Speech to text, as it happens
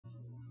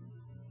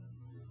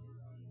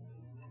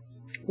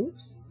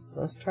Oops.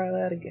 Let's try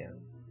that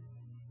again.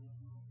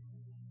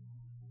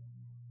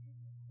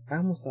 I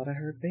almost thought I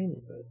heard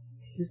Bainey, but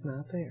he's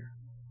not there.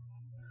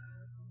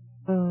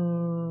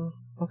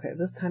 Okay,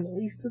 this time at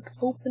least it's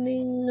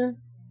opening.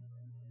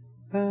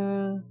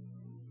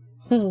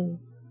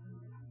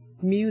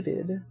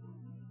 Muted.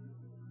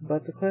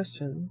 But the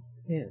question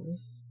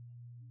is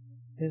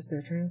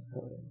there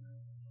transcoding?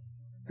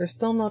 There's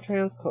still no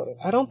transcoding.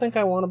 I don't think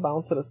I want to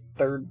bounce it a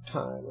third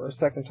time or a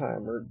second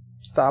time or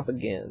stop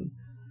again.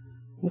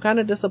 I'm kind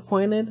of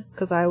disappointed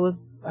because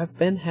I've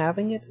been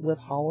having it with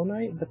Hollow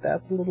Knight, but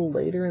that's a little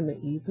later in the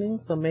evening,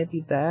 so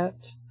maybe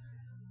that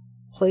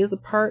plays a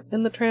part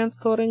in the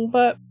transcoding,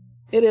 but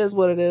it is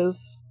what it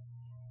is.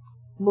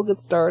 We'll get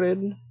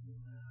started.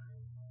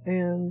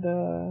 And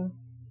to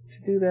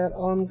do that,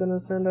 I'm going to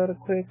send out a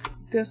quick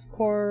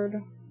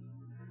Discord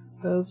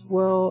as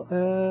well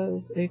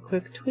as a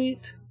quick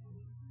tweet.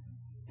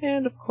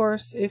 And of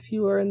course, if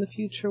you are in the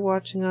future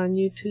watching on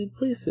YouTube,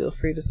 please feel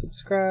free to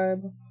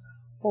subscribe.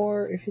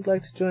 Or if you'd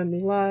like to join me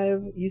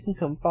live, you can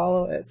come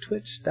follow at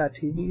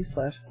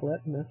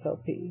twitch.tv/Colette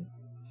MSLP.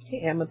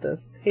 Hey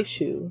Amethyst. Hey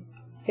Shu.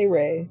 Hey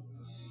Ray.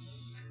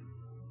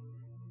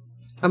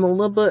 I'm a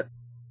little bit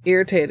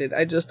irritated.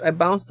 I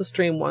bounced the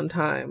stream one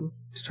time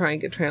to try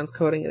and get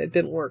transcoding and it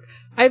didn't work.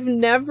 I've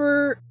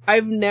never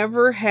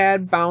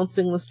had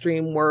bouncing the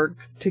stream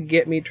work to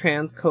get me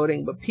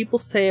transcoding, but people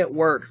say it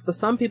works. But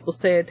some people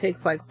say it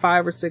takes like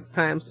 5 or 6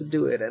 times to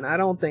do it, and I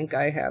don't think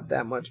I have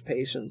that much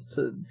patience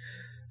to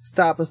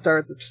stop and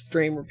start the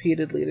stream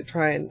repeatedly to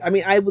try and... I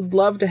mean, I would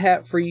love to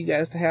have for you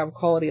guys to have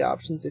quality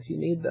options if you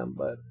need them,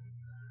 but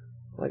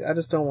like I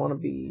just don't want to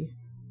be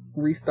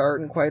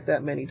restarting quite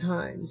that many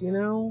times, you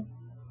know?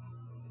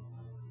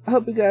 I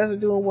hope you guys are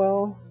doing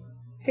well.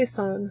 Hey,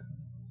 son.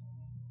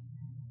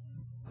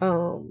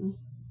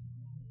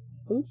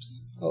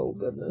 Oops. Oh,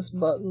 goodness.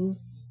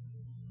 Buttons.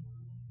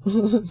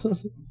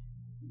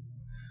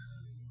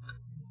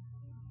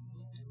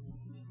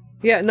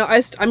 Yeah, no,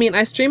 I mean,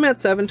 I stream at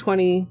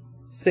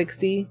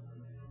 720/60,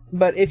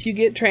 but if you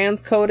get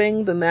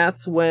transcoding, then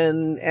that's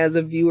when, as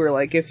a viewer,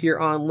 like, if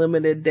you're on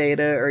limited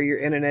data or your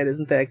internet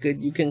isn't that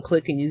good, you can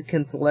click and you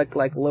can select,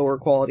 like, lower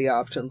quality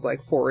options,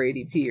 like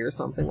 480p or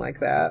something like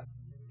that.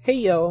 Hey,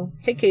 yo.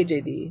 Hey,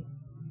 KJD.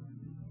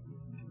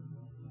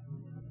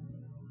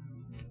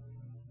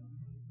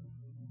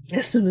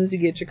 As soon as you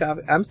get your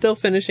coffee. I'm still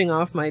finishing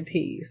off my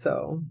tea,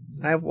 so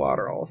I have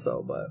water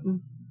also, but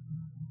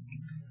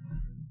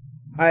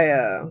I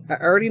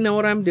already know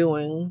what I'm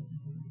doing.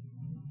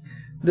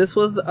 This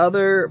was the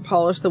other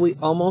polish that we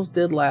almost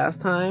did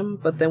last time,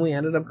 but then we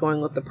ended up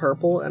going with the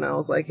purple, and I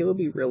was like, it would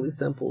be really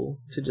simple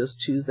to just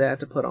choose that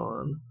to put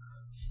on,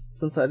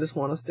 since I just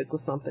want to stick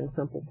with something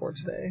simple for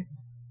today.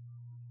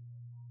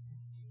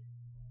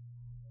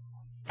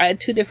 I had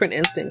 2 different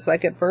instincts.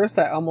 Like, at first,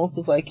 I almost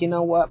was like, you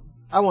know what?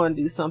 I want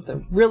to do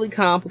something really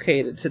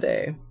complicated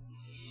today.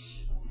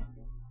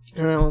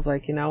 And I was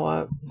like, you know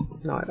what?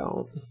 No, I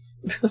don't.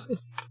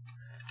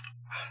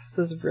 This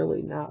is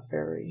really not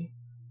very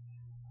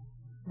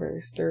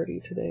sturdy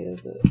today,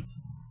 is it?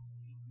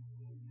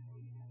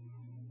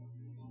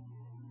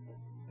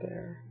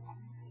 There.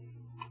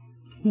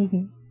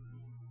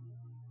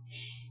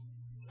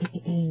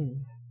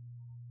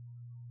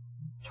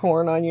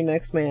 Torn on your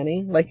next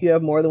mani? Like you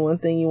have more than one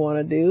thing you want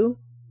to do?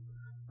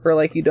 Or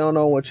like you don't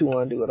know what you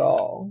want to do at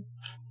all?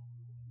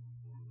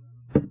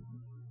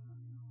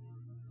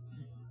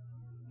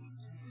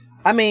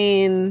 I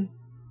mean,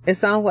 it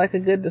sounds like a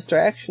good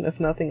distraction if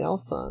nothing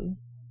else, son.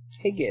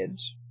 Hey,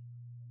 Gidge.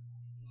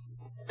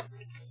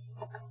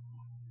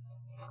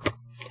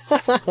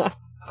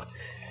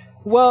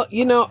 Well,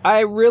 you know, I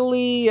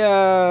really,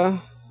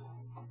 I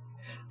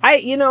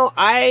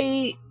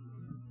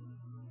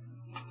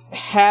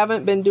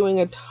haven't been doing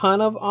a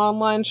ton of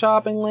online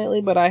shopping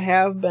lately, but I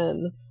have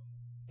been,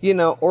 you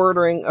know,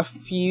 ordering a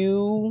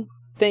few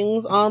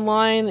things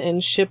online,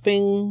 and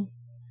shipping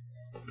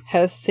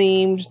has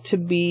seemed to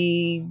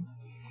be,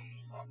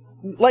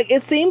 like,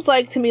 it seems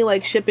like to me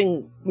like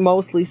shipping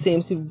mostly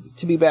seems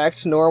to be back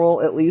to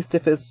normal, at least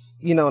if it's,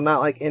 you know, not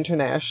like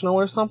international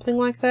or something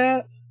like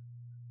that.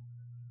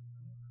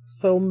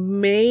 So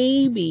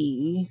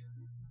maybe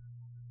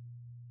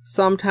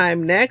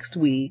sometime next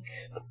week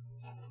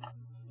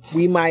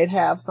we might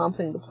have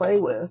something to play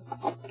with.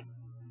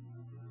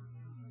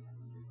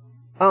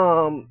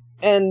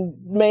 And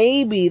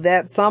maybe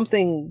that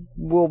something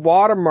will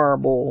water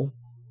marble.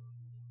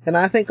 And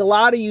I think a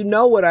lot of you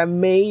know what I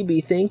may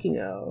be thinking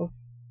of.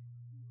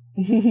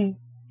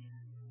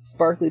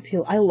 Sparkly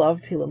teal. I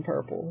love teal and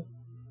purple.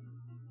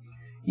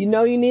 You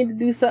know you need to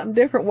do something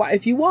different. Why?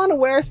 If you want to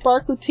wear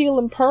sparkly teal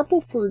and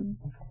purple for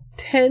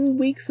 10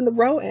 weeks in a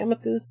row,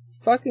 Amethyst,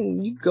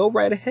 fucking, you go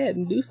right ahead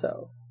and do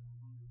so.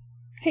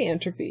 Hey,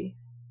 Entropy.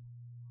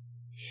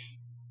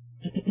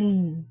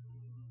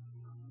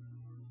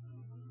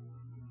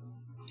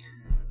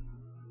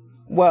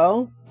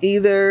 Well,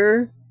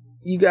 either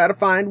you gotta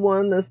find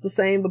one that's the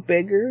same but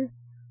bigger,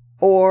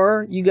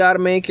 or you gotta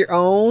make your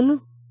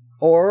own,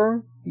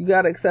 or you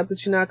gotta accept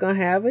that you're not gonna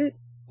have it,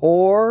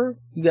 Or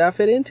you gotta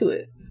fit into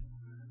it.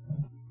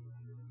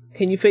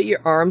 Can you fit your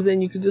arms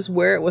in? You could just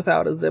wear it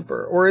without a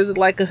zipper. Or is it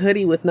like a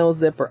hoodie with no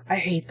zipper? I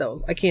hate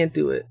those. I can't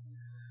do it.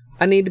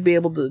 I need to be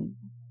able to...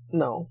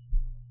 No.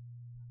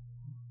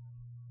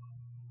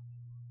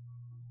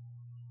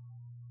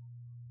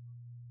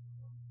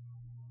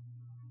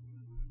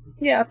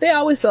 Yeah, they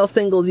always sell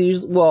singles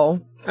usually.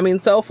 Well, I mean,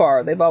 so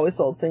far, they've always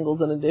sold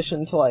singles in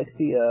addition to, like,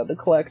 the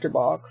collector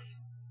box.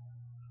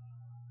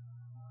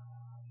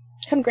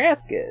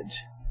 Congrats, Gidge.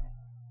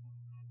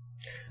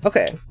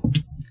 Okay.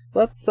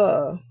 Let's,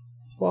 well,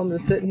 I'm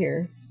just sitting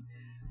here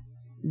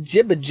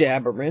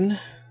jibber-jabbering.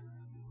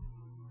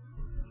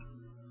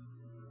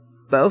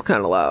 That was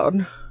kind of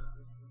loud.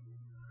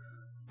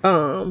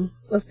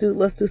 Let's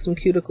do some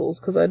cuticles,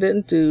 because I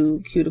didn't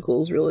do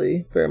cuticles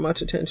really very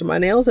much attention. My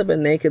nails have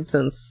been naked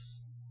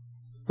since,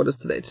 what is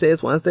today? Today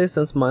is Wednesday,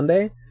 since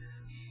Monday.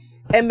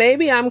 And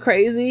maybe I'm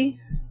crazy,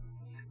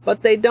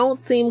 but they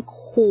don't seem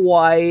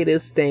quite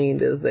as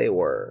stained as they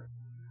were.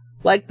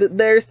 Like,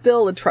 they're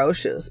still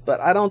atrocious,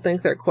 but I don't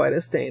think they're quite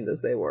as stained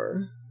as they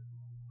were.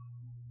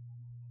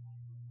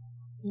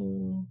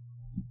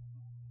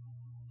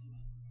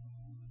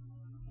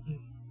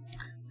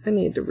 I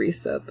need to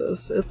reset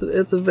this.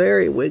 It's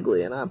very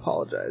wiggly, and I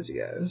apologize, you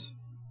guys.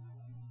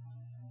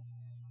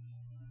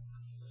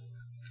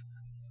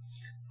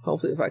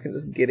 Hopefully, if I can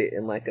just get it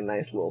in like a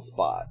nice little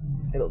spot,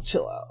 it'll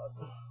chill out.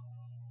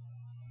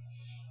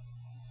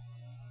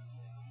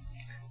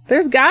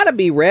 There's gotta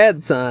be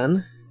red,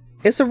 son.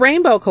 It's a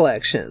rainbow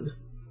collection.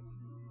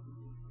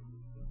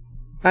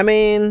 I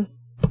mean,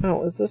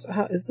 oh, is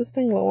this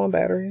thing low on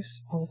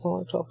batteries? Oh, it's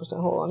only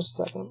 12%. Hold on just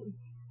a second.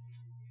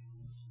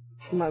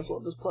 I might as well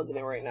just plug it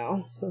in right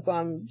now, since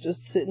I'm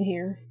just sitting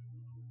here.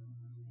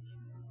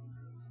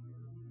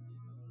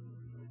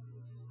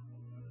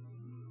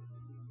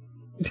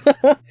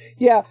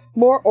 Yeah,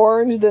 more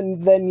orange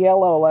than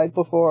yellow like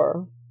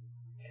before.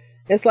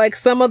 It's like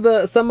some of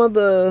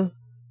the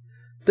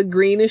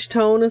greenish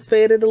tone is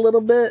faded a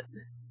little bit.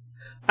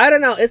 I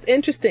don't know, it's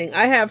interesting.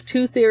 I have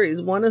two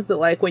theories. One is that,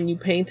 like, when you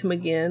paint them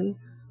again,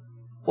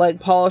 like,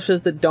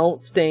 polishes that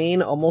don't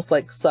stain almost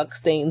like suck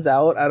stains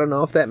out. I don't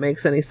know if that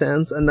makes any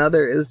sense.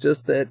 Another is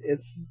just that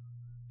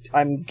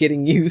I'm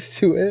getting used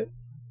to it.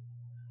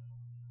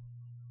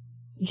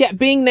 Yeah,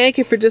 being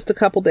naked for just a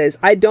couple days.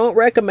 I don't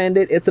recommend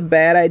it. It's a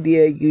bad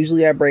idea.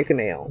 Usually I break a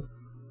nail.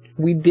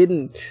 We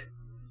didn't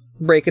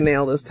break a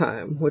nail this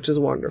time, which is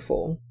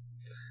wonderful.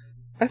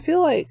 I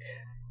feel like,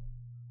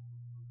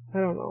 I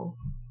don't know.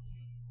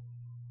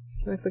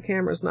 Like the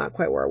camera's not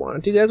quite where I want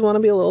it. Do you guys want to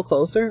be a little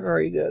closer, or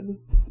are you good?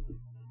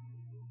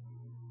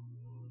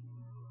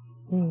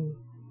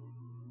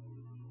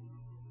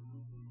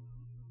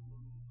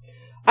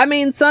 I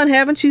mean, son,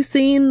 haven't you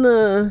seen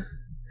the...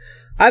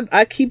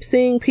 I keep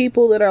seeing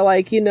people that are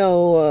like, you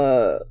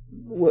know,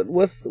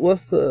 what's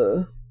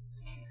the...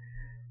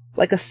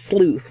 Like a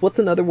sleuth. What's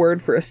another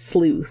word for a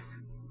sleuth?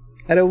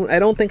 I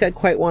don't think I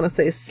quite want to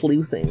say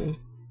sleuthing.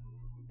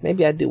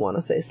 Maybe I do want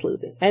to say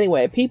sleuthing.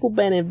 Anyway, people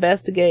been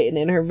investigating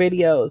in her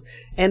videos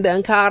and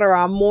done caught her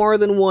on more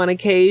than one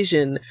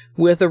occasion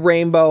with a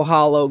rainbow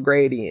holo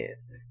gradient.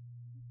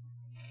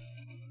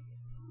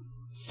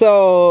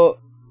 So,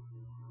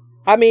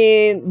 I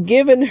mean,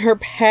 given her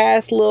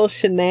past little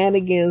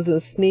shenanigans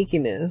and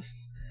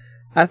sneakiness,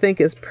 I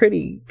think it's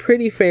pretty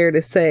fair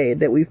to say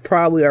that we've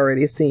probably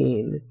already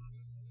seen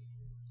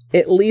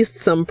at least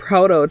some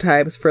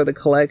prototypes for the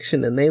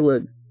collection, and they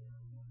look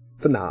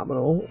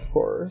phenomenal, of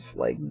course.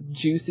 Like,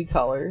 juicy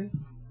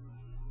colors.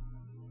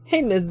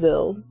 Hey, Miss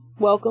Zild.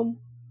 Welcome.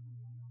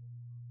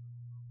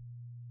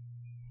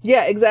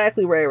 Yeah,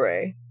 exactly, Ray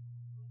Ray.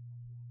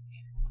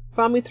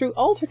 Found me through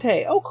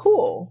Ultrate. Oh,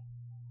 cool.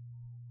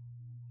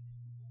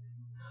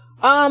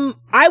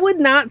 I would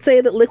not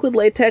say that liquid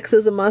latex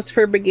is a must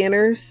for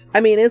beginners.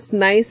 I mean, it's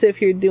nice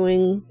if you're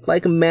doing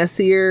like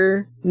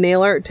messier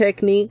nail art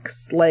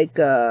techniques, like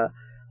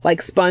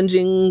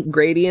sponging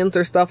gradients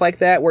or stuff like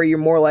that, where you're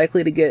more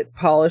likely to get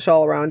polish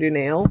all around your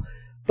nail.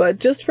 But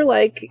just for,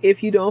 like,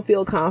 if you don't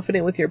feel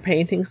confident with your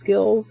painting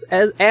skills,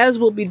 as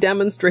we'll be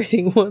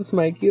demonstrating once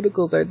my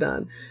cuticles are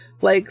done,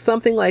 like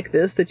something like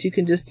this that you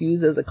can just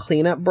use as a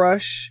cleanup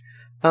brush,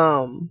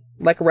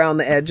 like around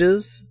the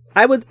edges.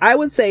 I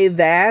would say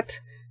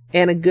that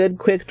and a good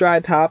quick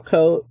dry top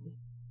coat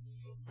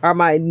are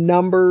my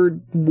number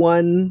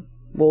one.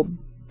 Well,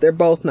 they're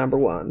both number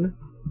one.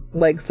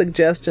 Like,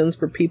 suggestions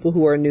for people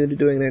who are new to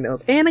doing their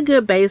nails. And a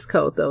good base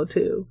coat, though,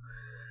 too.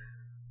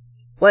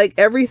 Like,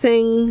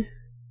 everything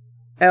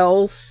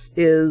else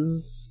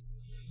is,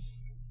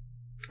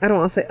 I don't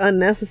want to say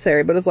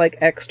unnecessary, but it's like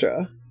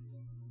extra.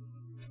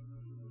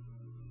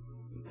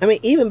 I mean,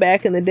 even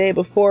back in the day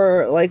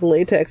before, like,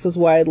 latex was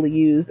widely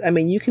used, I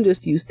mean, you can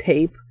just use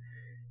tape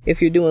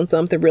if you're doing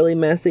something really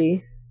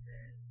messy.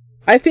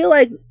 I feel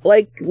like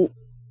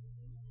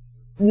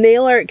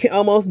nail art can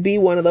almost be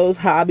one of those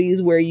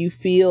hobbies where you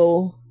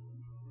feel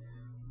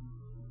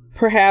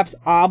perhaps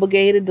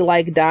obligated to,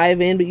 like,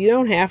 dive in, but you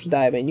don't have to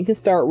dive in. You can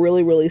start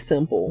really, really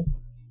simple.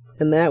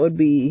 And that would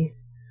be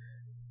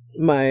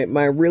my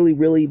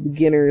really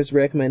beginner's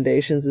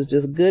recommendations is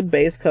just good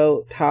base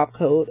coat, top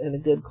coat, and a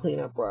good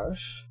cleanup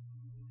brush.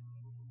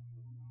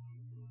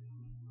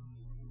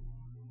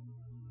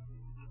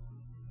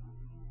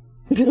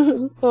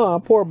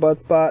 Oh, poor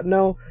Buttspot.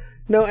 No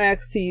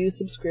Axe to You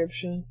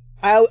subscription.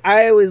 I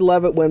always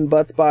love it when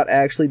Buttspot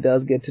actually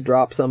does get to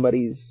drop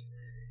somebody's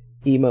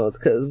emotes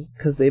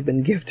because they've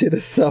been gifted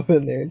a sub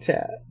in their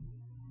chat.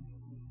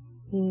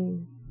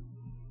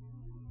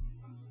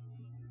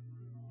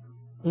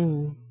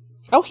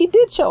 Oh, he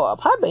did show up.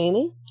 Hi,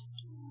 Beanie.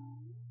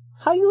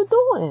 How you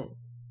doing?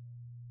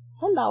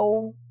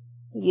 Hello.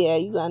 Yeah,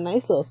 you got a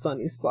nice little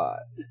sunny spot.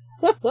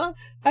 I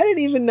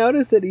didn't even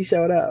notice that he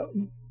showed up.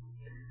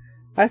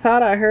 I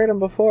thought I heard him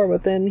before,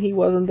 but then he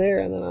wasn't there,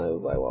 and then I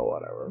was like, well,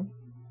 whatever.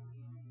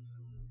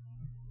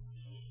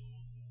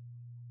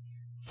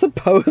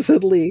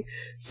 Supposedly.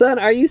 Son,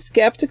 are you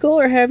skeptical,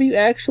 or have you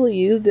actually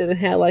used it and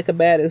had like a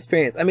bad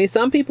experience? I mean,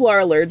 some people are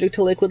allergic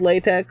to liquid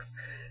latex.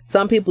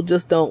 Some people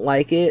just don't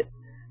like it.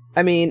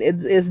 I mean,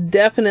 it's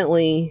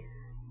definitely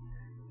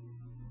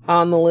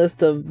on the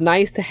list of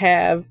nice to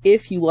have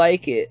if you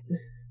like it,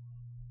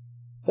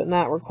 but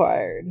not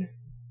required.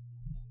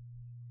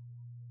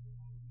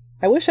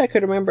 I wish I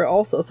could remember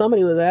also,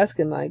 somebody was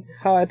asking like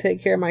how I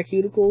take care of my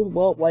cuticles.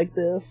 Well, like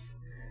this.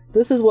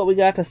 This is what we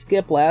got to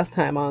skip last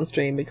time on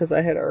stream because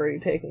I had already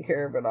taken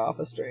care of it off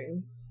a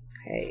stream.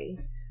 Hey,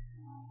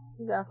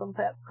 you got some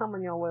pets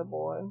coming your way,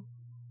 boy.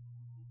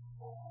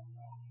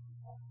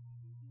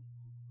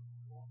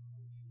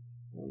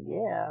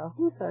 Yeah,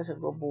 who's such a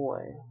good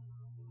boy?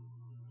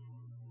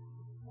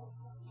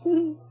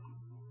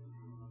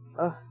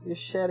 Ugh, you're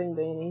shedding,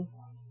 Beanie.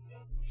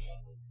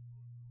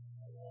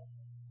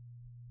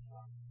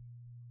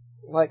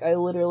 Like, I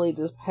literally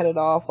just pet it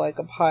off like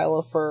a pile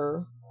of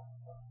fur.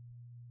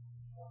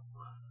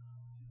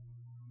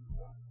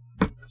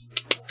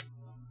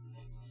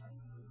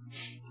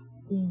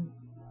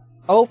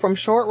 Oh, from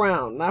Short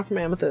Round, not from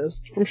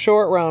Amethyst. From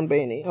Short Round,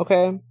 Beanie,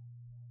 okay?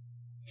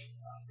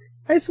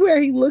 I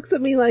swear he looks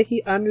at me like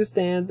he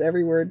understands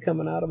every word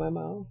coming out of my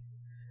mouth.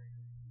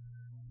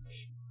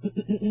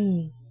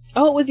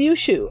 Oh, it was you,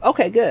 Shu.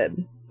 Okay,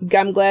 good.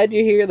 I'm glad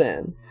you're here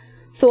then.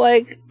 So,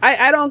 like,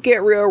 I don't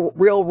get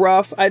real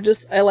rough. I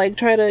like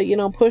try to, you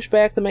know, push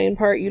back the main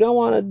part. You don't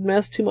want to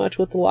mess too much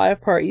with the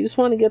live part. You just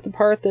want to get the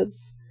part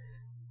that's,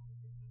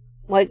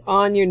 like,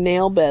 on your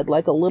nail bed,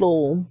 like a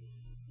little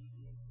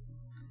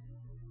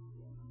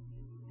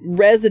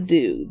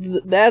residue.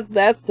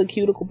 That's the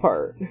cuticle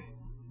part.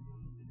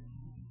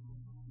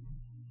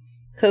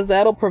 Because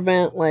that'll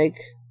prevent, like,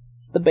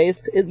 the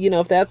base, you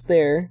know, if that's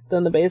there,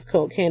 then the base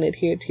coat can't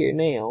adhere to your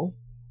nail.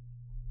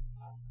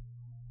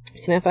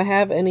 And if I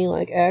have any,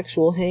 like,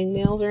 actual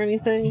hangnails or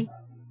anything.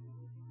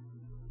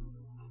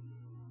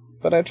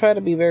 But I try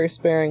to be very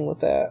sparing with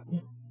that.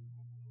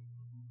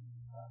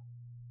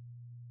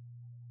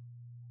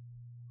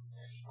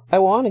 I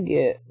want to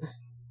get,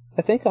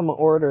 I think I'm going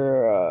to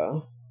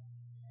order,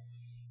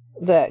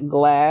 that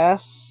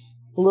glass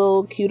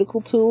little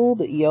cuticle tool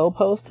that Yo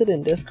posted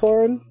in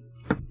Discord.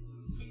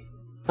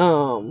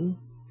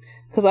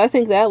 Because I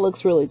think that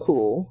looks really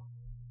cool.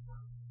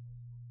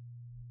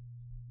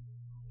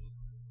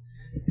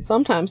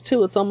 Sometimes,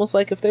 too, it's almost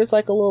like if there's,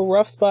 like, a little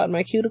rough spot in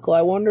my cuticle,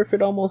 I wonder if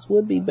it almost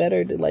would be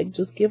better to, like,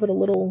 just give it a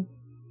little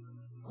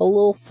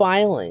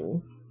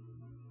filing.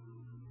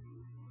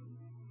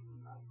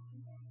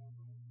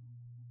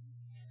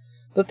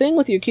 The thing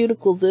with your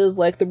cuticles is,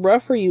 like, the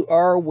rougher you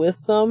are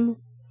with them,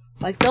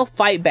 like, they'll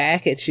fight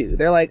back at you.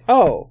 They're like,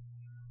 oh,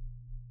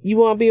 you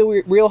want to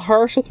be real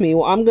harsh with me?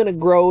 Well, I'm going to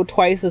grow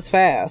twice as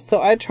fast.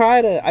 So I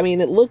try to, I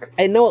mean,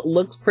 I know it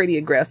looks pretty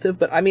aggressive,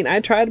 but, I mean, I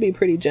try to be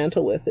pretty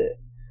gentle with it.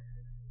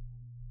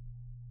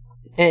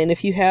 And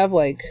if you have,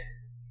 like,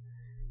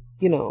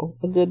 you know,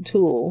 a good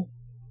tool,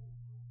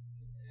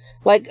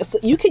 like, so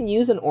you can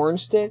use an orange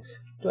stick.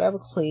 Do I have a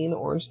clean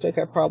orange stick?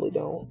 I probably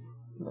don't.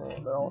 No,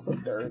 they're also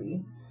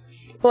dirty.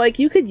 But, like,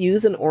 you could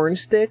use an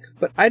orange stick,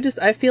 but I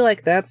feel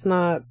like that's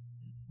not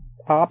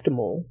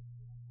optimal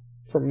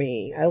for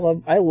me. I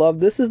love,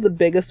 this is the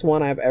biggest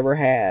one I've ever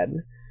had.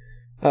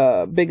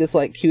 Biggest,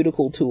 like,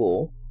 cuticle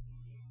tool.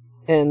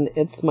 And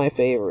it's my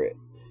favorite.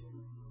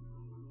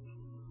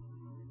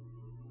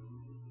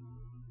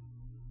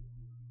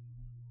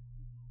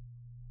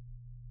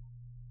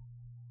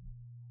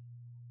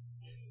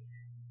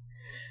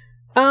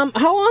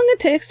 How long it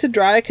takes to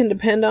dry can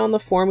depend on the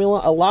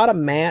formula. A lot of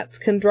mattes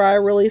can dry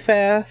really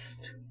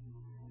fast.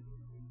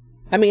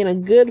 I mean, a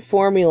good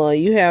formula,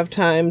 you have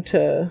time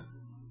to...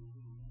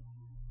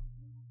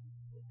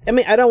 I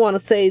mean, I don't want to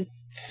say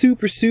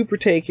super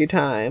take your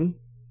time,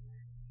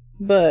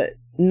 but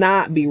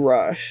not be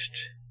rushed.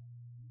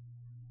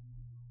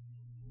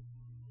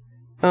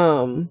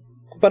 But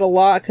a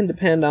lot can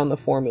depend on the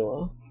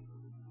formula.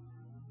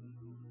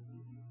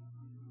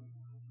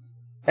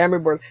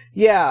 Everybody,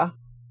 yeah.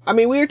 I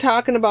mean, we were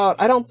talking about,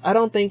 I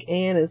don't think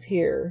Anne is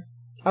here.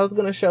 I was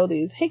going to show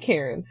these. Hey,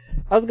 Karen.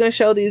 I was going to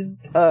show these,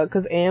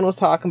 cause Anne was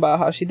talking about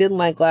how she didn't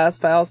like glass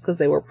files cause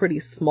they were pretty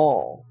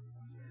small.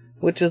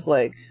 which is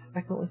like, I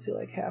can only see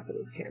like half of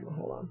this camera.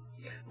 Hold on.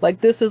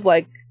 Like, this is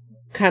like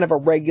kind of a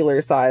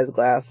regular size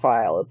glass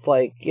file. It's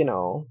like, you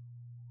know,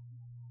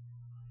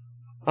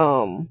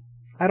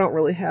 I don't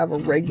really have a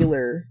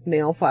regular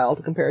nail file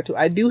to compare it to.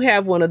 I do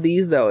have one of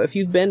these though. If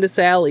you've been to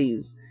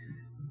Sally's,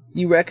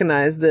 you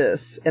recognize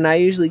this. And I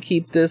usually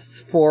keep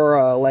this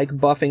for like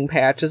buffing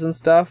patches and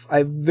stuff.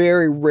 I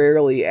very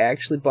rarely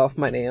actually buff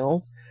my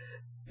nails.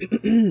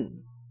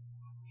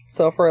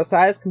 So for a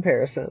size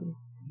comparison.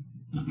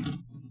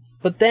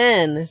 But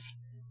then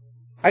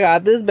I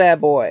got this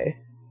bad boy.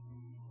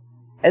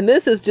 And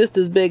this is just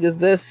as big as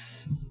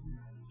this.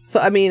 So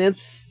I mean,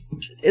 it's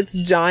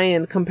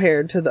giant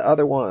compared to the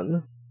other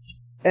one.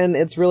 And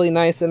it's really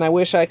nice, and I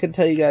wish I could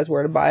tell you guys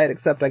where to buy it,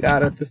 except I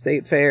got it at the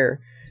state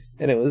fair.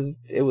 And it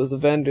was a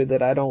vendor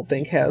that I don't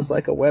think has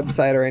like a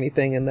website or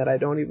anything, and that I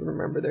don't even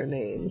remember their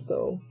name,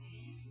 so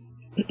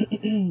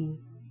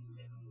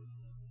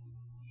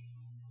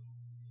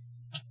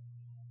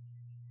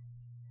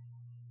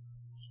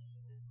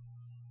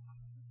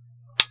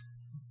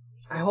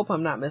I hope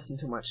I'm not missing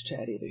too much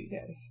chat either, you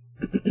guys.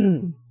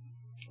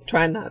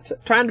 Trying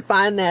to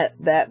find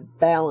that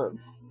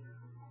balance.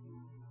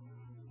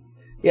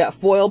 Yeah,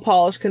 foil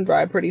polish can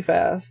dry pretty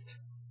fast.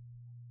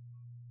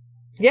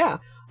 Yeah,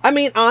 I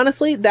mean,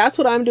 honestly, that's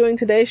what I'm doing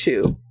today,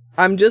 Shu.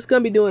 I'm just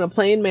going to be doing a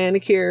plain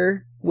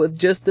manicure with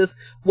just this.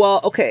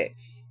 Well, okay,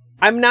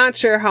 I'm not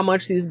sure how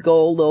much these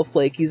gold little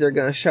flakies are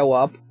going to show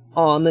up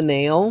on the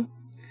nail.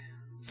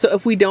 So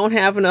if we don't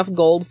have enough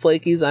gold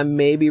flakies, I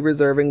may be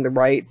reserving the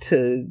right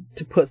to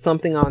put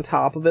something on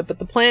top of it. But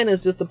the plan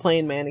is just a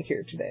plain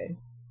manicure today.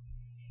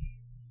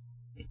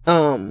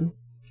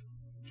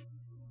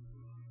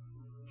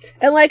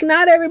 And like,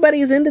 not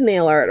everybody's into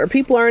nail art, or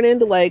people aren't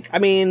into, like, I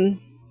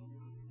mean,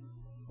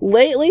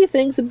 lately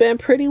things have been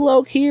pretty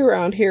low key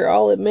around here,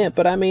 I'll admit,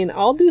 but I mean,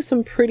 I'll do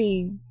some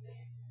pretty,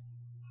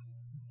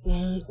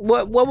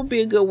 what would be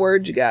a good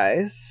word, you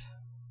guys?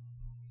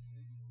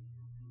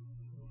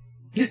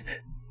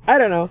 I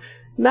don't know,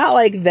 not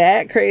like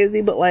that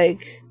crazy, but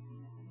like,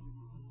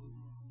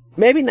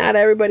 maybe not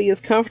everybody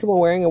is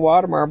comfortable wearing a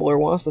water marble or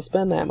wants to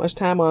spend that much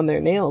time on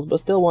their nails, but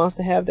still wants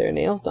to have their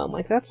nails done.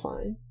 Like, that's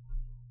fine.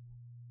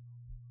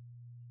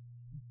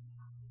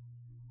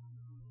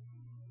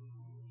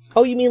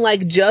 Oh, you mean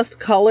like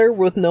just color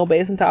with no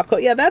base and top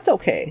coat? Yeah, that's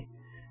okay.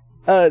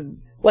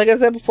 Like I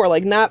said before,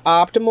 like, not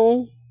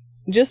optimal,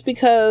 just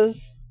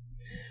because.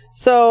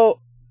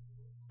 So,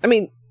 I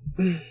mean,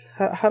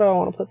 how do I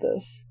want to put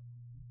this?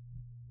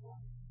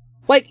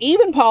 Like,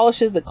 even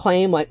polishes that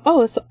claim like,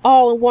 oh, it's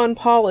all in one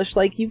polish,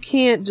 like, you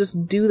can't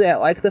just do that.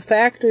 Like, the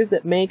factors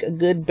that make a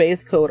good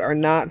base coat are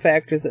not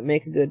factors that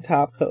make a good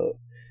top coat,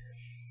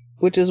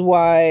 which is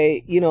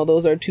why, you know,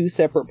 those are two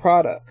separate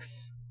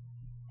products.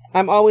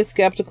 I'm always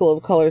skeptical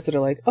of colors that are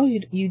like, oh,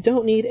 you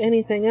don't need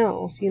anything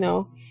else, you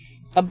know.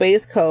 A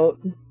base coat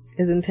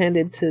is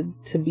intended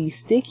to be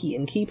sticky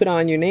and keep it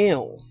on your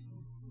nails.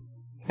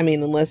 I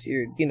mean, unless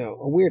you're, you know,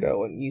 a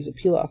weirdo and use a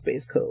peel-off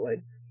base coat,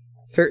 like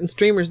certain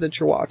streamers that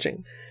you're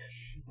watching.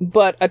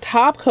 But a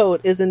top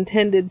coat is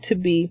intended to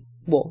be,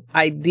 well,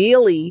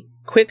 ideally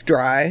quick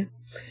dry,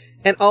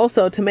 and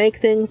also to make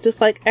things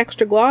just like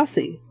extra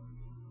glossy.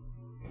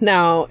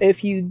 Now,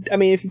 if you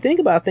think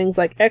about things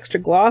like extra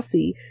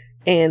glossy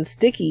and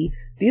sticky,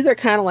 these are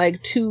kind of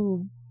like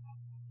two,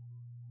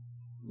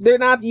 they're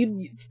not,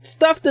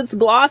 stuff that's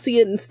glossy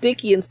and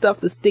sticky and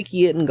stuff that's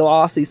sticky and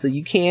glossy, so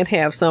you can't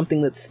have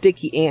something that's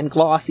sticky and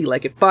glossy.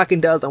 Like, it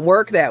fucking doesn't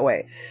work that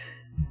way.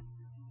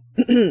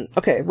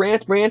 Okay,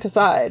 rant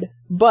aside,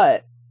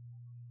 but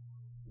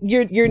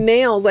your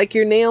nails, like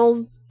your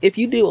nails, if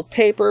you deal with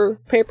paper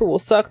will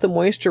suck the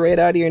moisture right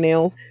out of your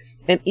nails,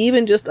 and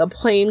even just a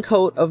plain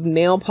coat of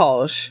nail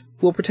polish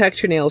will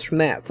protect your nails from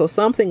that. So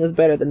something is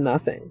better than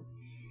nothing.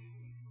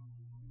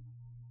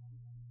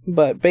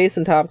 But base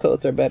and top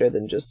coats are better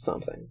than just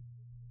something.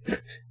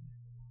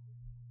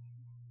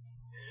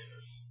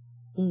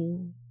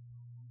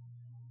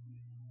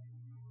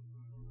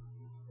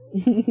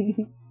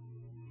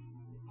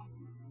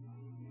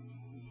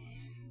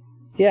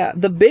 Yeah,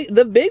 the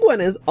big one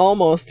is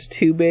almost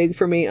too big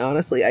for me,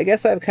 honestly. I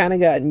guess I've kind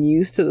of gotten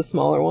used to the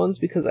smaller ones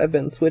because I've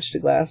been switched to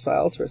glass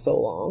files for so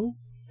long.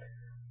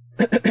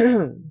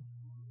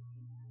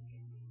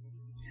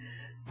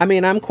 I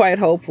mean, I'm quite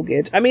hopeful,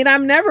 Gidge. I mean, I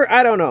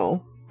don't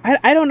know.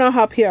 I don't know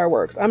how PR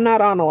works. I'm not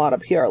on a lot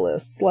of PR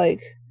lists.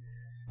 Like,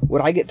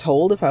 would I get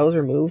told if I was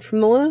removed from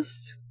the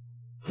list?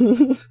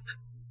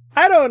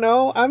 I don't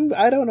know.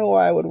 I don't know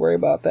why I would worry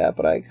about that,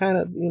 but I kind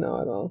of, you know,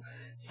 I don't know.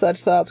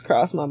 Such thoughts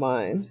cross my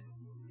mind.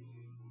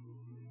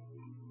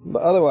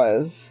 But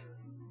otherwise,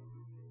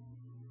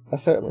 I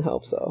certainly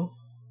hope so.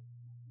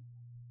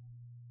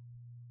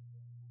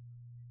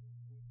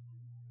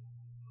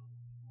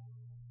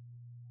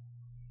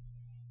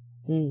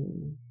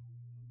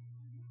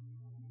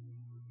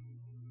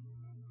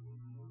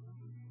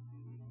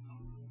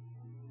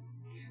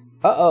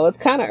 Uh-oh, it's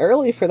kind of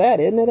early for that,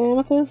 isn't it,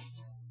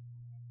 Amethyst?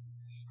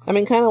 I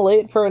mean, kind of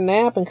late for a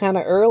nap and kind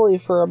of early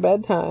for a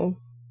bedtime.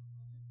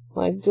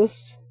 Like,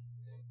 just,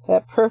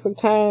 That perfect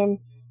time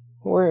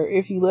where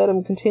if you let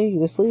him continue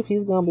to sleep,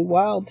 he's gonna be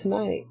wild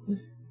tonight.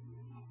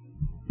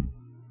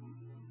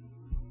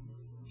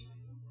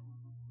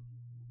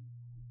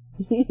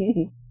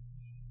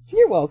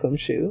 You're welcome,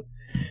 Shu.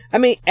 I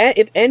mean,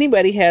 if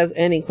anybody has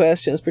any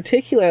questions,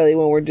 particularly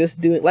when we're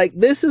just doing, like,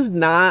 this is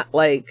not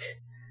like,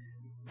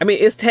 I mean,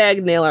 it's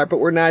tagged nail art, but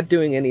we're not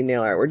doing any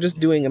nail art. We're just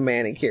doing a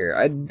manicure.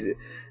 I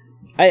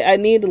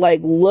need to,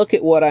 like, look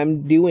at what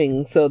I'm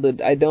doing so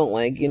that I don't,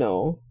 like, you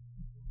know,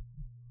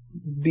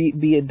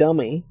 be a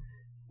dummy.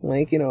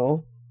 Like, you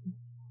know,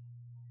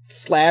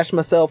 slash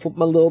myself with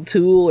my little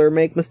tool or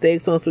make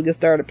mistakes once we get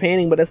started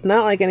painting. But it's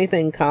not like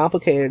anything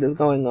complicated is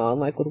going on,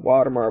 like with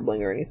water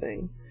marbling or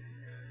anything.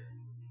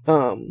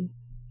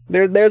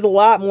 There's a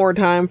lot more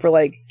time for,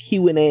 like,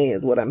 Q&A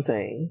is what I'm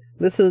saying.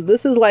 This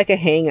is like a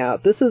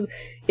hangout. This is,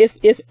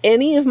 if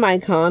any of my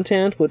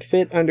content would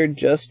fit under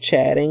just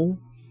chatting,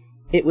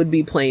 it would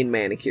be plain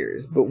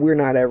manicures, but we're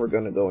not ever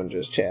going to go and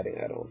just chatting,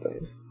 I don't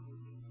think.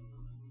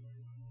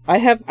 I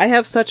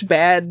have such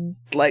bad,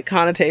 like,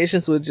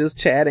 connotations with just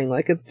chatting.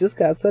 Like, it's just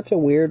got such a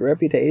weird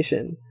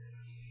reputation.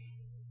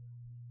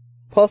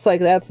 Plus, like,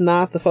 that's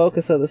not the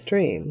focus of the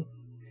stream.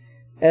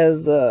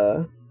 As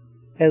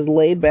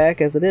laid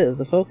back as it is,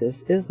 the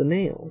focus is the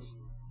nails.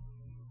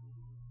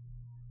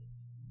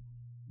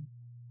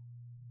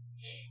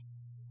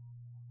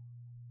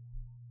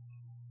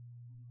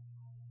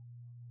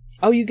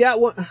 Oh, you got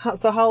one.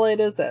 So how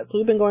late is that? So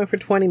we've been going for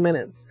 20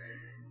 minutes.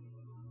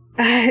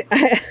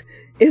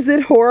 Is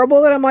it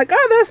horrible that I'm like,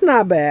 oh, that's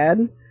not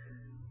bad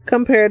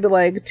compared to,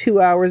 like,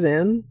 2 hours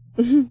in?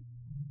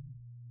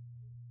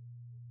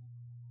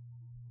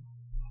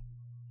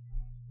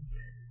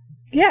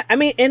 Yeah, I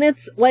mean, and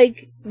it's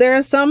like, there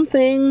are some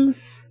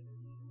things,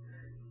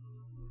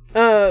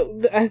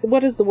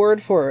 what is the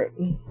word for it?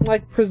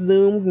 Like,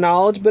 presumed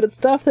knowledge, but it's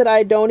stuff that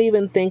I don't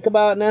even think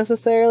about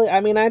necessarily.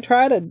 I mean, I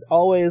try to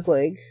always,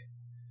 like,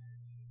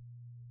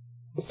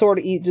 sort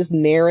of just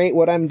narrate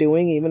what I'm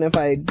doing, even if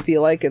I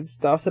feel like it's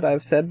stuff that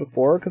I've said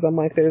before, because I'm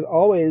like, there's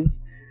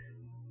always,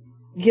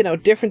 you know,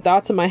 different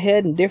thoughts in my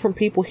head and different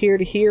people here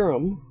to hear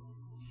them.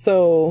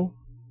 So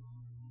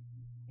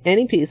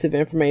any piece of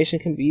information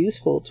can be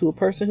useful to a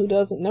person who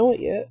doesn't know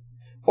it yet.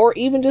 Or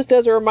even just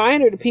as a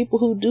reminder to people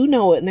who do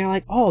know it, and they're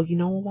like, oh, you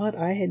know what?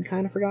 I had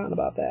kind of forgotten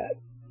about that.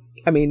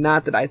 I mean,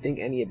 not that I think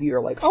any of you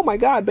are like, oh my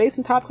god, base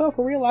and top coat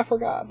for real, I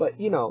forgot.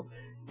 But, you know,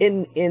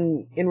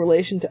 in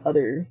relation to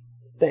other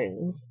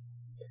things.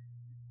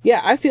 Yeah,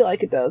 I feel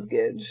like it does,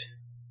 Gidge.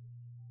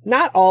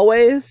 Not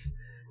always.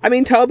 I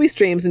mean, Toby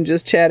streams and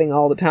just chatting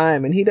all the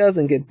time, and he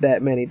doesn't get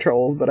that many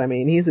trolls, but I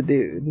mean, he's a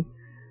dude.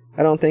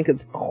 I don't think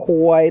it's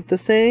quite the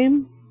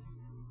same.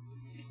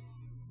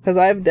 Because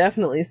I've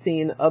definitely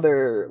seen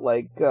other,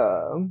 like,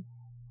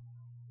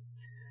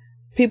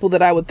 people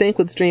that I would think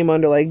would stream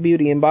under, like,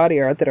 beauty and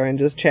body art that are in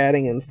just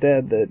chatting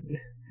instead. That,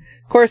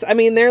 of course, I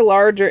mean, they're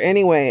larger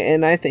anyway,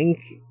 and I think,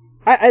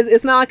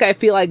 it's not like I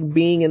feel like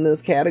being in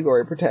this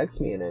category protects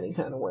me in any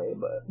kind of way,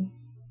 but...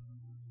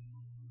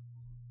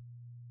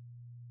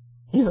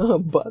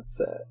 butt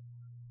set.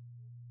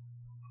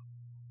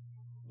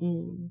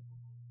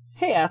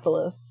 Hey,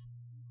 Athalis.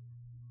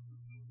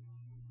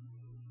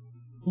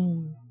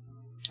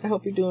 I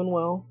hope you're doing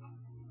well.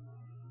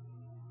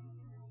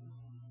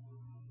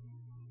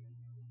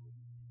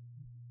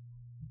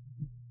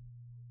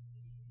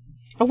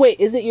 Oh wait,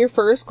 is it your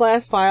first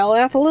glass file,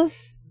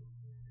 Athalis?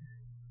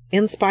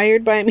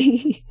 Inspired by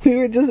me? we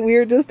were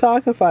just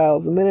talking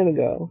files a minute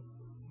ago.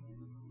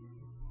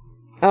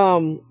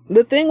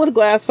 The thing with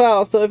glass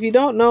files, so if you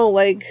don't know,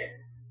 like,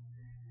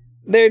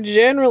 they're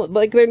generally,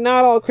 like, they're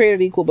not all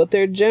created equal, but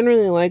they're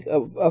generally, like,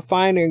 a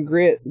finer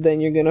grit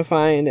than you're gonna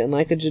find in,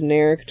 like, a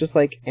generic, just,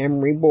 like,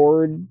 emery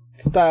board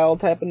style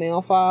type of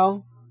nail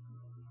file.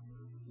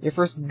 Your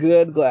first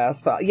good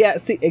glass file. Yeah,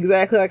 see,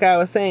 exactly like I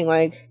was saying,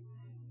 like,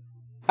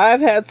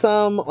 I've had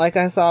some, like,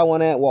 I saw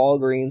one at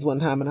Walgreens one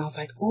time, and I was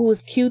like, oh,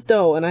 it's cute,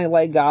 though, and I,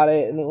 like, got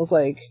it, and it was,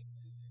 like,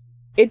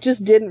 it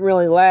just didn't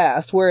really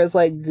last, whereas,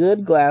 like,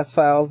 good glass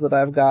files that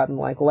I've gotten,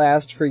 like,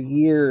 last for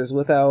years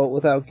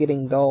without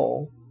getting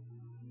dull.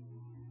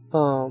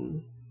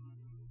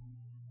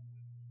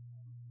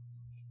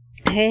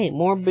 Hey,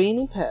 more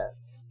beanie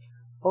pets.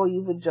 Oh,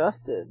 you've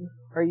adjusted.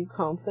 Are you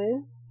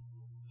comfy?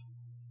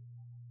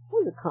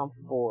 Who's a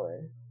comfy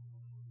boy?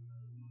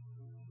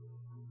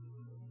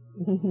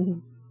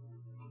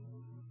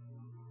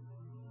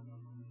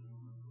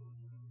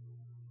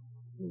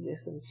 Get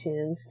some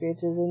chin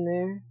scritches in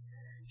there.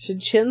 Should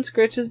chin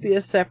scritches be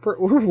a separate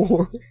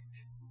reward?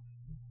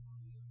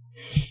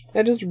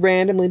 I just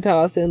randomly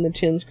toss in the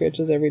chin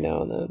scritches every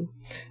now and then.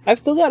 I've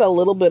still got a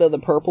little bit of the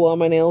purple on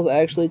my nails,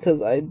 actually,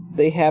 because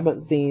they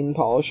haven't seen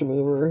polish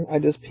remover. I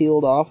just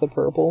peeled off the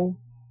purple.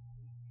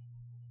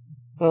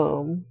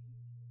 But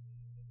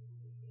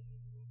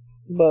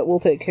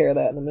we'll take care of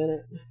that in a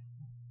minute.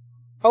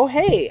 Oh,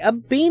 hey! A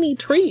beanie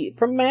treat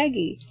from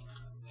Maggie!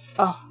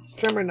 Oh,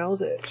 Strimmer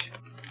nose itch.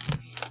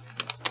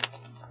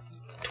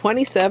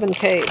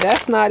 27K.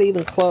 That's not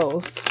even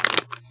close.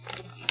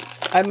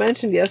 I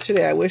mentioned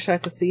yesterday I wish I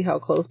could see how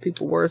close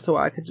people were so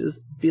I could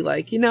just be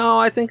like, you know,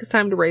 I think it's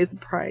time to raise the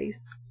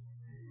price.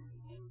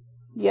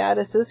 Yeah,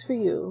 this is for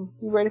you.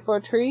 You ready for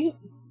a treat?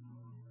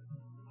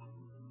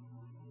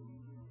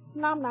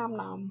 Nom nom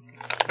nom.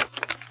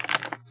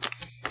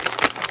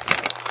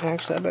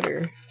 Actually, I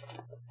better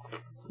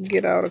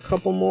get out a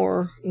couple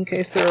more in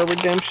case there are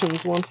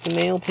redemptions once the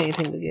nail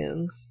painting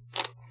begins.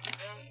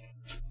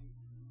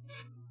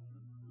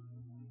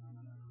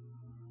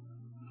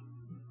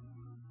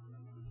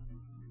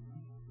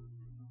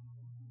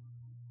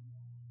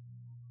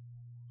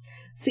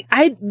 See,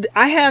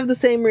 I have the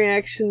same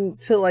reaction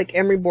to like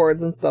emery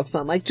boards and stuff,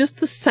 son. Like just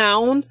the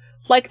sound,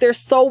 like they're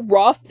so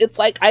rough. It's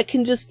like I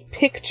can just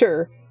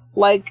picture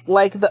like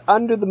the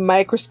under the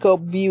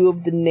microscope view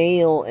of the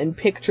nail and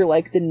picture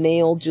like the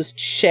nail just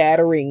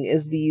shattering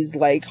as these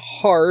like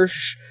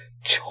harsh,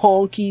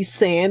 chunky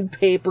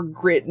sandpaper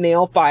grit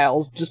nail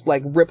files just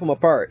like rip them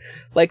apart.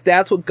 Like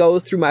that's what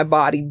goes through my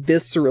body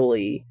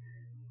viscerally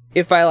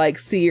if I like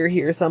see or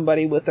hear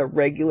somebody with a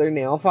regular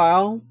nail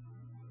file.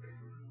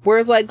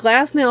 Whereas, like,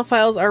 glass nail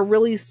files are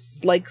really,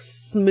 like,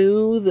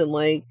 smooth and,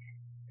 like,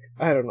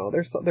 I don't know,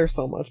 they're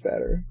so much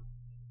better.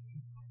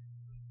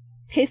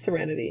 Hey,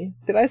 Serenity.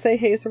 Did I say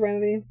hey,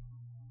 Serenity?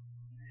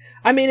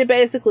 I mean, it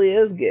basically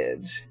is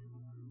Gidge.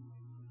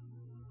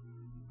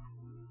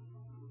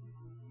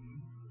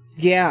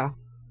 Yeah.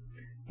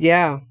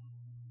 Yeah.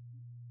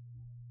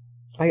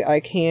 I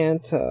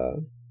can't,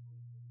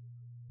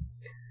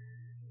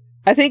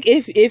 I think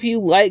if you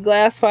like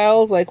glass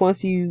files, like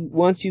once you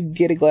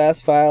get a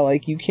glass file,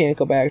 like you can't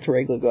go back to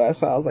regular glass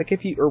files. Like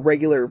or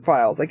regular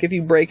files, like if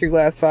you break your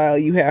glass file,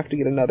 you have to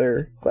get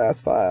another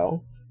glass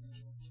file.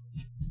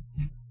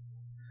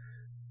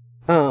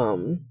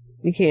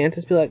 You can't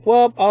just be like,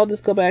 well, I'll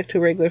just go back to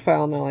a regular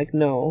file now. Like,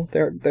 no,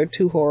 they're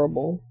too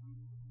horrible.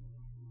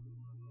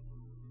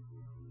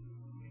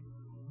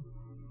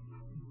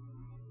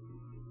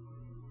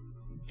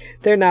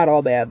 They're not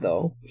all bad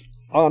though,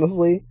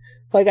 honestly.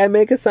 Like, I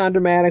make it sound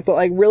dramatic, but,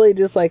 like, really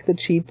just, like, the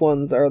cheap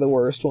ones are the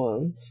worst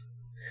ones.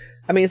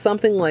 I mean,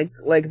 something like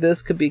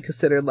this could be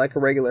considered, like, a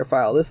regular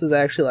file. This is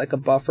actually, like, a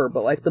buffer,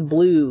 but, like, the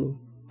blue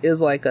is,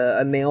 like,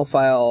 a nail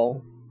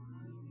file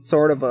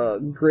sort of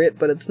a grit,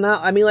 but it's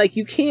not. I mean, like,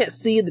 you can't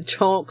see the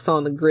chunks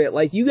on the grit.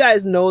 Like, you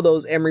guys know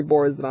those emery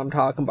boards that I'm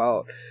talking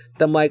about.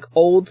 Them, like,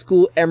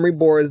 old-school emery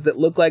boards that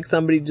look like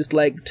somebody just,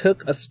 like,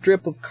 took a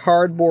strip of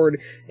cardboard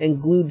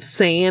and glued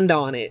sand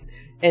on it.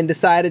 And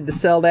decided to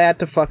sell that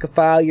to fucking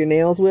file your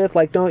nails with.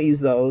 Like, don't use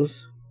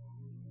those.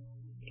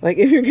 Like,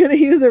 if you're gonna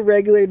use a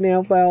regular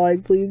nail file,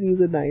 like, please use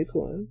a nice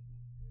one.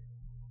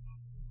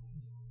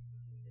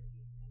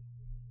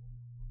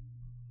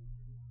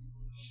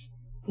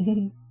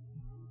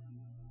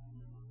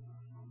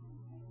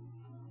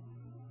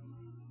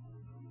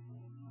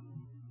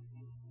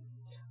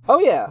 Oh,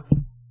 yeah.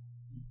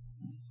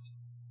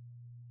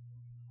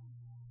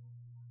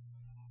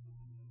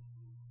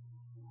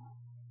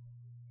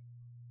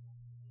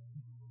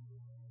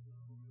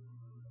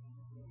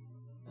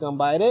 Gonna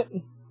bite it?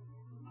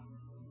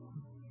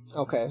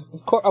 Okay.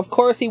 Of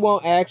course he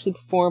won't actually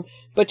perform,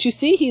 but you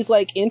see he's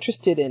like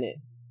interested in it.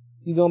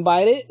 You gonna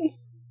bite it?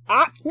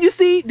 Ah! You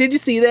see? Did you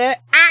see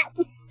that? Ah!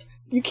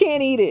 You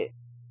can't eat it.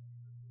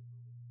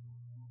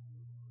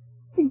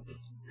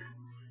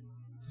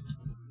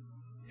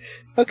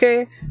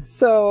 Okay,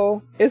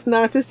 so it's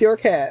not just your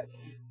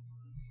cats.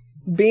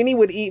 Beanie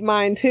would eat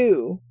mine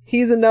too.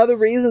 He's another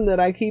reason that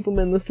I keep him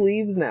in the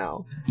sleeves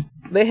now.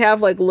 They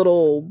have like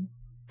little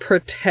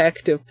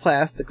protective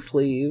plastic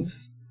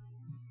sleeves.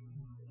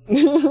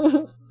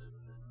 I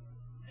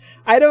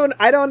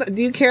don't,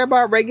 do you care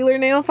about regular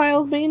nail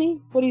files,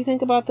 Beanie? What do you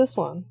think about this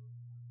one?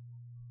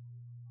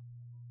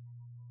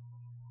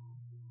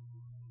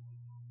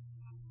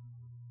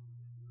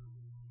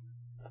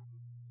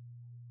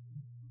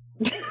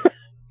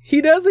 He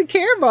doesn't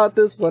care about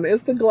this one.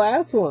 It's the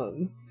glass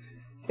ones.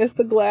 It's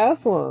the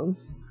glass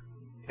ones.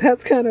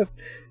 That's kind of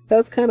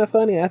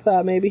funny. I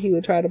thought maybe he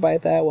would try to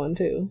bite that one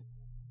too.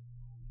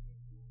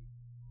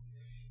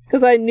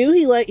 Because I knew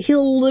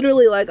he'll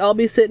literally, like, I'll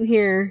be sitting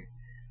here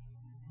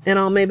and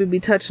I'll maybe be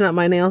touching up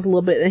my nails a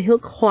little bit and he'll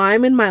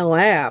climb in my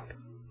lap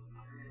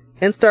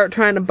and start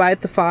trying to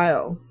bite the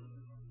file.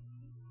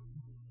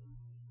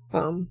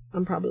 I'm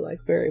probably, like,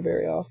 very,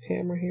 very off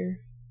camera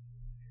here.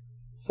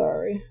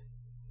 Sorry.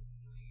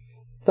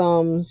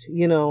 Thumbs,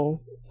 you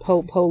know,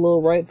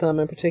 Holo right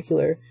thumb in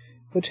particular,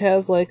 which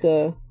has, like,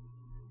 a...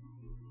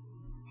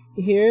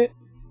 You hear it?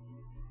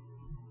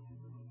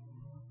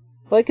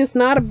 Like, it's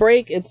not a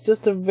break, it's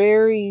just a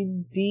very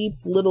deep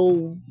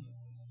little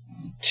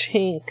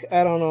chink.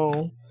 I don't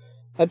know.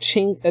 A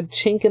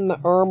chink in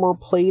the armor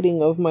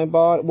plating of my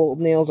body. Well,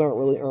 nails aren't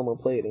really armor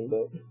plating,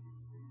 but...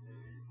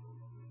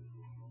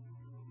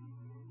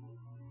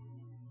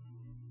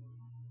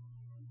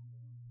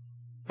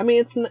 I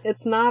mean,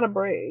 it's not a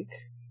break.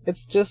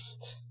 It's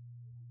just...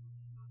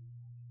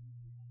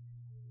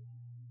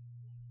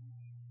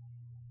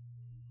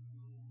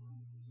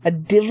 a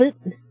divot?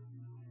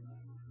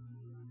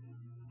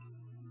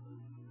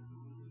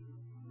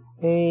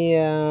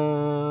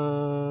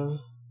 A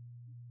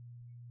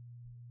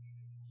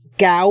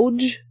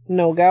gouge?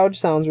 No, gouge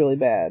sounds really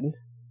bad.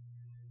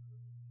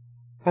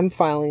 I'm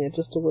filing it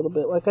just a little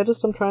bit. Like,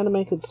 I'm trying to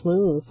make it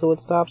smooth so it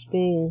stops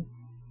being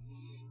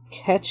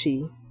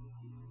catchy.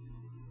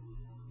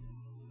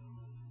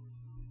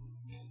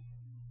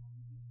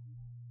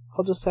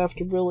 I'll just have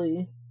to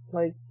really,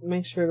 like,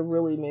 make sure to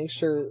really make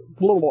sure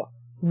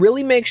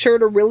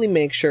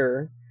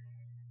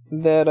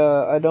that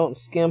I don't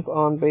skimp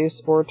on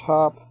base or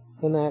top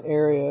in that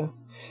area.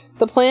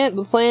 The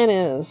plan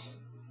is,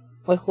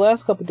 like, the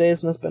last couple of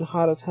days when it's been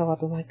hot as hell, I've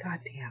been like, God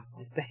damn,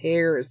 like, the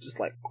hair is just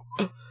like,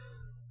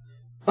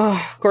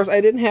 of course,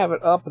 I didn't have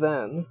it up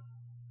then,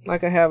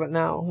 like I have it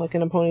now, like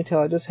in a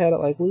ponytail. I just had it,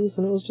 like, loose,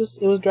 and it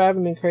was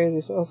driving me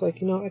crazy, so I was like,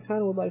 you know, I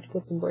kind of would like to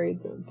put some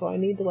braids in, so I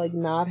need to, like,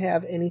 not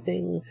have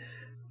anything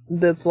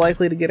that's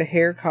likely to get a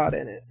hair caught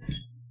in it.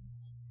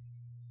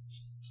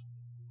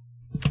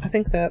 I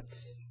think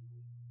that's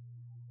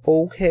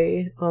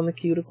okay on the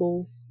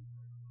cuticles.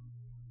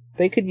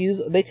 They could use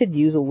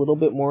a little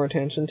bit more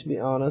attention, to be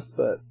honest,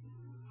 but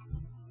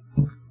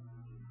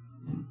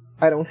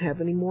I don't have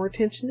any more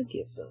attention to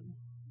give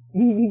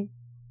them.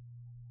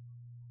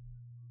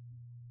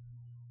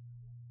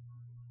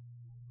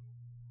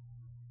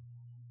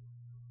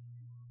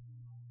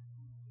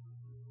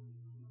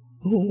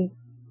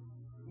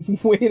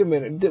 Wait a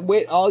minute.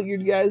 Wait, all you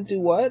guys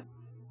do what?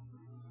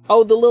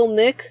 Oh, the little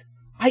nick?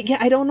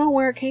 I don't know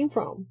where it came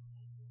from.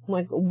 I'm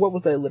like, what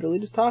was I literally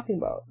just talking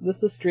about?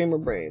 This is streamer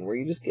brain, where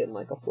you just get in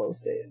like a flow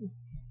state.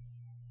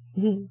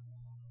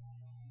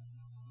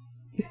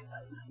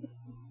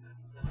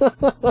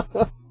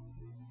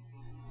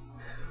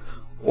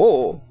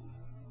 Whoa.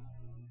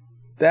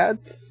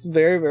 That's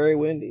very, very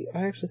windy.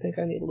 I actually think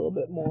I need a little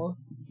bit more.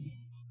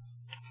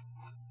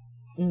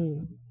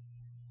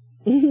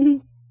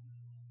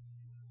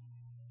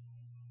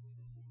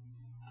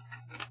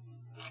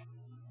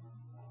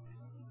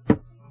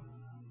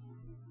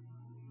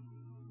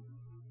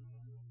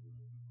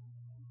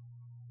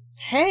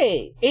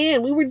 Hey,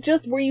 Ann,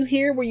 were you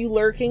here? Were you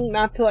lurking?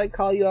 Not to, like,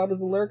 call you out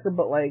as a lurker,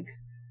 but, like,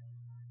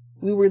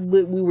 we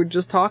were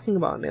just talking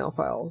about nail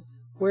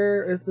files.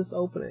 Where is this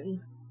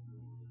opening?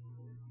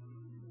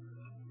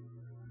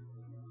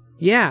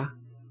 Yeah.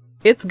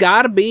 It's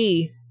gotta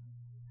be.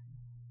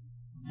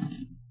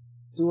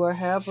 Do I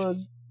have a...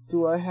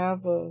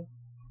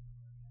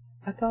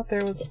 I thought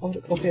there was... Oh,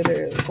 okay,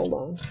 there it is. Hold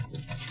on.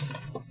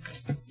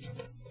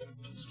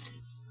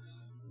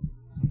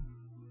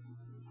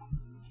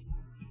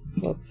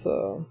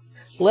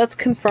 Let's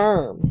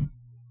confirm.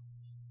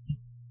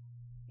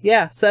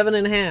 Yeah,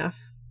 7.5.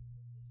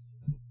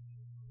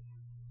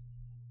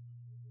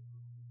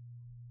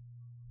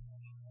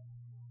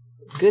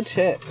 Good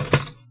shit.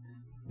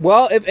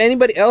 Well, if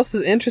anybody else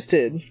is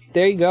interested,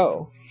 there you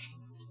go.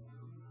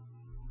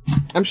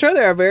 I'm sure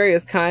there are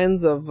various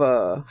kinds of,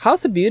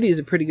 House of Beauty is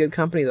a pretty good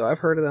company, though. I've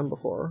heard of them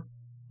before.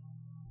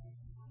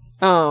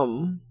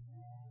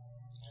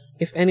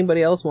 If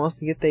anybody else wants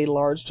to get a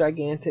large,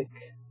 gigantic,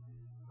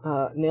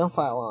 nail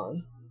file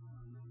on.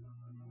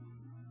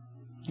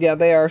 Yeah,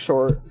 they are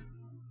short.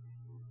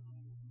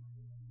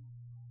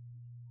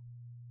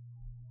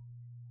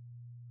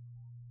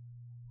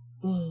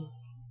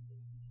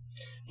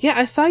 Yeah,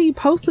 I saw you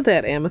posted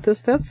that,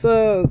 Amethyst. That's,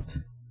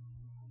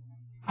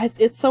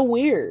 it's so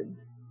weird.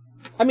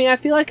 I mean, I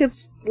feel like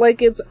it's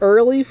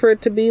early for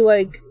it to be,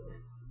 like,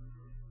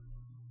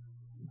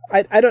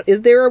 I don't,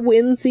 is there a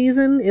wind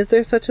season? Is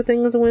there such a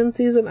thing as a wind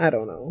season? I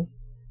don't know.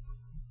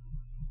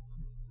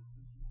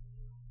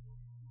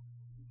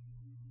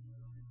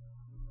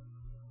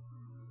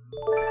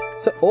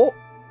 So, oh,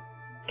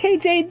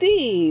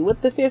 KJD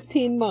with the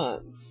 15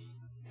 months.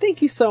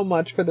 Thank you so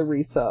much for the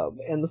resub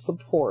and the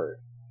support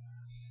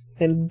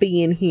and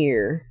being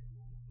here.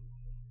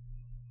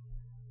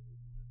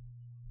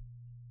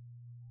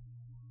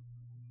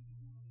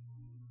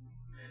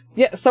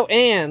 Yeah, so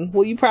Anne,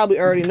 well, you probably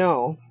already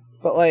know,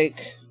 but,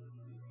 like,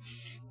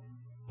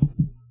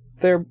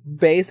 they're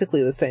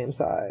basically the same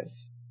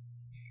size.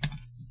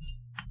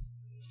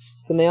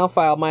 The nail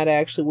file might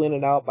actually win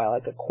it out by,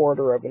 like,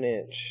 1/4 of an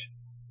inch.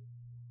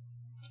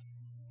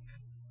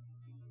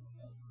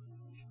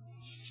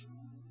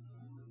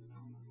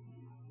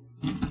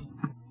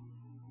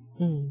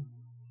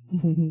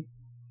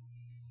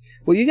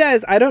 Well, you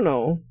guys, I don't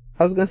know.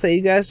 I was gonna say,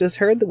 you guys just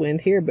heard the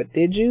wind here, but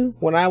did you?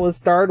 When I was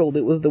startled,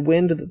 it was the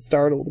wind that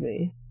startled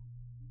me.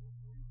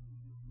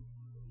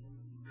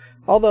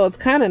 Although it's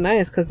kind of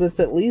nice, because it's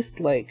at least,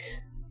 like...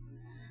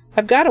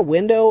 I've got a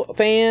window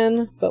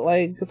fan, but,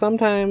 like,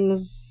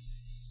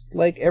 sometimes,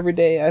 like, every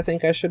day, I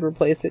think I should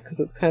replace it,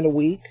 because it's kind of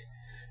weak.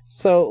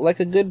 So,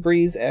 like, a good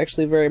breeze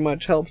actually very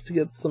much helps to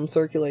get some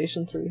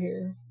circulation through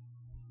here.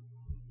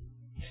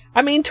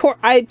 I mean,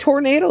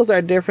 tornadoes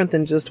are different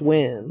than just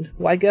wind.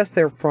 Well, I guess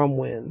they're from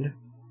wind.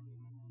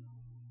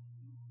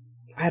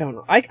 I don't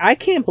know. I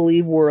can't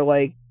believe we're,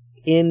 like,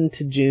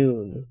 into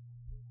June.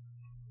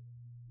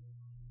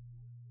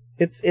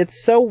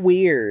 It's so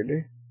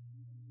weird.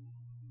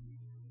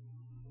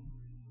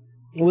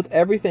 with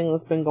everything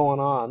that's been going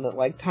on, that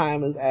like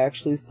time is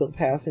actually still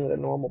passing at a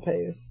normal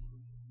pace.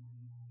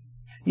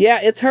 Yeah,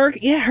 it's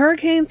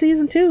hurricane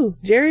season 2.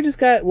 Jerry just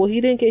got, well, he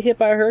didn't get hit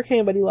by a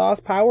hurricane, but he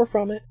lost power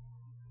from it.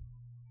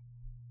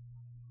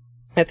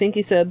 I think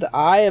he said the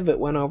eye of it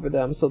went over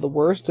them, so the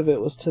worst of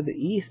it was to the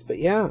east, but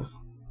yeah.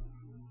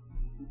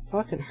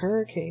 Fucking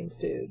hurricanes,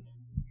 dude.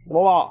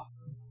 Blah.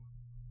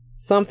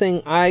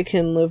 Something I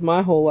can live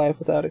my whole life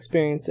without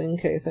experiencing.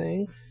 Okay,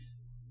 thanks.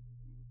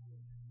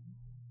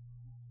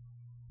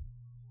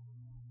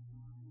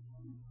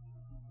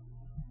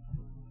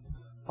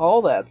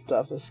 All that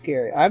stuff is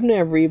scary. I've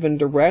never even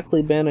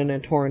directly been in a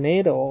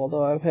tornado,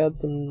 although I've had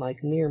some,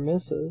 like, near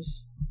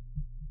misses.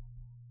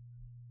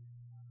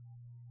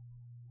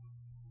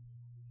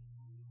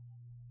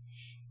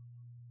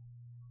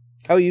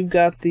 Oh, you've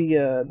got the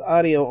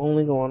audio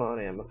only going on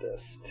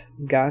Amethyst.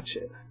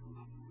 Gotcha.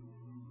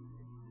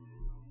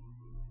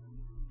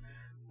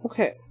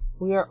 Okay,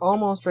 we are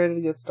almost ready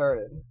to get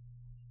started.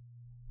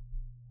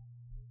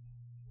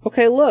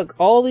 Okay, look,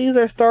 all these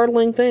are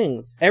startling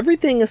things.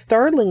 Everything is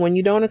startling when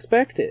you don't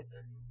expect it.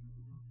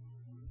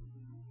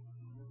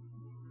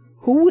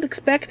 Who would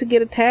expect to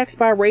get attacked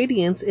by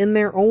radiance in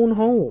their own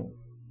home?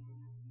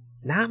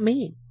 Not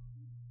me.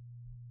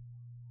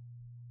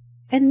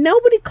 And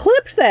nobody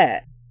clipped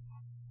that.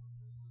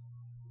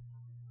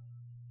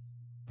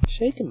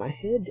 Shaking my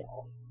head,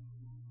 y'all.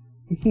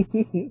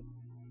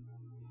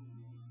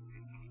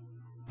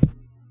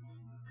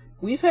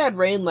 We've had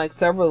rain like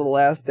several of the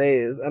last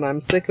days, and I'm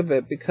sick of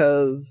it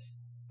because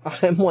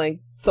I'm like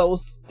so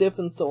stiff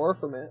and sore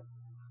from it.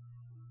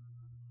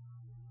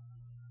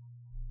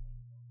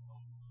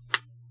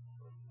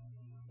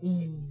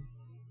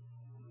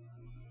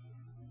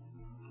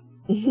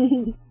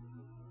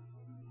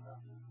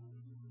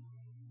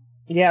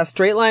 Yeah,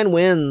 straight line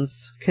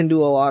winds can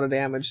do a lot of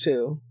damage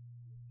too.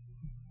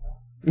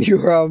 You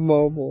are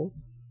mobile.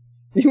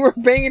 You were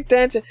paying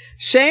attention.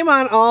 Shame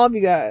on all of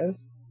you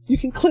guys. You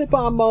can clip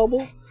on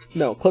mobile.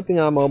 No, clipping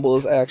on mobile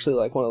is actually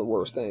like one of the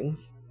worst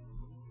things.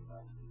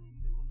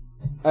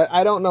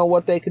 I don't know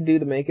what they could do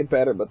to make it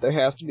better, but there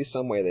has to be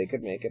some way they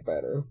could make it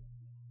better.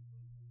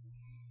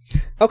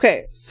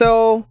 Okay,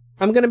 so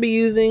I'm going to be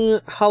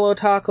using Holo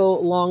Taco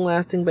Long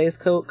Lasting Base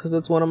Coat because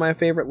it's one of my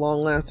favorite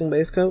long lasting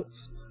base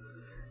coats.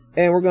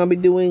 And we're going to be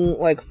doing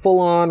like full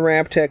on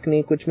wrap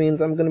technique, which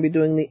means I'm going to be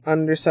doing the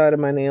underside of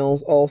my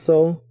nails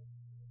also.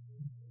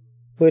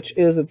 Which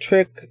is a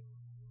trick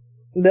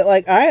that,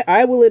 like,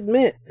 I will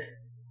admit,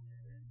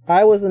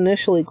 I was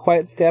initially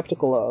quite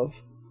skeptical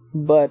of,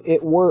 but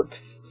it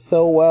works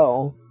so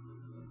well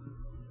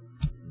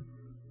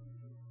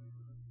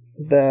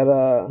that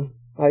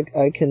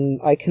I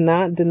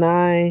cannot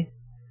deny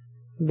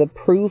the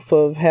proof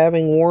of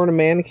having worn a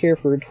manicure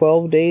for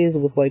 12 days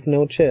with like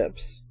no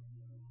chips.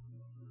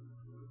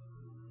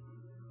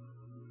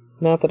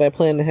 Not that I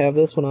plan to have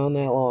this one on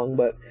that long,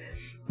 but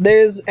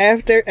there's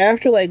after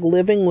like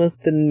living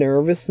with the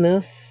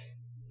nervousness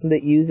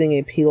that using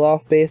a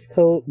peel-off base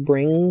coat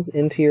brings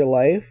into your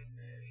life,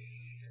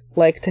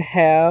 like to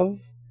have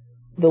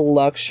the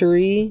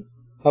luxury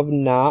of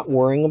not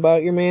worrying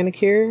about your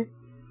manicure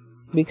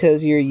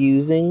because you're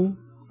using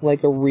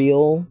like a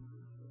real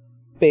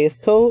base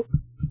coat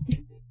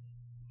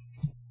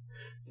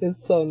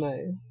is so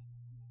nice.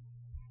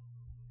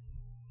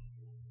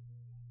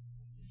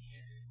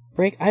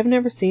 I've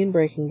never seen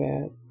Breaking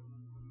Bad.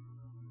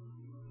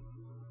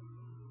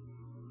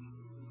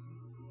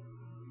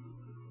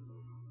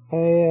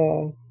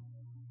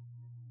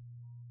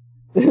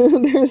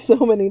 There's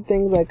so many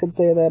things I could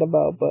say that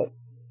about, but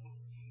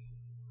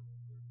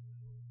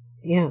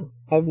yeah,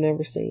 I've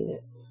never seen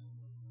it.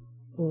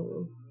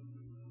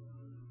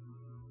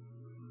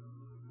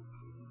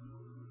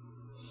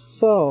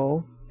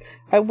 So,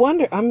 I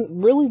wonder,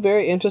 I'm really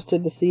very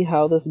interested to see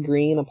how this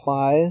green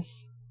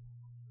applies.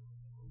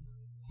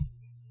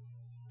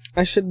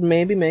 I should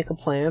maybe make a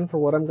plan for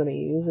what I'm going to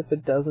use if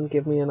it doesn't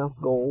give me enough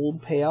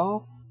gold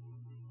payoff.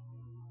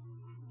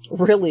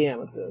 Really,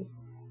 Amethyst.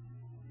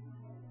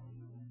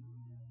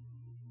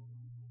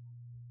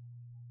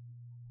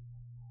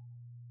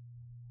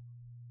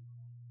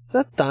 Is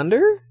that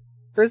thunder?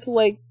 Or is it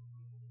like...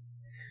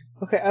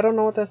 Okay, I don't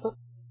know what that's...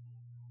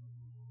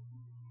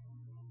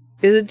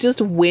 Is it just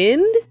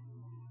wind?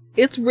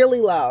 It's really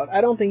loud.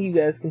 I don't think you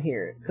guys can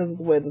hear it because of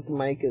the way that the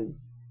mic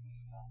is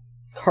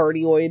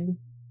cardioid.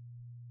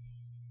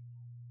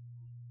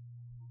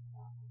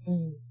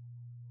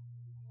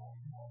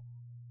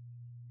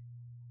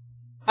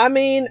 I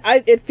mean,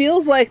 it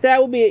feels like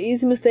that would be an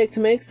easy mistake to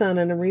make, son,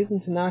 and a reason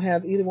to not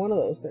have either one of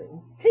those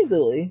things. Hey,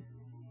 Zuli.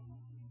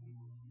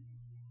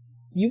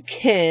 You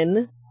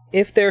can.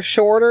 If they're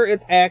shorter,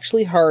 it's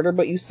actually harder,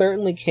 but you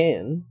certainly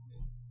can.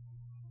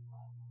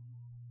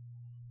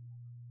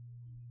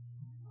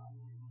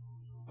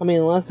 I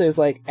mean, unless there's,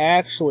 like,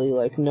 actually,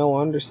 like, no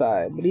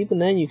underside. But even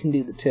then, you can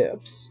do the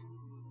tips.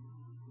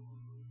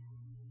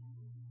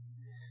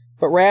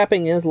 But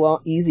wrapping is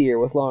easier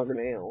with longer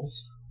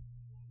nails.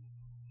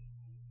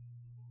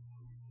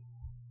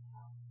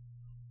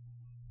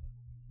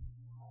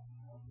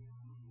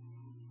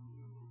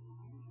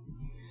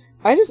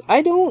 I've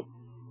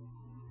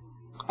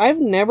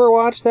never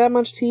watched that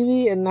much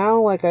TV, and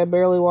now, like, I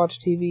barely watch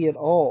TV at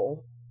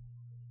all.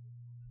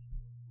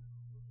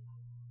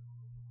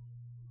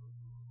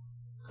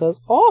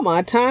 Because all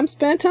my time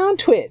spent on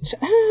Twitch.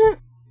 I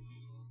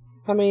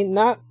mean,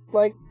 not,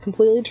 like,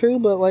 completely true,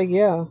 but, like,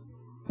 yeah.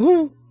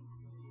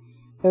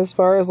 As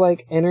far as,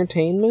 like,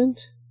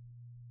 entertainment,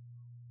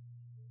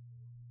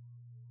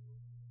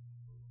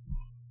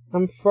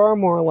 I'm far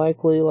more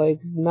likely,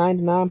 like,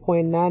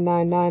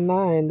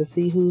 99.9999 to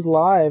see who's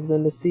live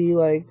than to see,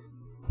 like,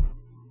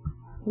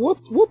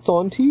 what's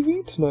on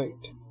TV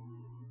tonight?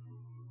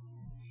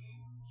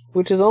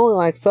 Which is only,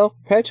 like,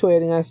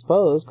 self-perpetuating, I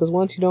suppose, because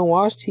once you don't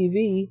watch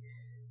TV,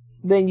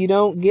 then you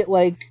don't get,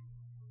 like,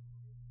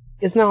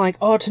 it's not like,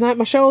 oh, tonight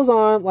my show's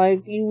on,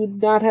 like, you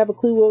would not have a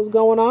clue what was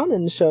going on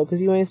in the show,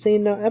 because you ain't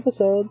seen no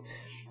episodes.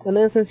 And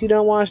then since you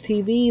don't watch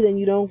TV, then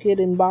you don't get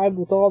imbibed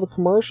with all the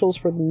commercials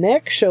for the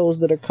next shows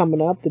that are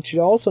coming up that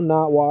you're also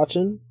not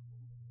watching.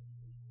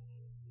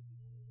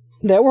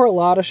 There were a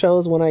lot of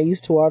shows when I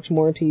used to watch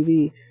more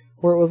TV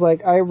where it was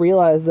like I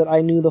realized that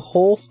I knew the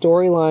whole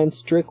storyline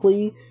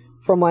strictly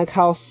from like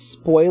how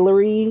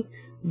spoilery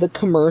the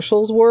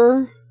commercials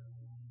were.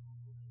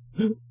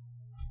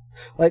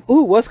 Like,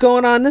 ooh, what's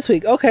going on this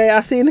week? Okay,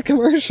 I seen the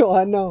commercial.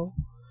 I know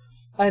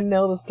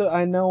the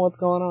I know what's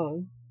going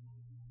on.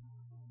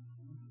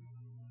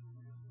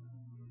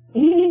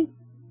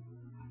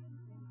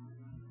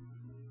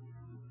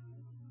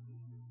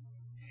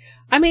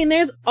 I mean,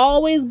 there's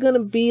always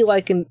gonna be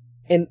like an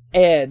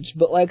edge,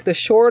 but like the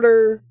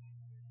shorter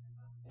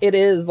it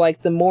is,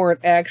 like the more it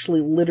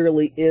actually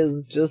literally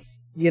is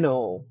just, you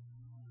know.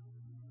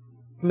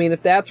 I mean,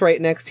 if that's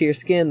right next to your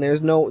skin,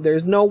 there's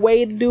no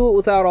way to do it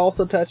without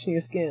also touching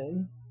your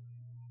skin.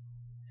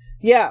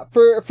 Yeah,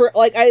 for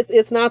like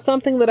it's not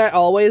something that I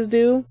always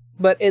do,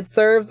 but it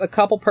serves a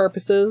couple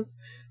purposes.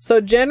 So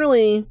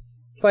generally,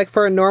 like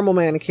for a normal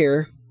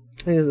manicure,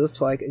 I use this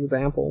to like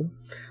example.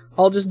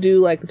 I'll just do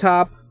like the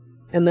top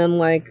and then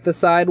like the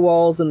side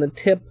walls and the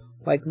tip,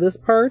 like this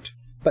part,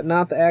 but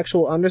not the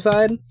actual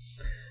underside.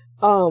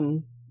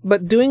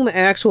 But doing the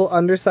actual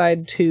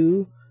underside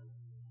too,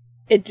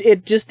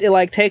 it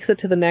like takes it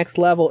to the next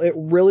level. It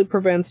really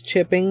prevents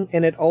chipping,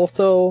 and it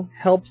also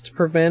helps to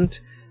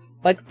prevent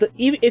like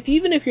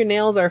even if your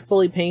nails are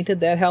fully painted,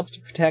 that helps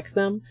to protect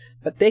them,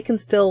 but they can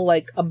still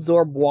like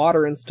absorb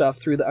water and stuff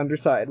through the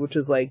underside, which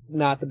is like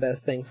not the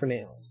best thing for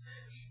nails.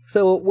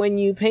 So when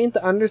you paint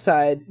the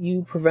underside,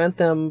 you prevent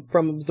them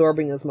from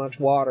absorbing as much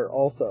water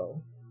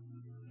also.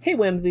 Hey,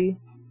 Whimsy.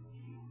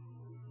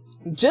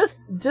 Just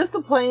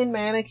a plain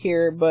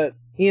manicure, but,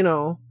 you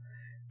know,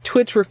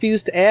 Twitch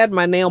refused to add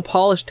my nail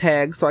polish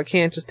tag, so I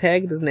can't just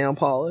tag it as nail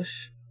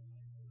polish.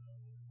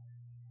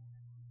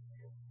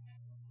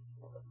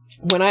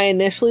 When I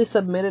initially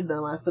submitted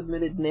them, I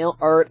submitted nail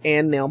art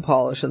and nail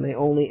polish, and they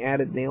only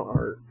added nail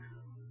art.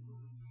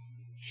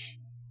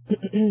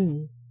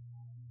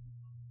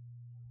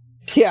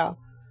 Yeah.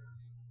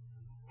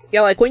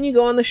 Yeah, like when you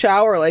go in the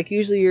shower, like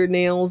usually your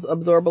nails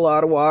absorb a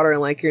lot of water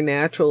and like your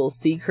natural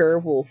C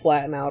curve will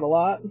flatten out a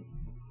lot.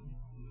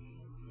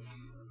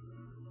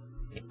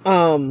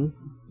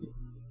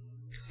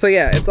 So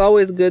yeah, it's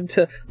always good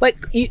to like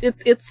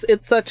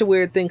it's such a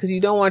weird thing because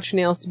you don't want your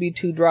nails to be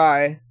too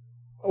dry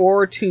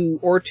or too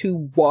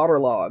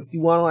waterlogged.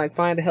 You want to like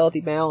find a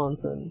healthy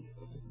balance, and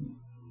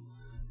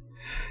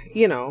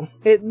you know,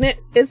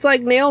 it's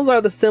like nails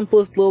are the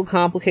simplest little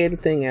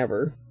complicated thing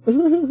ever.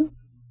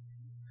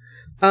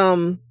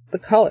 The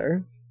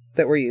color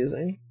that we're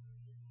using.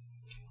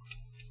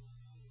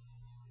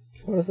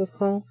 What is this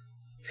called?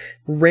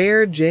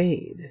 Rare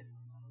Jade.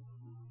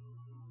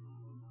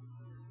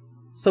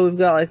 So we've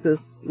got like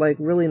this like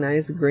really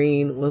nice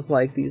green with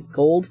like these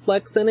gold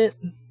flecks in it.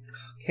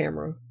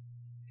 Camera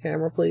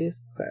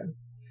please. Okay.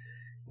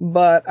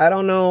 But I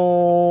don't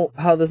know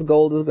how this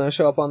gold is going to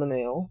show up on the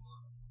nail.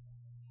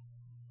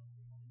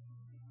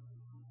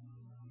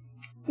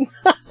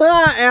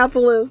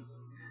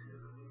 Atlas.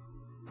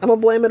 I'm gonna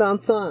blame it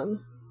on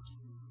sun.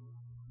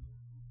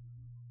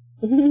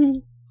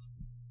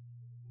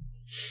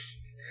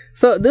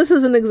 So this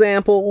is an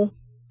example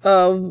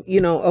of,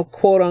 you know, a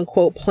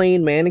quote-unquote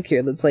plain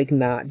manicure that's like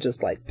not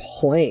just like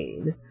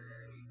plain.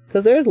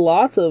 Because there's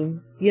lots of,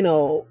 you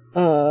know,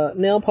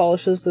 nail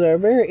polishes that are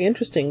very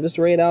interesting just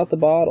right out the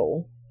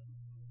bottle.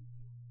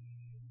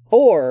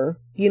 Or,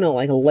 you know,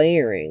 like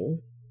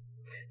layering.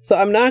 So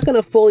I'm not going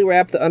to fully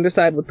wrap the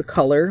underside with the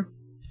color.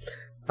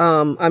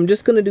 I'm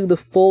just going to do the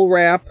full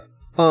wrap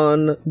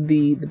on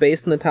the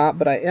base and the top,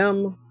 but I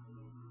am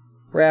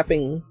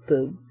wrapping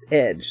the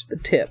edge, the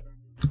tip.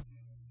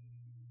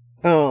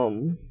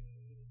 You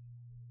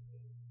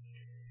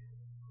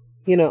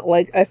know,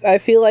 like, I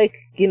feel like,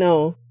 you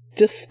know,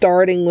 just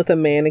starting with a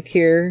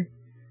manicure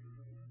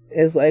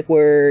is like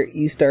where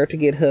you start to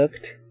get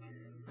hooked.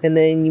 And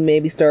then you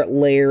maybe start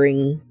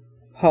layering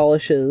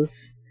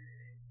polishes.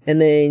 And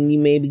then you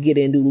maybe get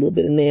into a little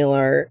bit of nail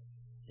art,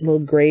 a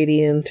little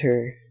gradient,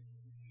 or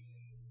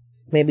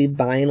maybe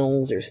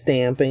vinyls or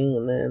stamping,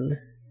 and then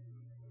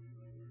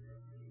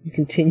You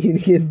continue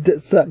to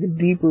get sucked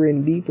deeper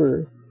and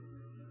deeper.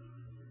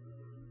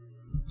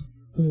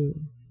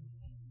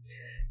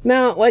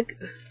 Now, like,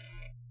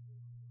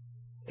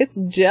 it's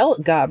gel.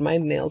 God, my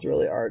nails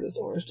really are just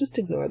orange. Just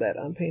ignore that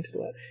unpainted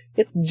wet.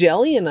 It's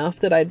jelly enough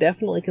that I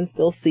definitely can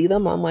still see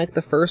them on, like,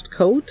 the first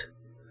coat.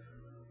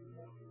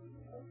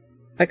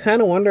 I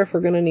kind of wonder if we're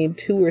going to need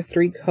 2 or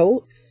 3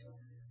 coats.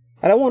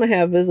 I don't want to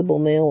have visible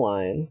nail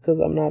line, because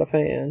I'm not a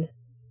fan.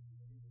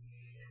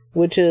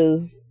 Which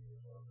is...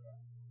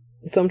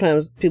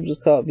 Sometimes people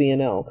just call it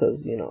VNL,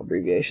 because, you know,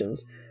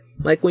 abbreviations.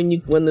 Like when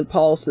the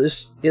polish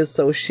is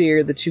so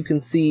sheer that you can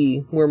see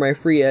where my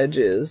free edge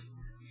is.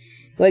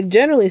 Like,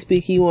 generally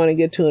speaking, you want to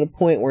get to a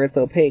point where it's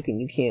opaque and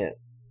you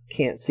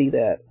can't see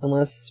that.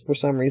 Unless, for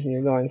some reason,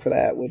 you're going for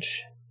that,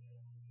 which...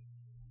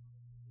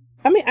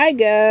 I mean, I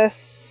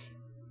guess...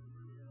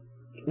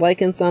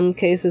 Like, in some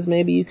cases,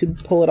 maybe you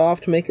could pull it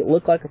off to make it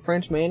look like a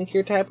French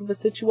manicure type of a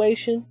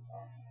situation.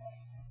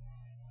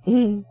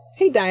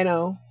 Hey,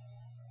 Dino.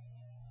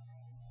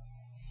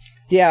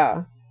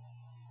 Yeah.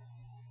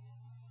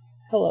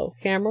 Hello,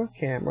 camera.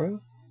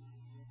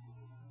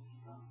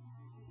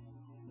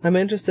 I'm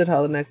interested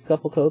how the next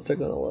couple coats are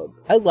going to look.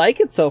 I like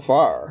it so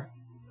far.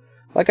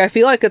 Like, I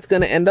feel like it's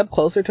going to end up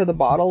closer to the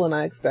bottle than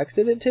I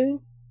expected it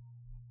to.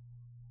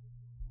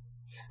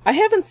 I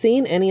haven't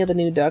seen any of the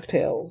new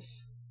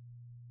DuckTales.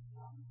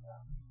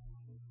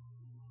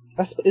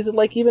 Is it,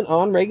 like, even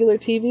on regular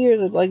TV, or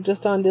is it, like,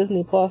 just on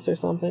Disney Plus or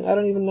something? I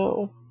don't even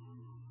know.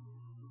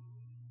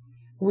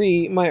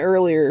 My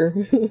earlier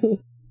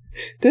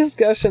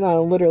discussion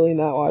on literally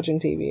not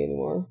watching TV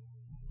anymore.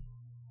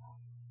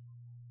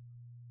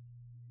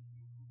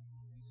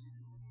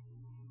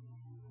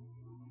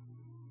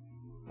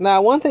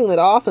 Now, one thing that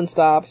often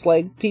stops,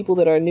 like, people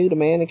that are new to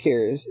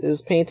manicures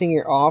is painting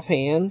your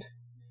offhand.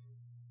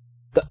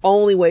 The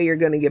only way you're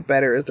going to get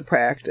better is to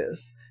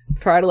practice.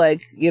 Try to,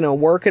 like, you know,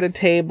 work at a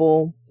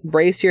table,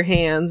 brace your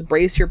hands,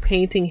 brace your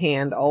painting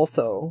hand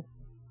also.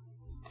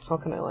 How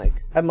can I, like...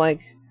 I'm,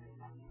 like...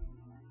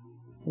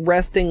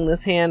 resting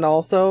this hand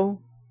also,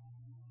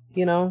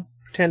 you know,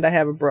 pretend I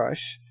have a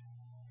brush.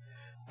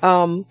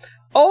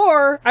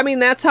 Or, I mean,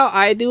 that's how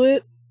I do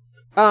it.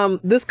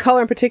 This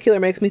color in particular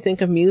makes me think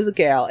of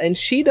Musical, and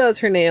she does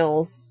her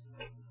nails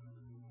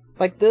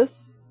like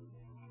this,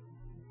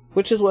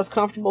 which is what's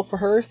comfortable for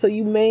her, so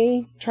you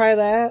may try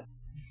that.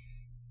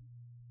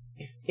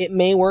 It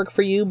may work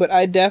for you, but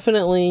I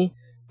definitely,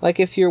 like,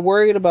 if you're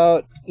worried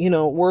about, you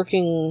know,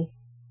 working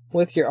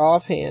with your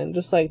offhand,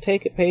 just, like,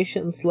 take it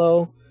patient and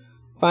slow.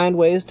 Find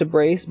ways to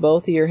brace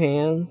both of your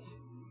hands.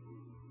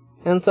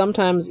 And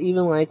sometimes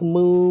even, like,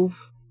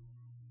 move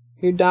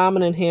your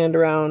dominant hand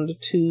around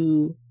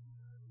to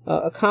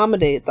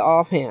accommodate the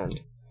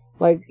offhand.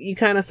 Like, you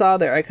kind of saw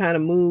there, I kind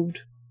of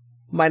moved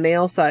my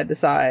nail side to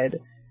side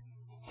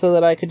so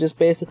that I could just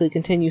basically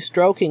continue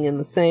stroking in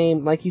the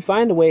same... Like, you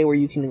find a way where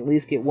you can at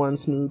least get one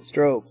smooth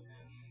stroke.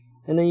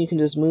 And then you can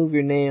just move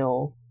your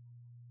nail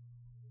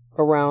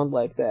around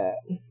like that.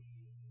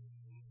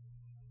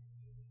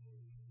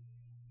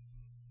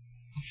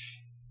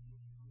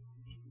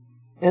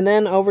 And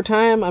then over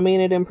time, I mean,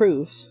 it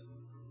improves.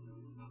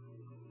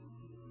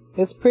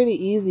 It's pretty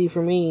easy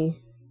for me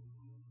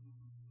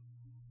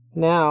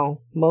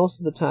now, most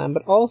of the time.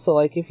 But also,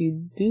 like, if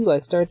you do,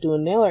 like, start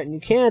doing nail art and you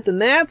can't, then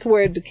that's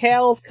where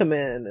decals come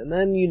in. And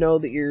then you know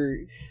that you're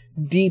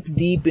deep,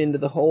 deep into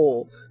the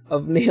hole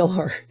of nail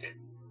art.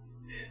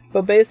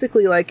 But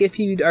basically, like, if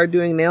you are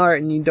doing nail art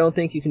and you don't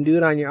think you can do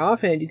it on your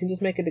offhand, you can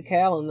just make a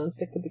decal and then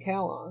stick the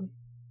decal on.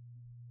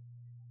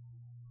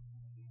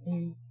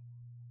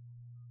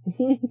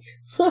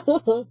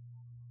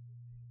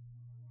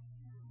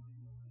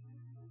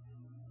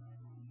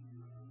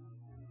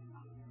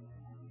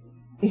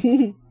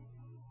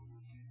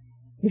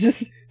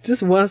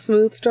 just one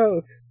smooth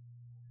stroke.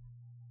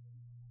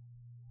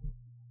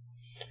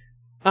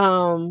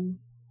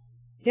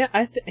 Yeah,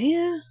 I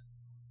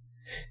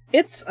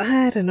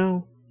don't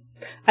know.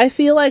 I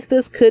feel like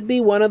this could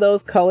be one of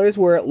those colors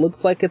where it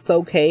looks like it's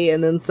okay,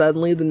 and then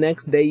suddenly the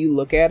next day you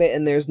look at it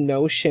and there's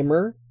no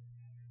shimmer.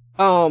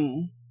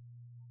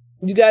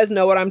 You guys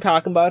know what I'm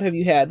talking about? Have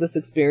you had this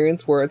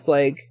experience where it's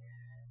like,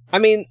 I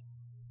mean,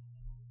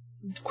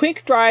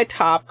 quick dry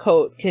top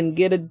coat can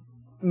get a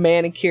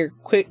manicure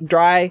quick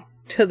dry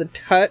to the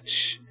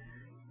touch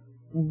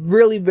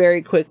really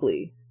very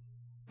quickly.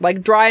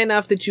 Like, dry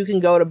enough that you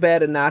can go to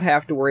bed and not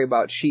have to worry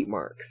about sheet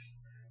marks.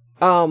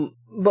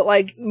 But,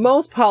 like,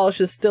 most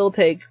polishes still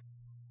take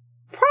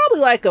probably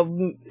like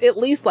at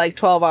least like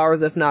 12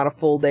 hours, if not a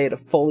full day, to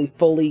fully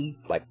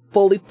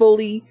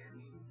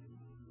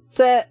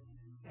set.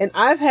 And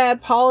I've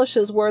had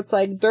polishes where it's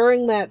like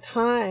during that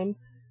time,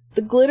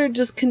 the glitter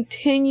just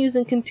continues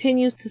and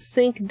continues to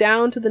sink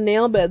down to the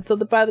nail bed, so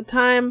that by the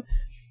time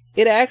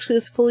it actually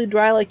is fully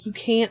dry, like, you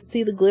can't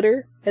see the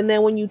glitter. And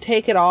then when you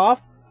take it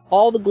off,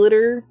 all the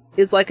glitter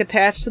is, like,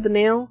 attached to the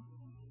nail.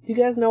 Do you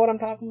guys know what I'm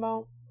talking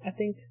about? I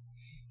think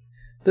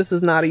this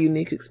is not a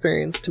unique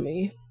experience to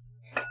me.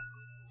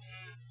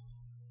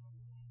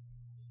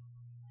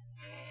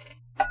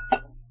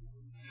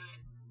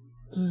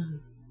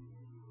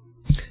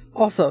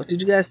 Also,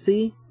 did you guys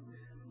see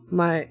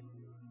my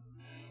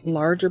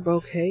larger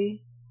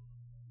bouquet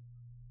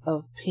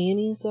of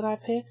panties that I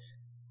picked?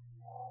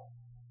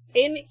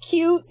 Ain't it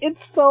cute?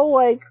 It's so,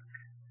 like,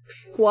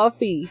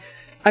 fluffy.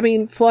 I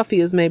mean,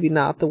 fluffy is maybe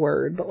not the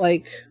word, but,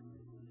 like,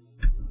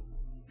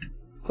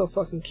 so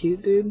fucking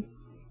cute, dude.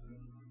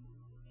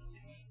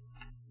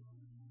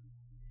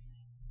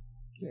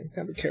 Yeah,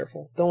 gotta be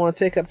careful. Don't want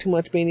to take up too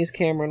much Beanie's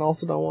camera, and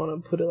also don't want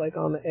to put it, like,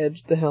 on the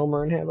edge of the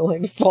helmet and have it,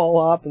 like, fall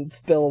off and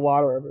spill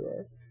water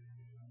everywhere.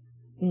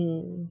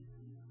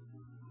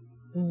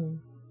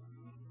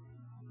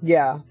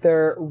 Yeah,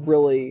 they're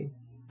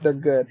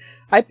good.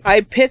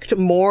 I picked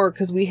more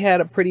because we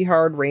had a pretty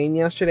hard rain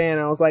yesterday,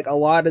 and I was like, a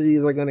lot of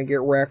these are going to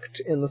get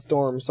wrecked in the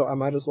storm, so I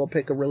might as well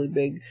pick a really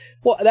big...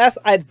 Well, that's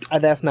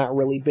not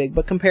really big,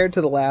 but compared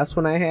to the last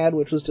one I had,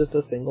 which was just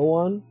a single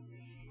one.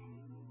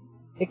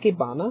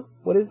 Ikebana?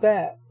 What is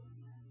that?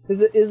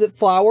 Is it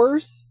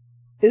flowers?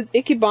 Is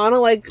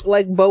Ikebana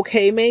like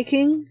bouquet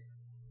making?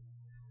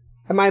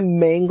 Am I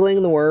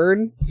mangling the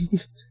word?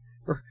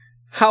 Or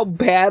how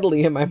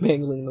badly am I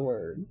mangling the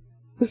word?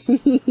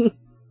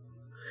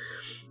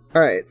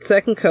 Alright,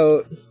 second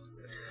coat.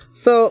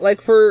 So,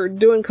 like, for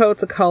doing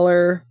coats of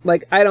color,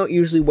 like, I don't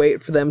usually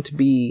wait for them to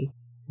be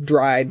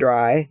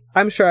dry.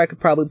 I'm sure I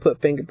could probably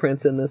put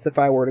fingerprints in this if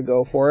I were to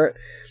go for it.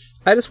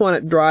 I just want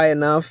it dry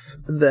enough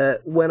that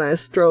when I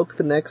stroke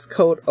the next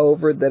coat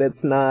over, that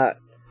it's not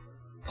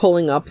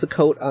pulling up the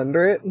coat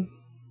under it.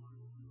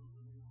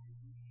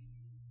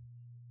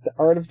 The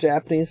art of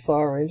Japanese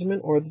flower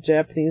arrangement, or the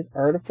Japanese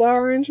art of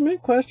flower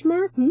arrangement? Question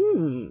mark?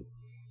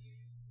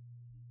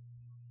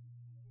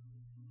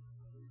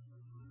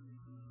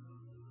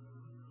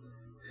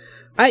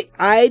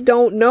 I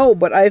don't know,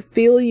 but I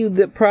feel you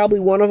that probably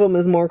one of them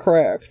is more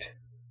correct.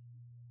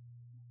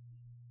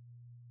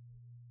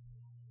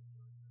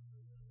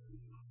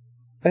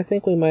 I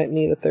think we might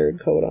need a third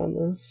coat on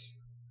this.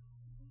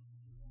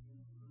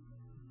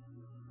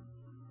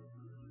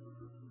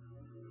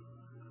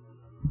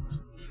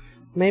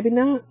 Maybe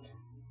not.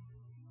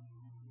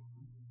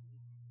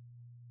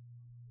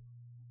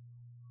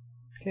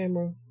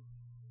 Camera.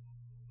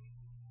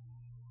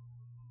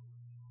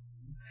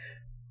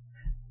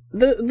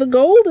 The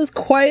gold is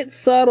quite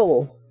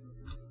subtle.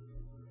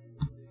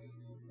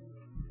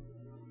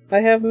 I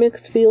have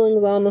mixed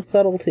feelings on the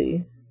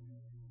subtlety.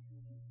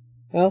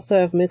 I also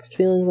have mixed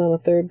feelings on a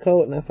third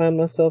coat, and I find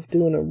myself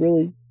doing a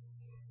really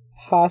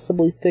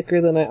possibly thicker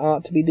than I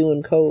ought to be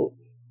doing coat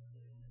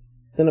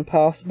in a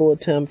possible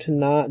attempt to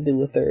not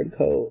do a third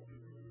coat.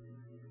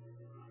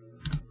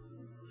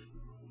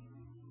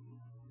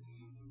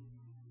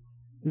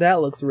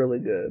 That looks really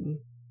good.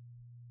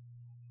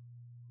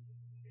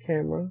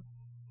 Camera.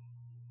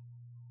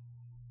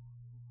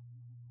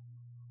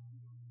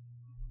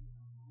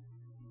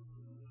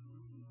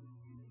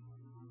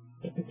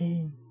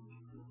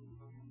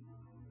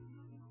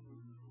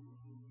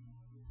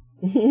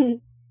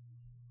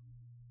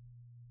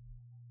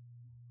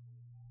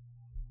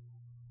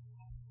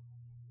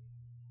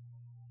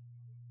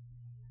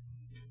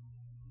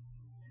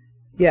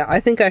 Yeah, I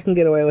think I can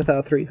get away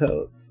without 3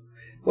 coats.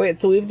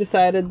 Wait, so we've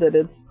decided that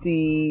it's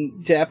the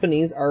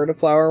Japanese art of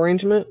flower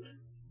arrangement?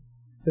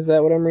 Is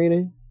that what I'm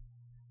reading?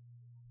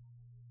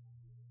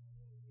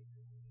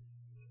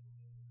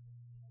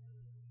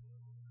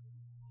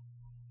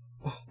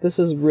 Oh, this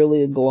is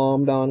really a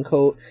glommed on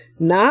coat.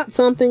 Not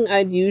something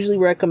I'd usually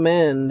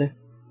recommend.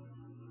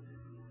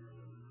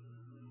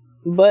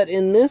 But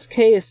in this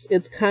case,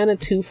 it's kind of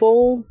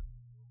twofold.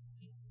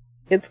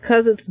 It's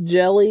because it's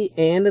jelly,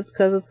 and it's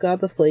because it's got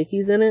the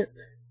flakies in it.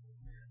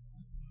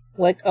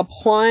 Like,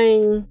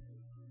 applying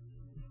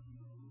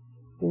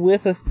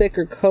with a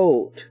thicker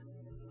coat,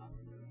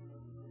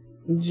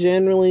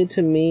 generally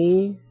to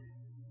me,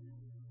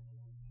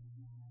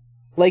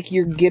 like,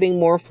 you're getting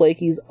more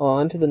flakies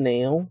onto the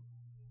nail.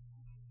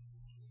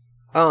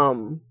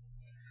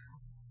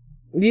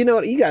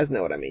 You guys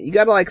know what I mean. You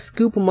gotta, like,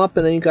 scoop them up,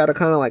 and then you gotta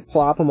kind of, like,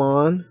 plop them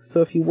on.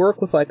 So if you work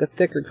with, like, a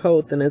thicker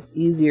coat, then it's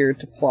easier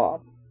to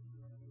plop.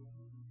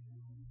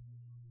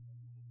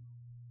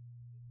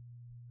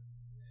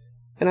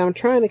 And I'm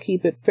trying to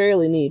keep it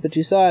fairly neat, but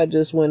you saw I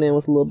just went in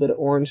with a little bit of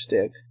orange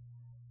stick.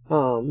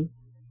 We'll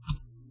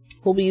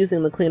be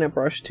using the cleanup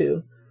brush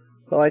too.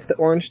 But, like, the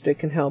orange stick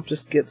can help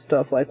just get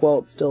stuff, like, while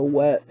it's still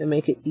wet and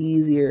make it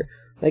easier.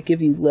 Like,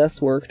 give you less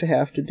work to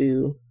have to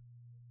do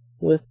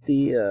with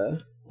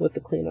the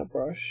cleanup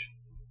brush.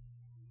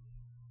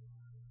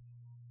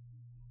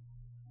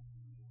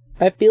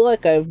 I feel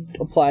like I've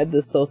applied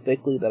this so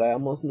thickly that I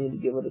almost need to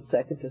give it a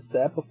second to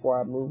set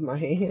before I move my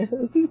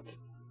hand.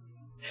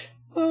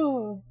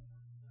 Oh.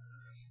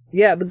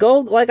 Yeah, the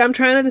gold, like, I'm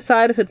trying to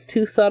decide if it's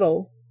too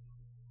subtle.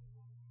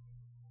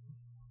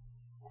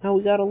 Oh,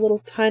 we got a little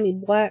tiny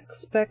black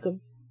speck of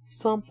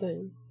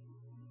something.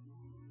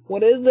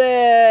 What is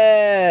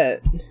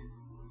it?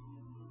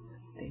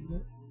 Damn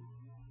it.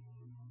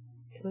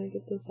 Can I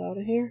get this out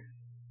of here?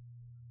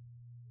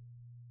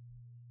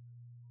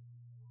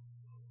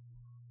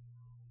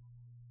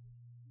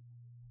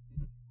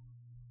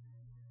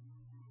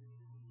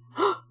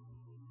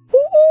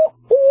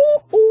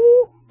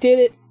 Did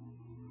it.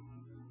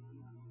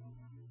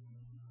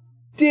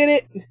 Did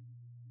it.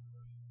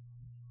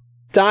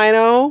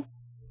 Dino.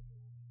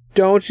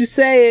 Don't you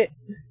say it.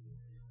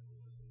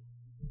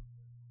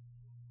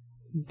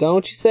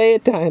 Don't you say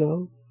it,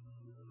 Dino.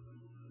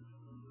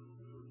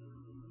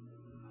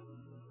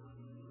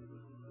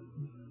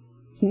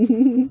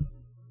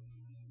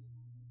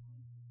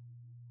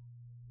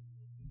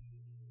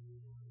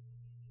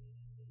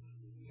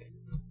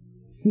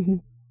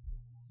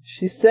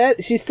 She said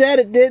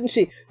it, didn't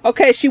she?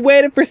 Okay, she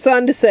waited for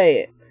Sun to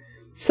say it.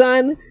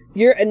 Sun,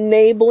 you're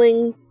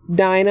enabling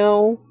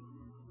Dino.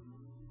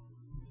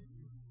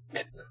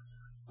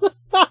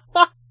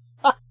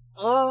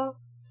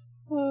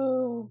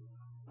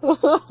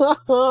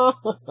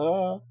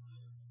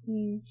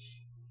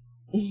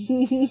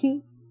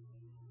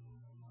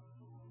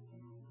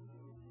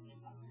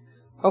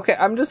 Okay,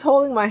 I'm just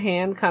holding my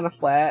hand kind of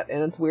flat,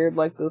 and it's weird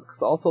like this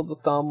because also the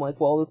thumb, like,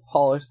 well, this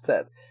polish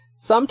sets.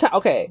 Sometimes,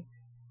 okay,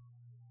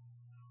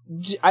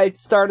 I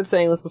started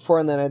saying this before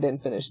and then I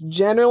didn't finish.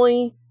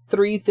 Generally,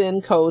 3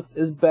 thin coats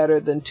is better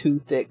than 2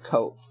 thick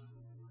coats.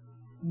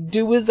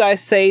 Do as I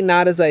say,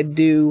 not as I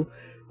do.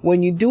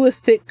 When you do a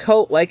thick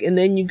coat, like, and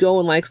then you go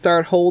and, like,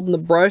 start holding the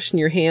brush in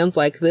your hands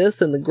like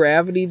this, and the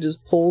gravity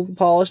just pulls the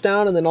polish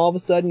down, and then all of a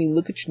sudden you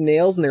look at your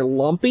nails and they're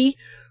lumpy,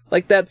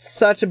 like, that's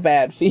such a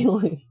bad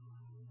feeling.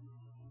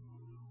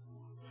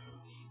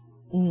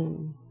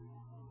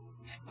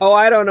 Oh,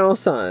 I don't know,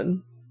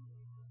 son.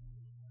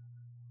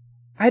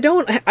 I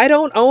don't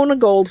own a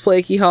gold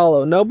flaky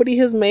holo. Nobody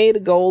has made a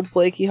gold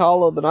flaky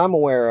holo that I'm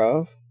aware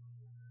of.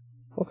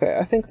 Okay,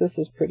 I think this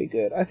is pretty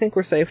good. I think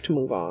we're safe to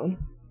move on.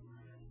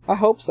 I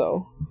hope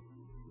so.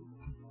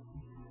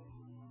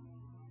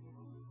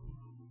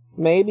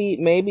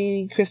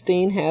 Maybe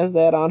Christine has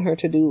that on her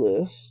to-do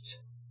list.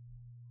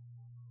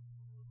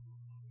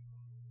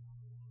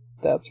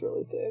 That's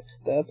really thick.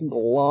 That's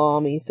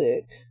glommy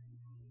thick.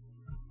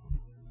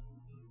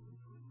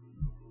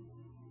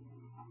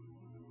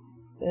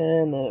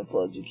 And then it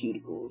floods your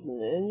cuticles, and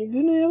then you're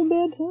gonna have a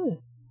bad time.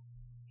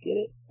 Get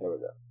it? There we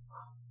go.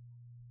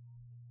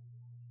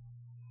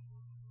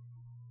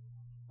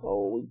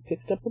 Oh, we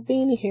picked up a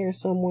beanie hair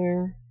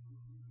somewhere.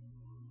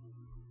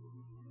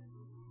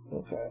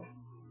 Okay.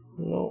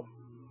 No.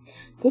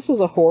 This is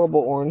a horrible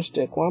orange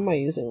stick. Why am I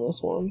using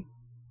this one?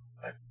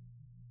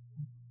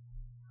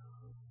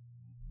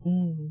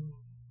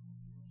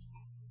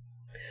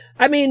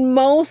 I mean,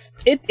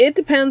 it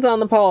depends on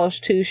the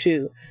polish too,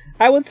 Shu.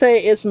 I would say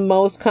it's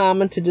most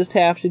common to just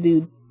have to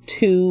do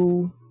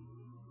 2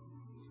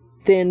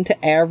 thin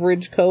to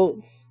average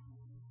coats.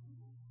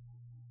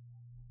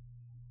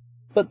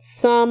 But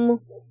some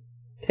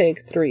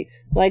take 3.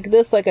 Like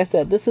this, like I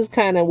said, this is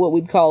kind of what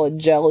we'd call a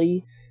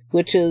jelly,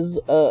 which is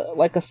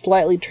like a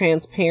slightly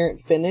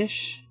transparent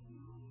finish.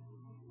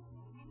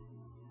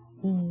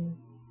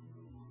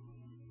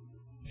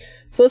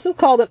 So this is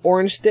called an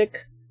orange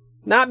stick.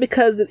 Not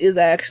because it is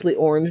actually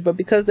orange, but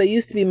because they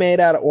used to be made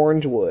out of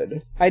orange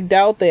wood. I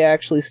doubt they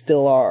actually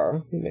still are.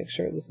 Let me make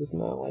sure this is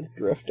not, like,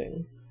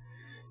 drifting.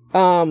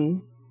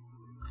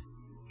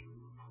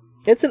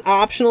 It's an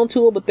optional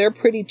tool, but they're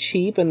pretty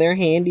cheap and they're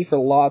handy for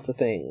lots of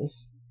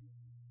things.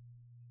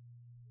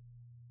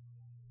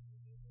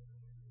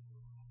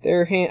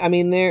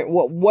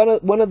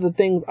 One of the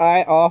things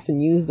I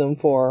often use them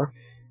for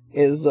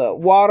is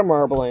water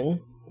marbling,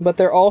 but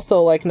they're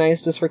also, like,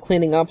 nice just for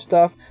cleaning up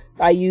stuff.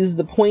 I use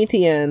the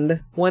pointy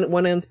end.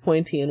 One end's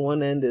pointy and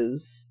one end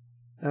is,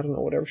 I don't know,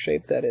 whatever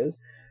shape that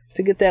is,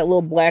 to get that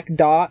little black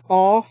dot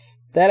off.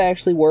 That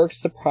actually worked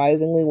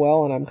surprisingly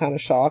well, and I'm kind of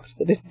shocked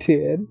that it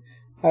did.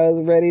 I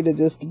was ready to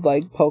just,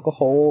 like, poke a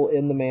hole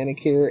in the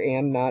manicure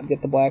and not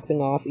get the black thing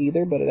off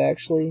either, but it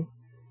actually,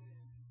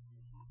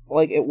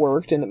 like, it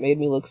worked and it made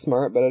me look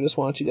smart, but I just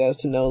want you guys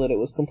to know that it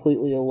was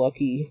completely a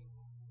lucky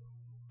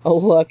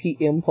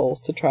impulse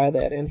to try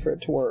that and for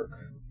it to work.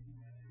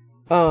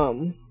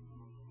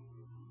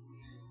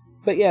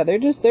 But yeah, they're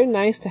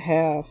nice to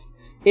have.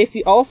 If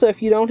you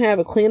don't have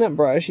a cleanup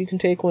brush, you can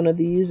take one of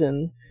these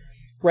and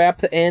wrap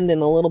the end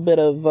in a little bit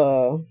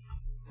of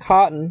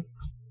cotton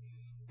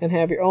and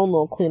have your own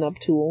little cleanup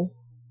tool.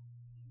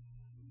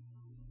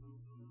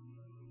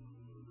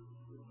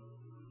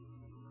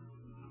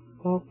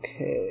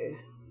 Okay.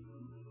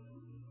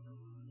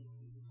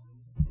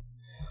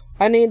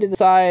 I need to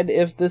decide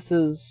if this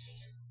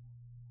is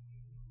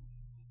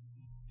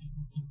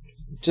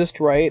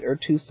just right or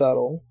too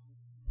subtle.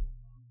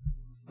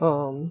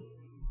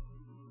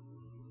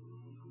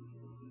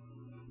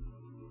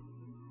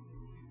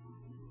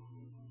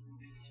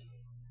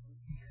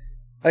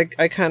 I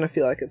kind of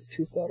feel like it's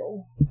too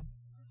subtle.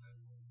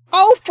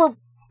 Oh,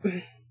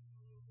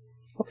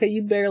 okay,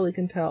 you barely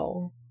can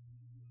tell.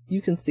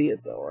 You can see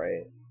it though,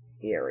 right?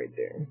 Yeah, right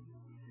there.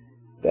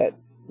 That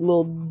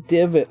little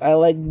divot. I,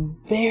 like,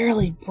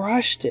 barely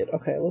brushed it.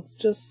 Okay, let's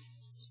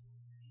just...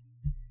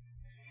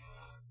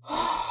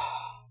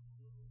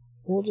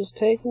 We'll just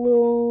take a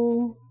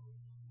little...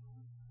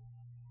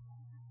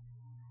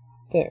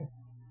 There.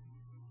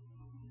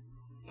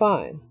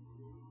 Fine.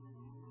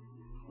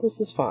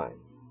 This is fine.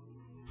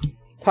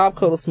 Top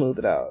coat will smooth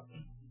it out.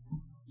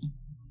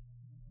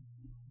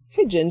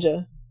 Hey,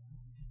 Ginger.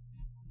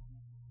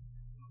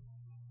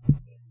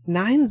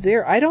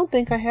 9-0. I don't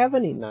think I have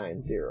any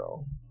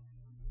 9-0.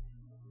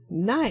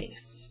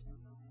 Nice.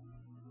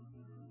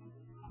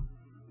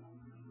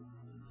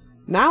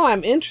 Now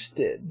I'm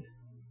interested.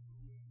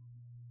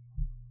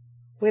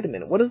 Wait a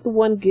minute. What is the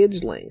one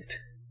gauge linked?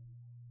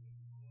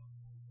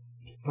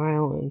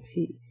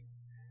 ILNP.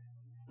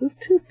 Is this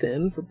too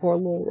thin for poor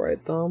little right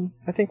thumb?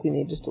 I think we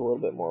need just a little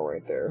bit more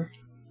right there.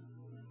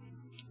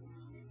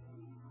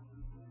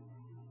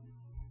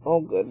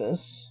 Oh,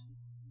 goodness.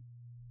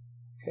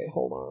 Okay,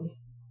 hold on.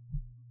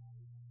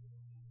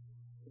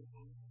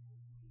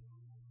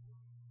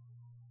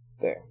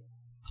 There.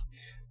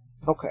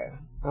 Okay,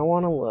 I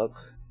want to look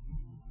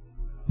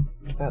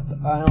at the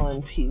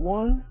ILNP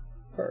one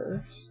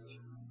first.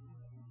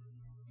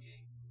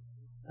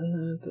 And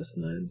then at this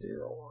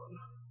 901.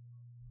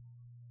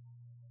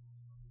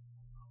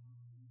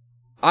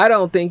 I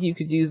don't think you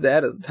could use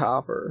that as a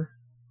topper.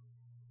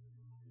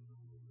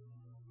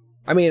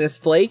 I mean, it's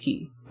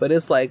flaky, but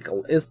it's like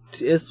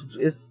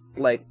it's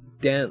like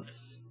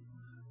dense.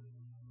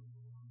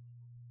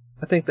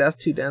 I think that's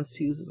too dense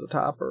to use as a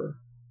topper.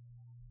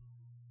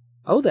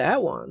 Oh,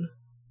 that one.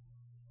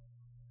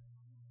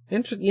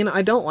 Interesting. You know,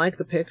 I don't like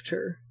the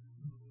picture.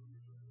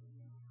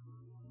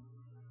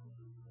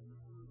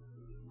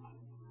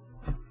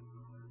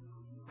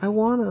 I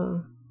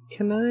wanna.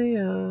 Can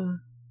I,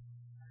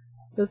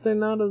 is there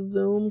not a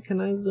zoom?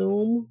 Can I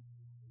zoom?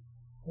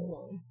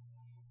 Hold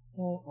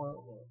on.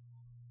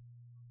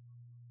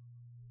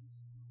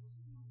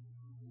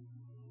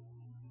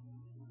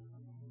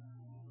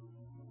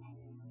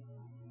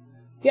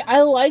 Yeah,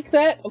 I like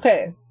that.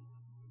 Okay.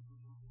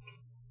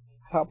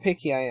 That's how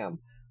picky I am.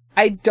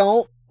 I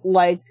don't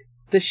like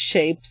the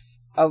shapes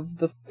of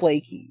the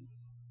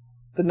flakies.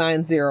 The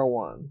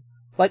 901.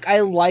 Like, I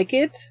like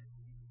it.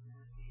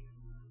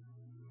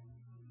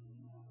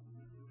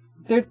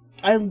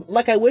 I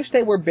wish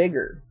they were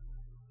bigger.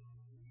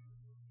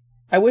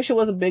 I wish it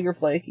was a bigger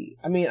flaky.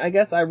 I mean, I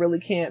guess I really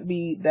can't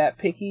be that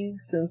picky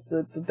since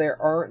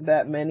there aren't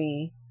that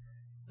many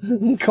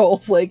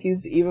gold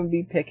flakies to even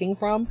be picking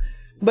from.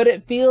 But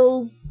it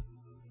feels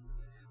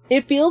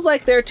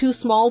like they're too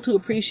small to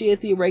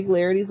appreciate the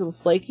irregularities of a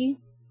flaky.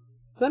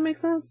 Does that make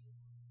sense?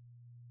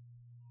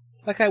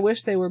 Like, I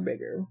wish they were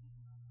bigger.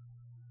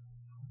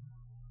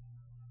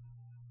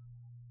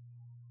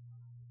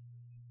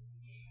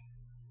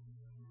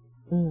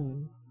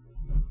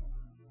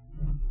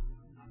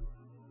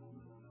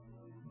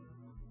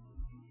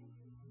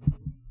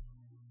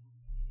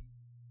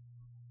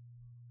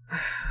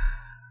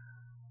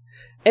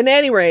 At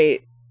any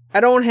rate, I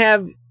don't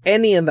have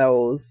any of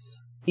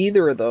those,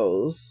 either of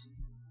those,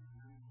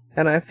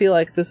 and I feel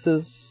like this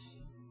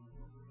is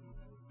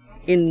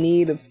in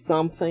need of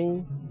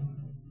something.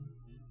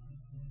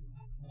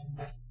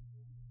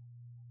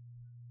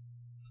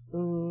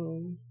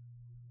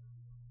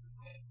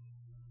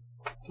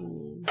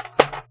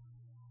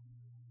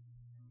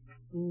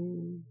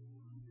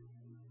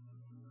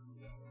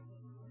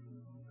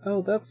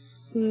 Oh,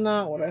 that's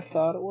not what I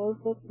thought it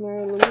was. That's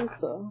Mary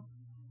Louisa.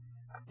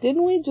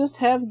 Didn't we just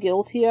have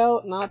Gilty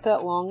out not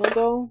that long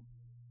ago?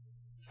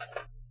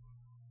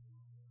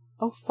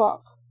 Oh,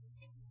 fuck.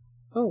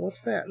 Oh,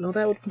 what's that? No,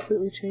 that would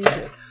completely change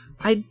it.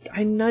 I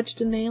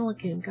nudged a nail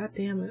again. God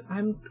damn it.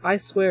 I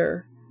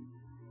swear.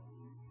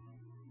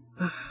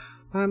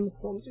 I'm the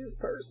clumsiest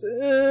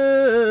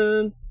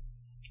person.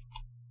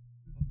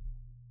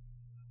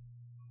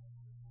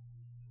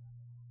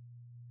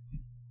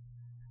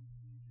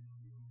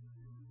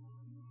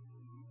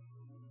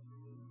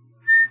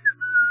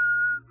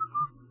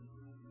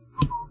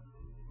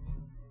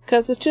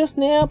 Because it's just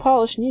nail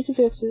polish and you can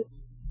fix it.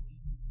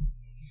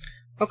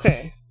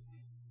 Okay.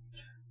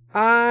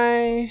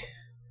 Okay.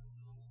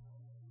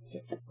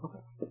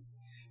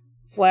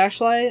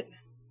 Flashlight.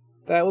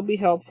 That would be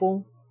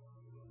helpful.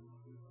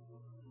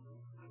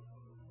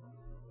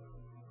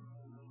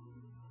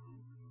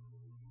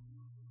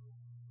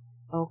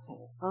 Okay.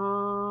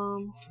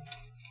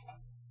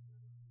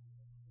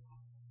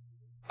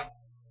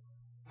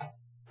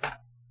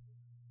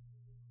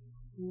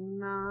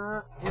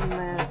 Not in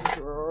that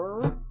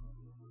drawer.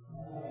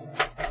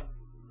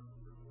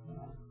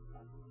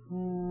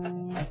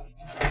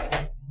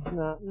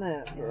 Not in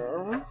that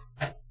drawer.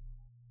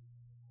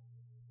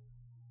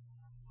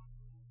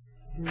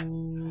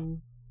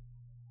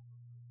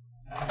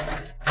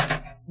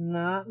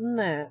 Not in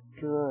that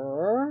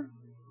drawer.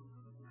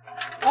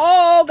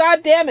 Oh,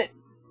 God damn it!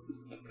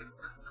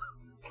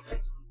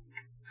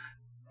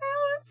 I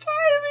was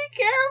trying to be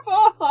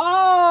careful.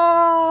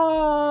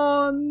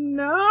 Oh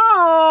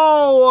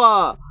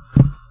no!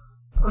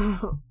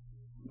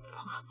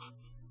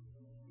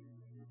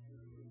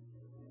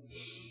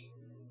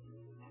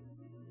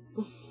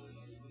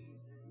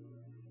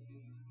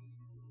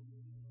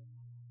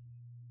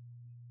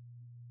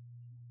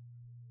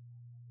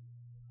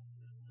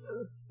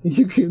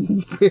 You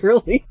can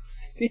barely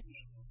see.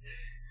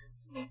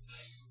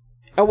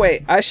 Oh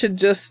wait, I should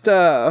just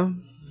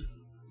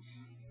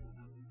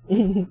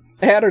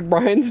Added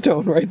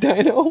rhinestone, right,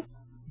 Dino?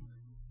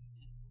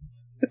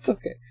 It's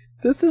okay.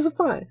 This is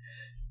fine.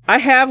 I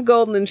have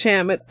Golden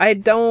Enchantment. I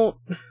don't...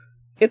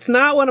 It's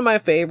not one of my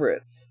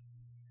favorites.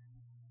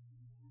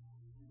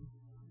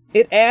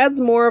 It adds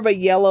more of a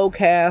yellow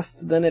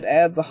cast than it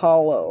adds a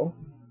holo.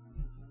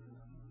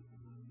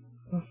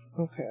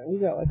 Okay, we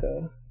got like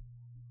a...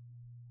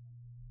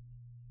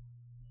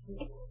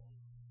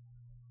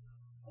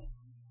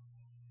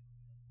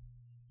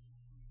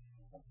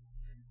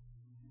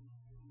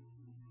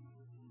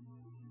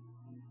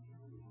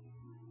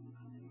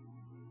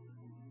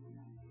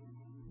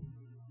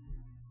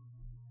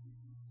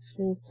 This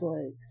needs to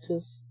like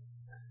just...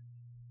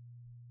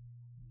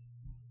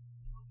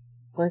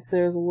 Like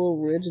there's a little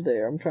ridge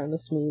there I'm trying to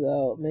smooth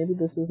out. Maybe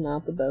this is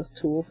not the best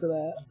tool for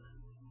that.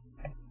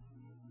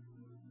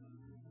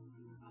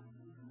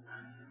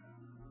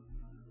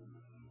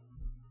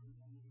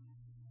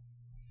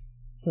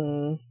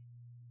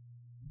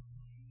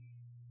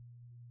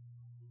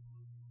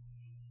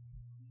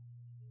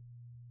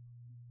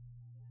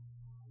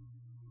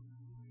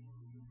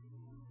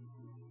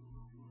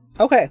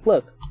 Okay,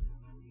 look.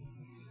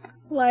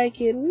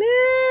 Like it never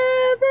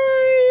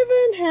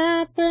even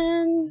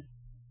happened.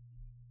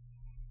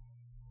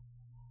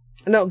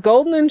 No,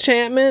 Golden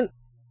Enchantment,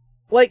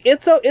 like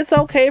it's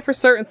okay for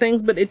certain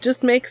things, but it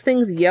just makes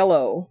things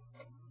yellow.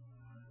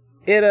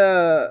 It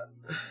I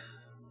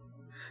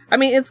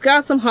mean, it's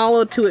got some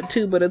holo to it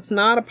too, but it's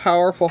not a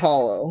powerful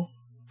holo.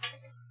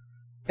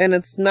 And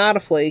it's not a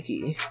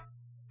flaky.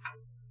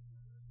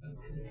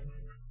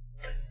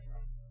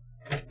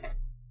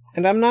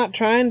 And I'm not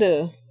trying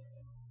to...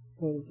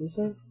 What is this?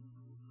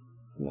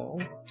 No.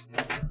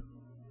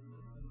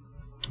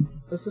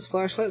 Is this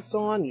flashlight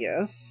still on?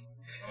 Yes.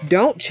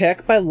 Don't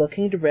check by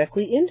looking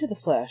directly into the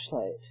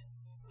flashlight.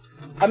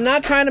 I'm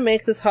not trying to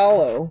make this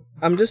holo.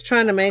 I'm just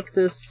trying to make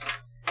this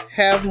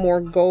have more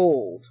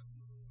gold.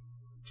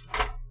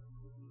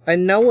 I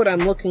know what I'm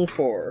looking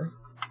for.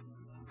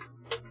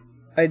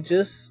 I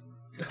just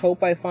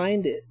hope I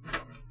find it.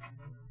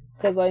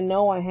 Because I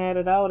know I had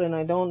it out and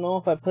I don't know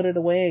if I put it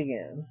away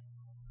again.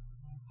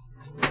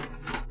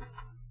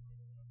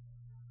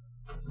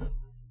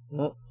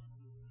 Nope.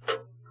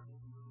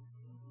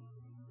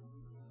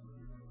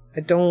 I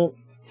don't...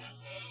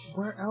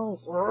 Where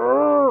else?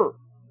 Urgh!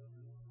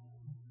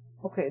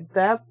 Okay,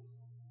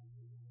 that's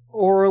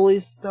orally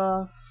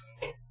stuff.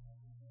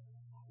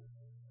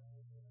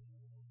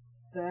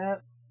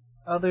 That's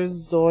other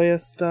Zoya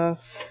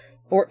stuff.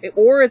 Or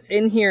it's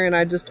in here and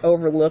I just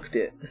overlooked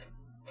it.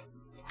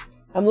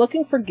 I'm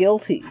looking for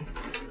Gilty.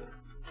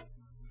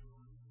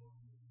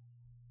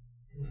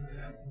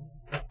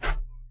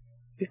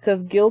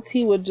 Because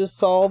Gilty would just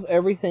solve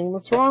everything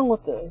that's wrong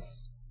with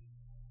this.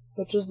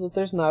 Which is that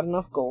there's not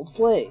enough gold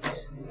flake.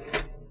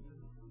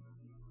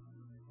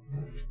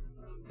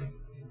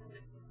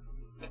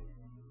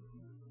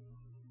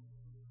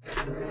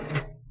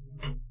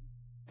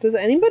 Does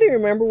anybody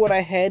remember what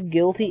I had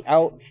Gilty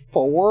out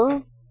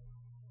for?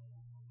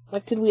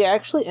 Like, did we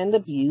actually end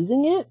up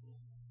using it?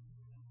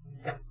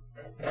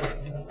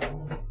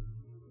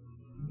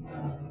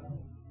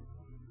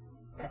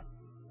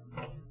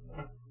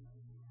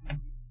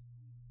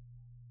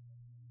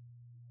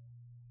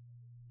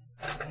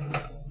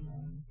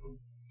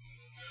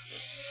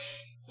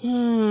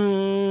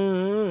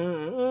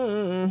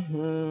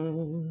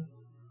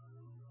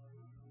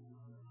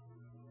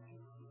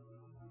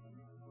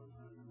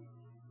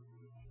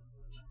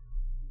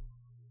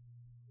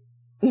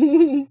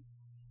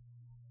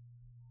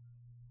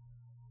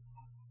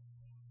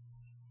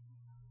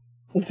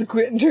 Let's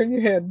quit and turn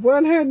your head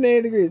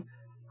 180 degrees.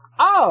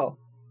 Oh!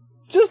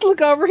 Just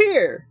look over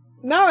here.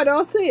 Now I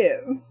don't see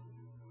it.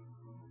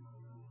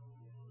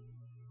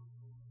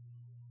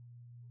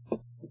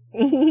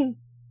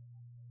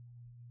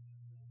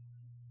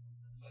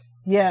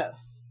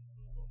 Yes.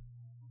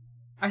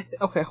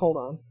 Okay, hold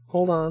on.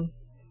 Hold on.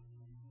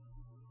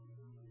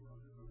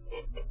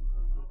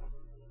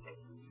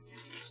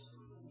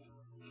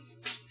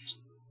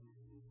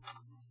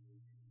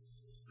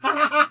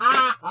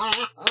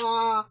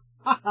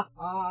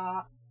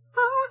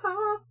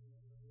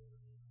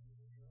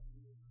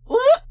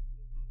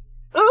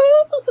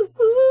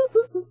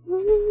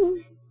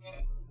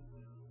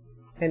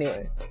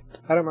 Anyway,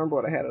 I don't remember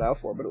what I had it out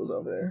for, but it was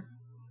over there.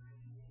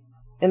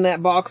 In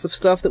that box of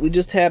stuff that we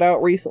just had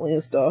out recently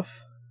and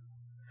stuff.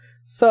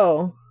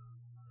 So,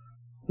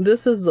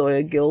 this is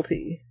Zoya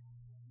Gilty.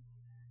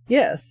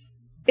 Yes,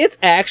 it's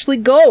actually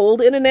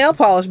gold in a nail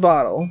polish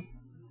bottle.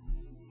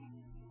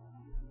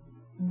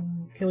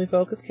 Can we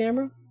focus,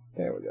 camera?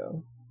 There we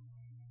go.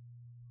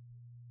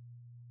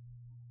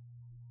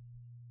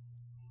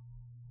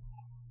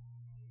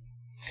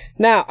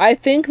 Now, I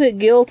think that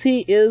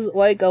Gilty is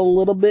like a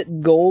little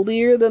bit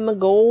goldier than the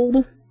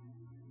gold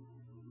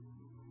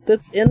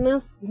that's in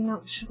this. You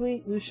know,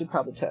 we should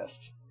probably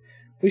test.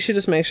 We should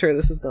just make sure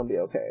this is gonna be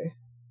okay.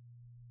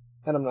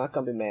 And I'm not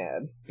gonna be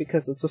mad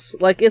because it's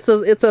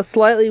a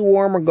slightly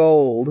warmer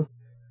gold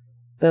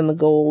than the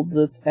gold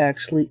that's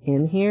actually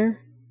in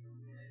here.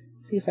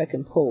 See if I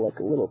can pull like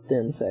a little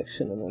thin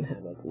section and then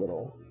have like a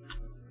little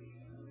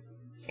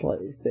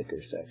slightly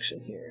thicker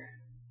section here.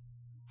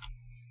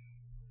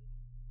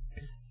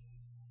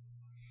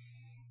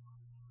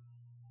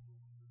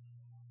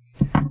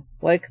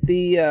 Like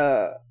the,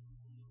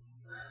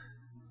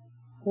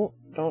 oh,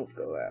 don't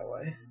go that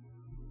way.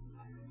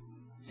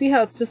 See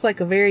how it's just like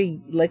a very,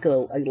 like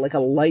a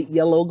light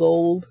yellow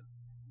gold?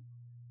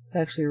 It's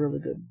actually a really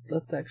good,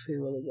 that's actually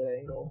a really good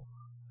angle.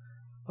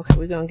 Okay,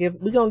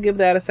 we're gonna give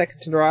that a second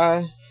to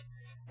dry.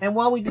 And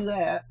while we do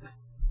that,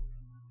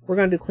 we're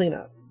gonna do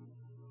cleanup.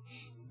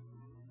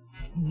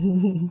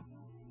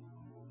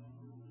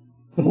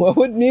 What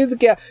would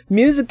Music Out?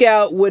 Music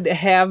Out would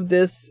have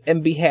this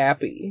and be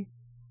happy.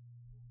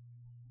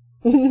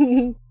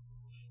 No,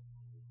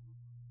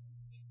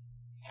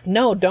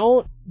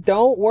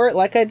 don't worry.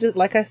 Like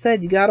I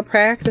said, you gotta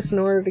practice in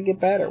order to get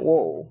better.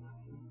 Whoa.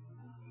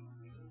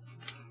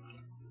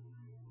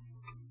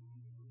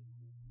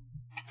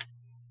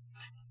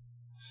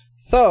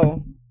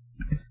 So,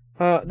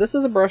 this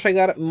is a brush I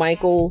got at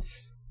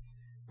Michael's,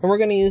 and we're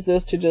gonna use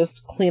this to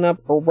just clean up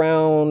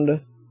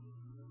around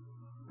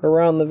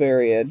the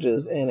very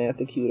edges and at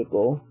the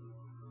cuticle.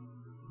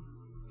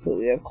 So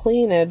we have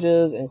clean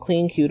edges and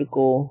clean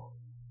cuticle.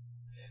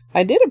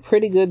 I did a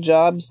pretty good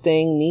job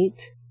staying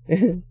neat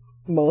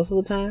most of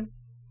the time.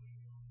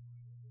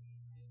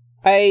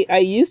 I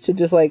used to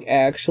just like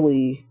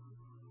actually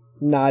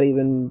not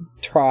even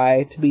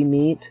try to be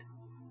neat,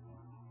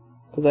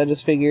 because I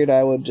just figured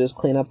I would just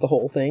clean up the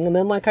whole thing. And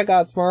then like I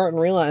got smart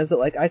and realized that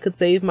like I could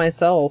save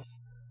myself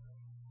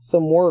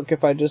some work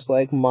if I just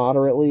like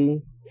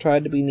moderately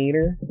tried to be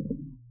neater.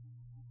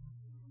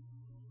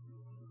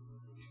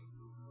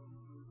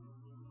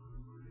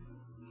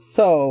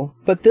 So,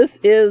 but this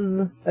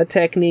is a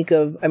technique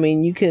of, I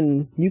mean, you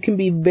can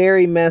be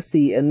very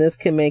messy and this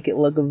can make it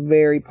look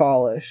very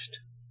polished.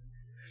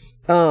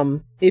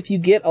 If you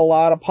get a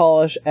lot of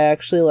polish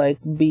actually like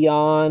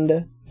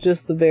beyond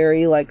just the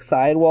very like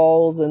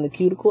sidewalls and the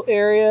cuticle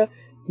area,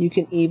 you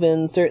can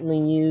even certainly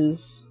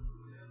use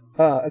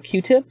a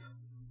Q-tip.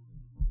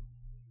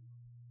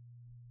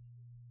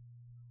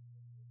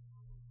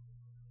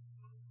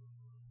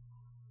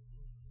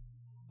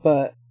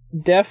 But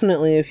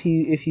definitely if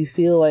you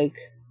feel like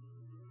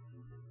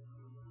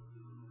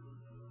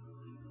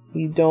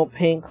you don't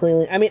paint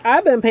cleanly. I mean,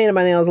 I've been painting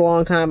my nails a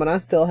long time and I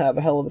still have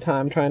a hell of a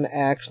time trying to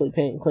actually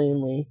paint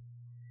cleanly.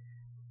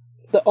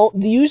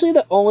 Usually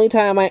the only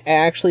time I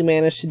actually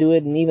manage to do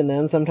it, and even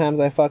then sometimes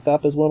I fuck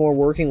up, is when we're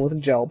working with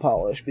gel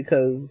polish,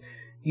 because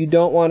you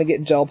don't want to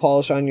get gel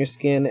polish on your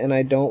skin, and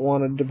I don't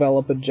want to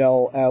develop a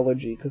gel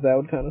allergy, because that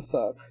would kind of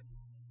suck.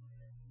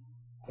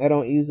 I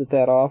don't use it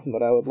that often,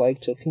 but I would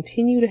like to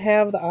continue to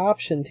have the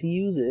option to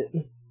use it.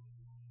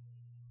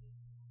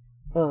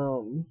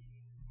 But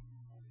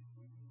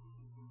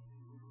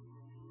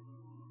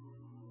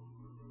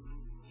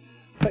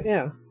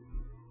yeah.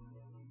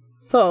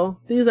 So,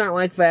 these aren't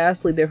like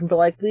vastly different, but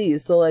like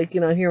these. So like,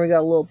 you know, here we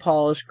got a little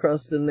polish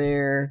crust in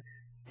there,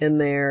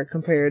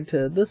 compared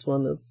to this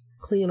one that's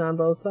clean on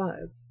both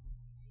sides.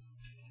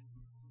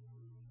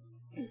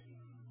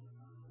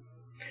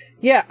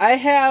 Yeah,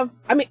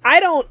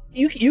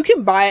 you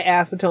can buy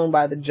acetone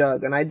by the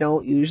jug, and I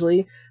don't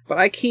usually, but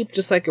I keep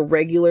just like a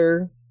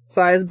regular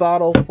size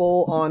bottle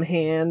full on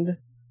hand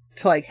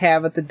to like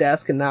have at the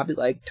desk and not be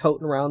like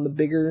toting around the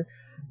bigger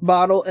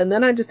bottle. And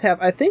then I just have,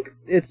 I think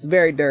it's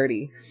very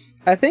dirty.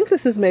 I think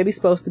this is maybe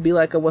supposed to be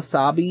like a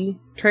wasabi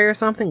tray or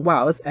something.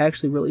 Wow, it's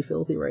actually really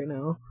filthy right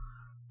now.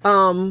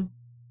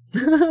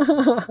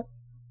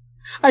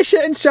 I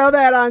shouldn't show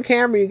that on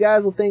camera. You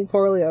guys will think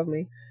poorly of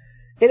me.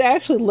 It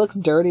actually looks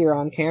dirtier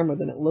on camera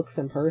than it looks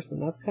in person.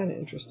 That's kind of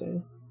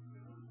interesting.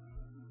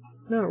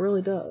 No, it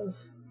really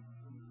does.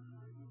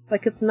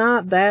 Like, it's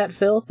not that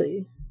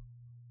filthy.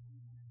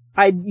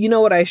 You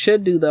know what I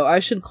should do, though? I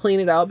should clean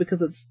it out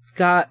because it's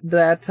got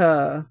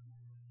that,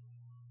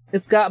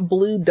 it's got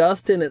blue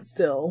dust in it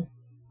still.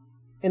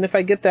 And if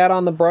I get that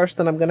on the brush,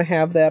 then I'm going to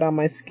have that on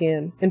my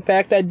skin. In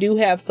fact, I do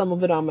have some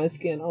of it on my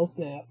skin. Oh,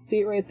 snap. See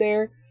it right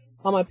there?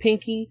 On my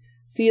pinky?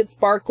 See it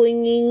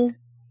sparkling?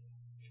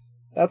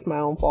 That's my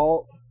own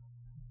fault.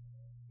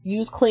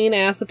 Use clean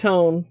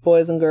acetone,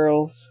 boys and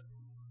girls.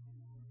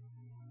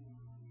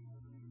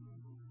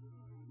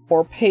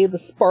 Or pay the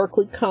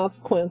sparkly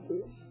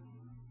consequences.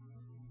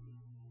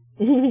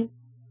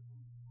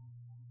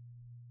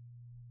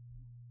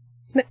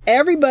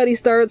 Everybody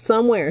starts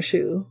somewhere,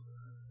 Shu.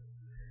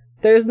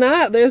 There's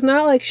not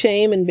like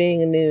shame in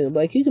being a noob.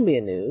 Like, you can be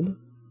a noob.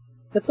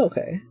 That's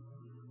okay.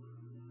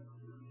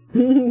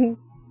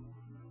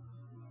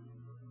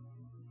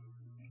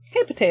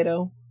 Hey,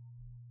 potato.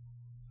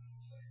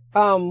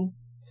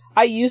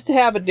 I used to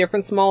have a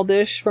different small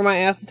dish for my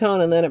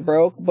acetone and then it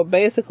broke, but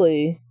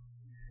basically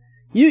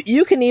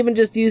you can even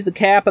just use the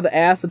cap of the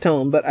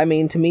acetone, but I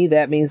mean, to me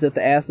that means that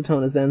the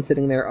acetone is then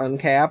sitting there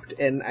uncapped,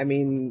 and I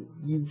mean,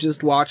 you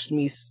just watched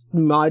me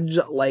smudge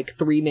like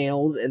 3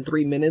 nails in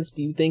 3 minutes.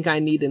 Do you think I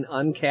need an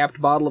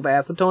uncapped bottle of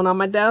acetone on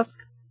my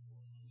desk?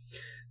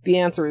 The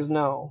answer is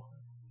no.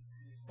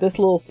 this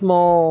little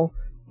small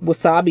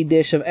wasabi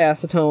dish of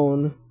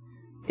acetone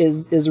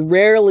is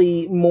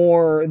rarely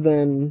more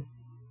than,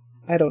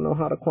 I don't know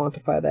how to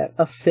quantify that,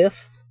 a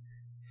fifth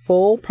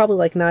full, probably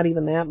like not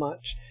even that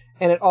much.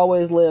 And it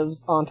always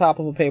lives on top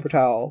of a paper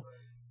towel.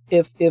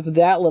 If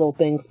that little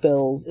thing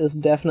spills, it's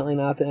definitely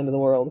not the end of the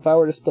world. If I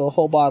were to spill a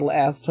whole bottle of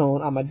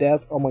acetone on my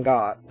desk, oh my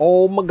god.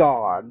 Oh my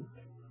god.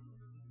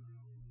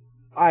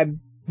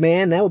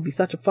 Man, that would be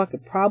such a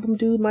fucking problem,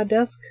 dude, my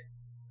desk.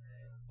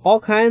 All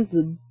kinds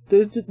of,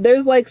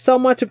 there's like so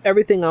much of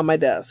everything on my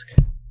desk.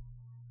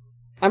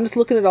 I'm just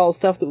looking at all the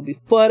stuff that would be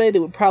flooded. It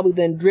would probably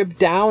then drip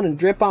down and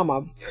drip on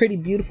my pretty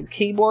beautiful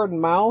keyboard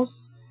and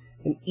mouse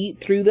and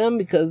eat through them,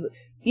 because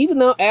even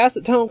though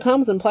acetone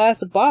comes in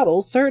plastic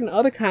bottles, certain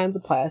other kinds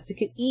of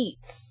plastic it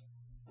eats,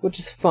 which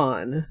is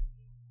fun.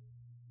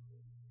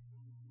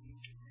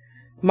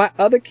 My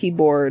other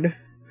keyboard,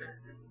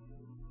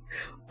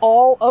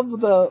 all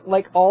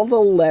the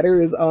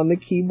letters on the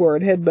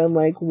keyboard had been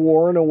like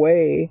worn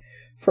away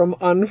from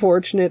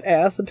unfortunate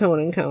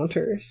acetone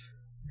encounters.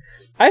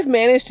 I've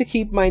managed to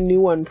keep my new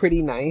one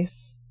pretty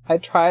nice. I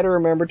try to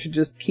remember to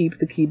just keep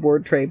the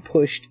keyboard tray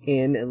pushed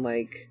in and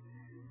like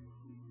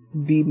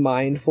be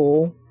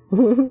mindful.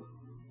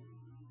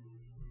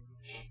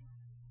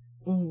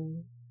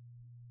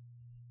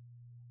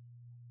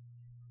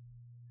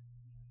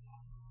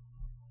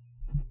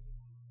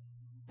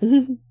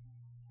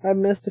 I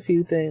missed a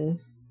few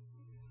things,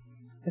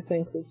 I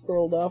think, that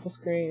scrolled off a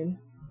screen.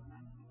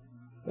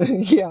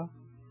 Yeah.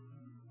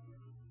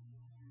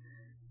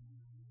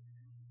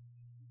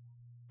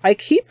 I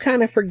keep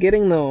kind of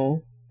forgetting,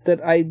 though, that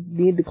I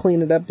need to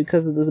clean it up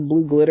because of this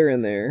blue glitter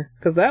in there.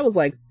 Because that was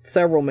like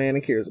several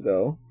manicures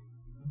ago.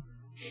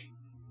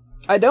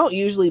 I don't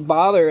usually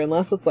bother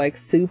unless it's like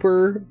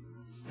super,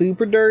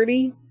 super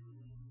dirty.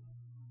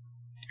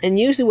 And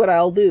usually what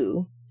I'll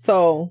do,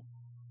 so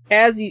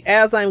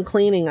as I'm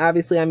cleaning,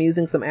 obviously I'm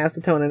using some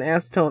acetone, and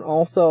acetone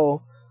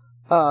also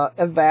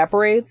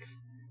evaporates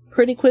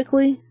pretty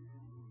quickly.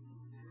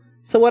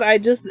 So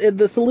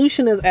the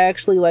solution is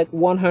actually like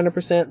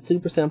 100%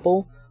 super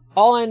simple.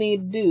 All I need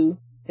to do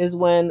is,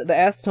 when the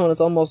acetone is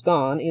almost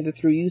gone, either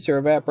through use or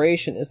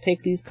evaporation, is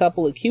take these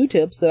couple of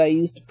Q-tips that I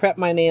used to prep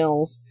my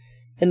nails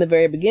in the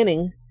very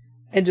beginning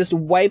and just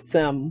wipe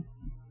them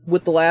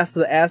with the last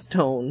of the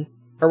acetone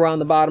around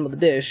the bottom of the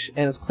dish,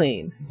 and it's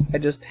clean. I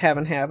just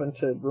haven't happened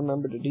to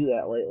remember to do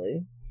that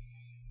lately.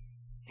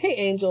 Hey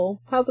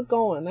Angel, how's it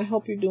going? I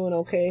hope you're doing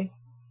okay.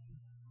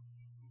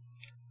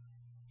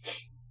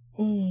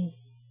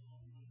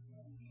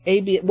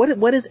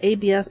 What is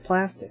ABS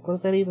plastic? What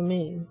does that even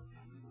mean?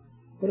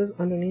 What is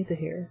underneath of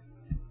here?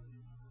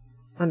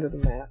 It's under the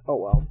mat.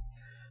 Oh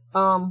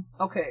well.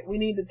 Okay, we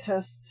need to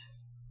test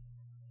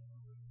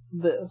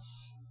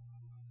this.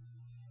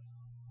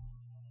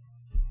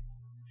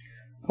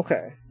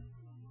 Okay.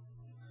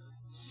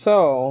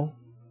 So,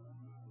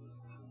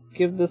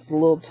 give this a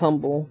little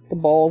tumble. The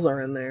balls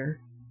are in there.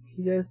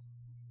 You guys,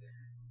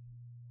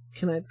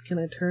 can I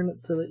turn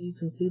it so that you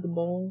can see the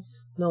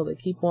balls? No, they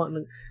keep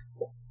wanting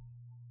to.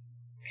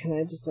 Can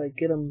I just like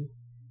get them?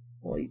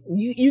 Well,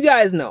 you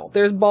guys know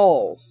there's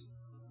balls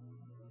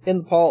in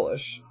the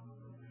polish.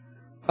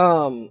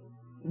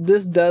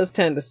 This does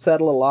tend to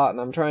settle a lot,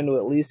 and I'm trying to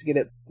at least get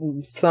it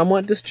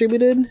somewhat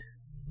distributed.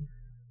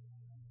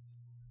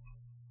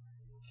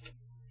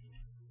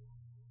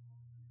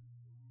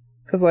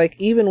 Because, like,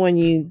 even when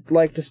you,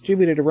 like,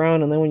 distribute it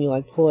around and then when you,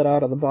 like, pull it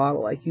out of the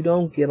bottle, like, you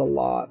don't get a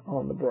lot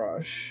on the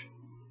brush.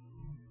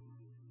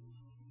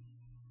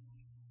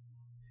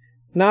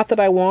 Not that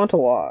I want a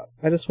lot.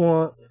 I just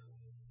want...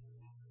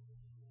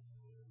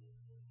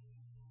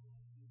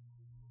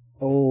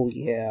 Oh,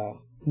 yeah.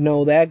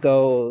 No, that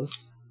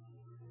goes.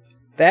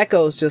 That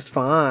goes just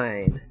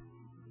fine.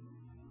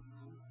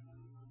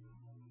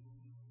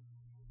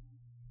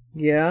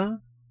 Yeah?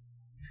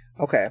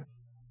 Okay.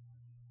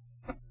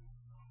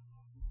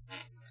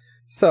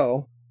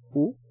 So,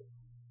 ooh.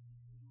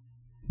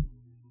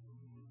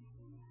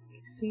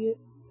 See it?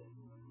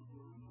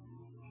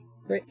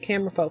 Great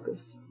camera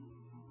focus.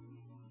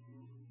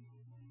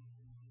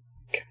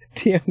 God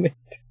damn it.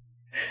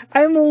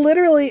 I'm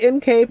literally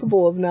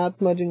incapable of not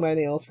smudging my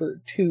nails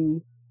for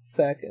 2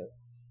 seconds.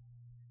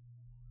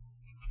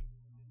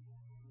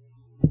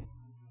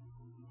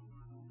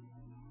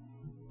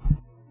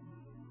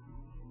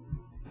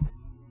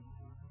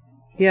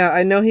 Yeah,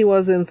 I know he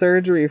was in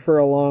surgery for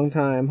a long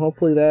time.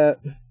 Hopefully that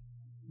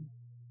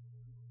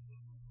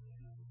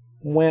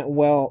went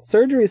well.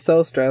 Surgery is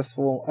so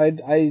stressful.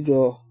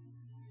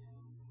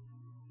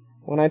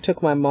 When I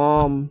took my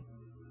mom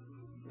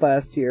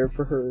last year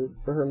for her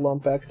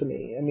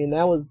lumpectomy, I mean,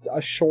 that was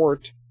a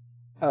short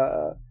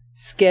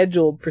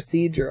scheduled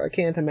procedure. I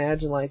can't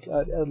imagine like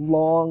a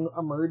long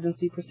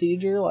emergency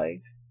procedure.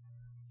 Like,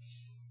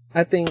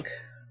 I think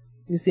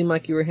you seem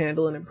like you were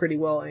handling it pretty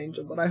well,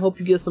 Angel, but I hope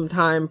you get some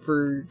time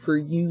for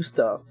you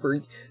stuff, for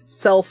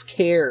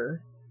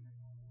self-care.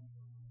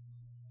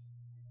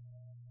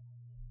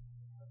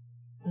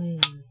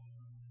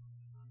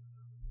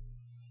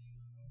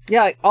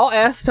 Yeah, like, all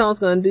acetone's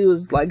gonna do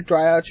is, like,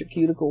 dry out your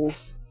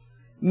cuticles.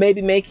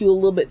 Maybe make you a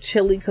little bit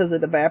chilly because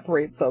it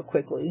evaporates so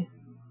quickly.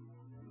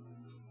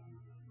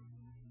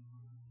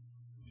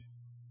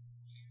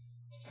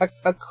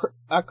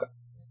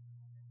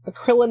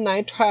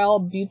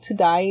 Acrylonitrile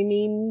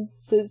butadiene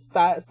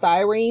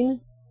styrene?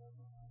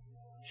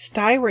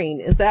 Styrene.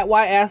 Is that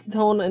why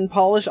acetone and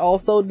polish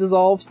also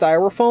dissolve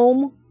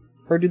styrofoam?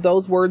 Or do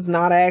those words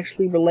not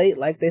actually relate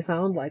like they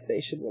sound like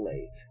they should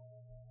relate?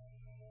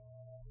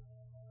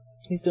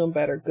 He's doing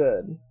better.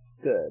 Good.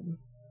 Good.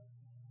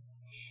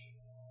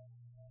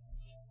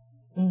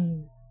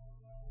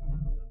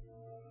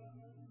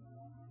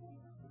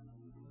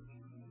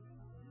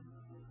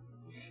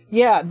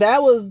 Yeah,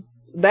 that was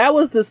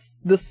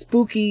the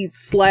spooky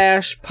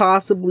 /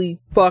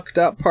 possibly fucked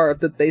up part,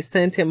 that they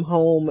sent him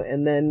home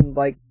and then,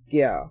 like,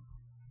 yeah.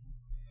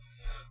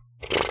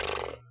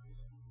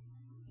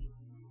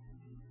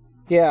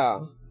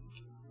 Yeah.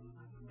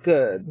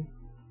 Good.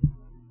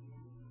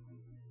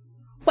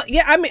 But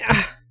yeah, I mean,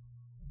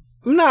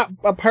 I'm not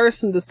a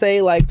person to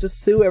say, like,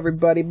 just sue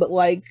everybody, but,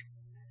 like,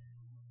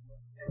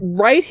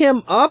 write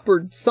him up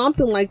or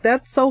something. Like,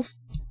 that's so...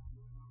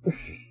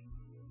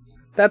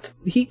 That's,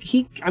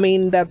 I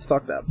mean, that's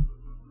fucked up.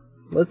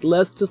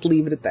 Let's just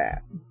leave it at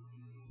that.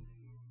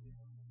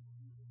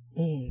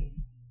 I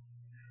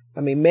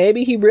mean,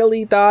 maybe he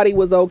really thought he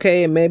was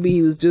okay, and maybe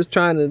he was just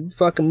trying to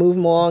fucking move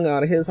him along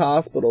out of his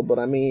hospital, but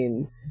I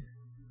mean,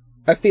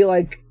 I feel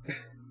like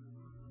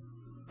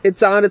it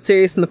sounded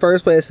serious in the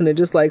first place, and it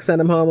just, like,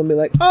 sent him home and be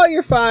like, oh,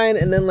 you're fine,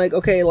 and then, like,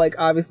 okay, like,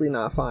 obviously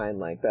not fine.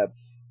 Like,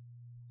 that's...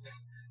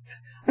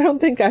 I don't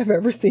think I've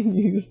ever seen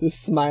you use this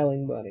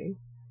smiling bunny.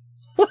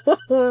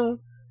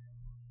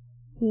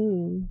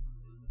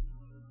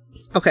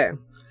 Okay,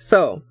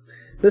 so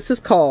this is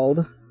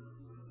called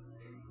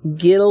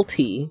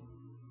Gilty,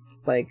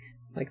 like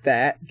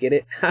that. Get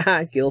it?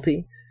 Haha,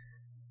 guilty.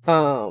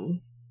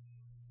 And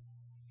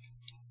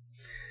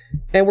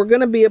we're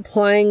gonna be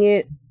applying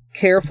it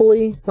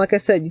carefully. Like I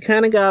said, you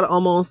kind of gotta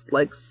almost,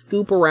 like,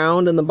 scoop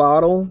around in the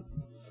bottle,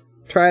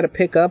 try to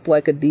pick up,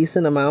 like, a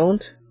decent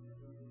amount.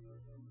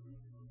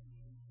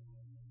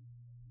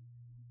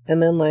 And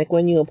then, like,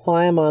 when you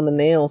apply them on the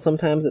nail,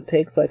 sometimes it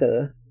takes, like,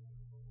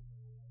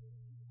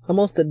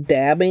 almost a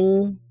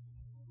dabbing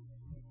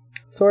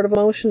sort of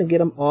motion to get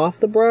them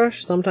off the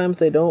brush. Sometimes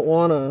they don't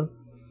want to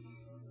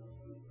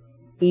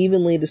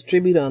evenly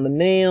distribute on the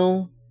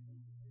nail.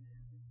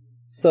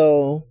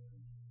 So,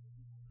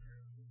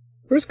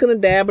 we're just going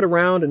to dab it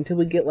around until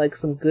we get, like,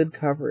 some good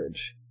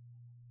coverage.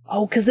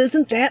 Oh, because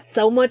isn't that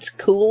so much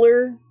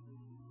cooler?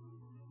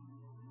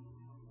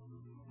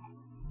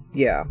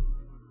 Yeah.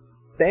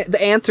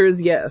 The answer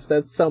is yes.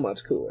 That's so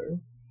much cooler.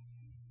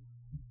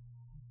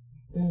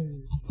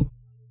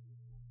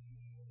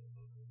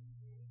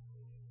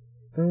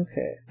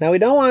 Okay. Now, we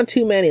don't want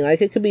too many.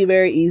 Like, it could be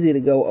very easy to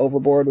go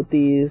overboard with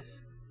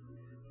these.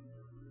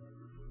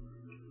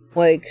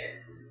 Like,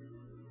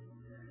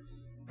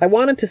 I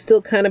want it to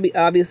still kind of be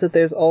obvious that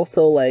there's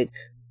also, like,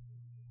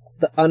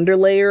 the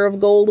underlayer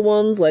of gold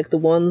ones. Like, the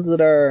ones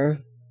that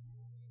are,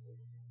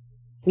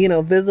 you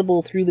know,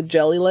 visible through the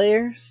jelly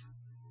layers,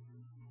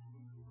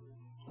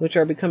 which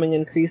are becoming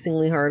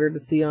increasingly harder to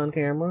see on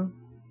camera.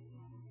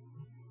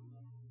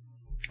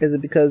 Is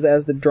it because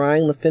as they're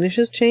drying, the finish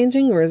is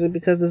changing, or is it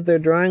because as they're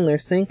drying, they're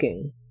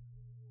sinking?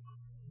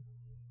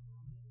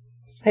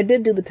 I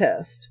did do the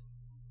test.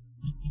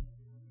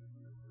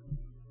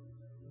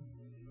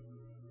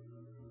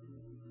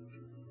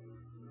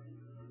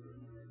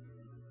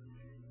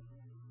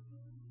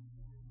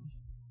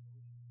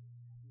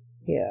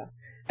 Yeah.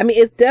 I mean,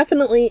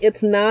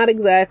 it's not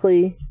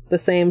exactly the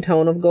same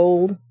tone of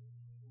gold,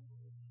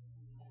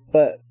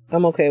 but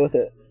I'm okay with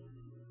it.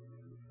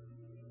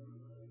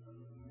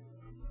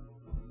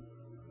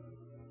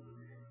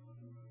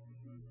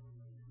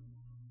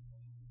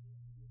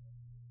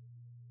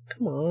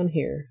 Come on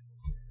here.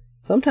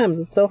 Sometimes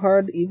it's so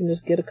hard to even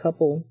just get a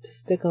couple to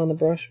stick on the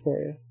brush for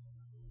you.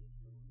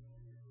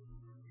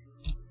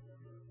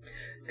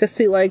 Because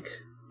see, like,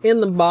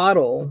 in the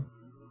bottle,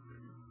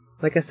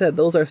 like I said,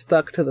 those are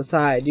stuck to the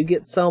side. You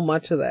get so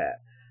much of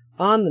that.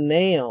 On the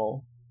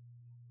nail,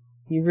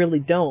 you really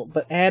don't.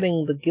 But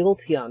adding the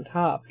Gilty on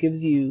top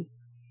gives you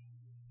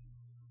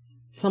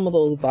some of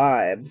those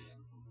vibes.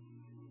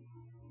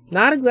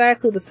 Not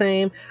exactly the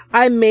same.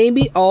 I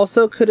maybe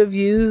also could have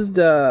used,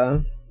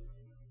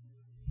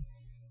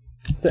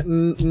 is it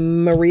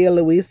Mary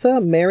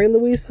Louisa?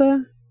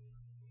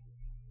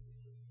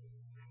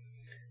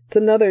 It's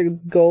another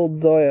gold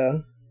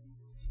Zoya.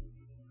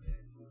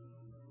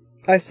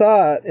 I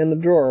saw it in the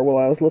drawer while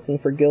I was looking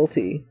for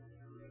Gilty.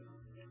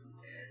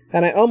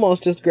 And I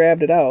almost just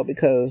grabbed it out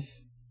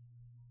because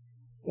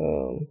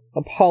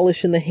a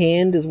polish in the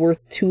hand is worth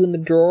 2 in the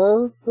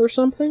drawer or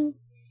something.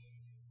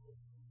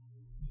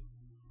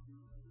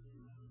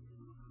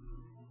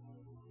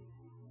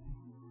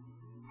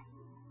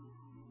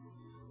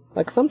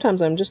 Like,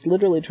 sometimes I'm just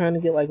literally trying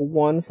to get, like,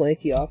 one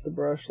flaky off the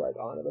brush, like,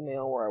 onto the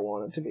nail where I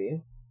want it to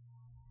be.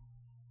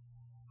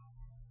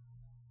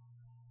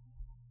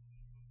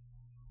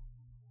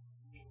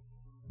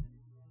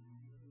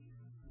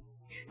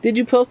 Did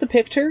you post a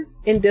picture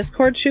in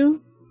Discord,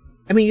 Shu?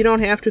 I mean, you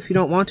don't have to if you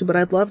don't want to, but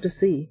I'd love to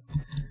see.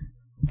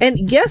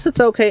 And yes, it's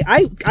okay.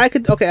 I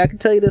could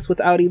tell you this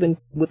without even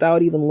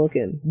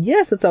looking.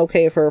 Yes, it's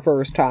okay for a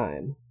first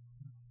time.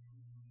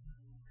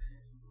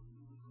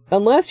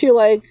 Unless you're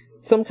like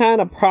some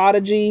kind of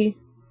prodigy,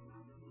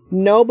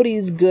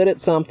 nobody's good at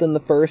something the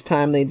first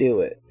time they do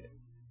it.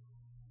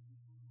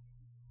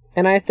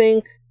 And I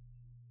think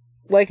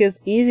like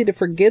it's easy to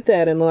forget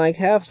that and like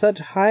have such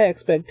high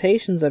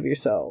expectations of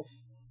yourself.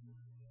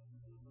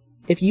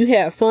 If you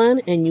had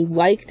fun and you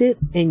liked it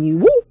and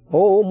you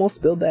almost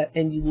spilled that,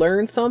 and you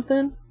learned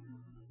something,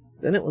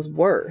 then it was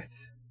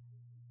worth.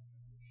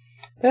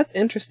 That's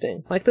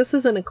interesting. Like, this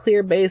isn't a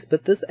clear base,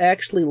 but this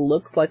actually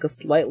looks like a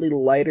slightly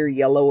lighter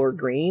yellow or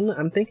green.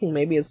 I'm thinking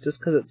maybe it's just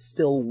because it's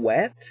still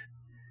wet.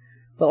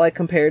 But, like,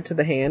 compared to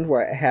the hand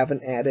where I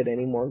haven't added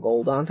any more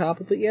gold on top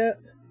of it yet.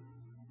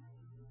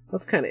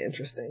 That's kind of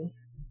interesting.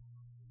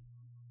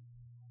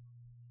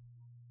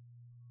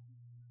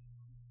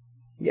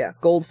 Yeah,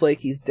 gold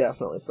flaky's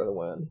definitely for the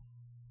win.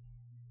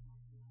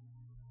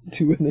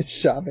 2 in the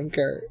shopping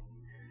cart.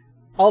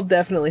 I'll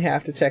definitely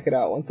have to check it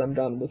out once I'm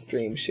done with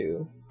Stream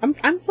Shoe.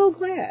 I'm so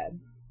glad.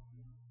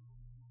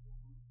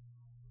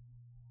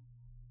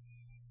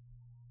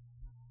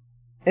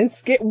 And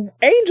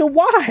Angel,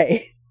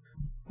 why?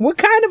 What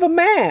kind of a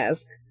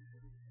mask?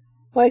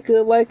 Like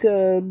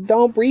a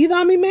don't breathe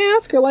on me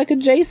mask, or like a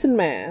Jason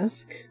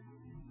mask?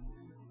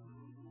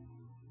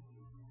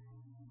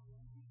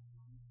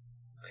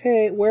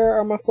 Okay, where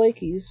are my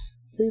flakies?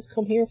 Please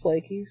come here,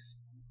 flakies.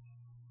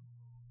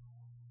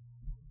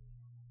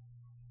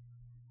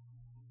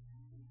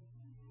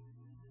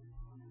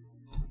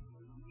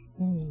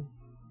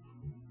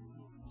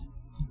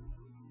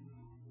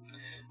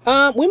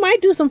 We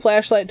might do some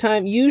flashlight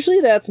time.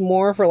 Usually that's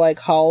more for like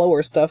Holo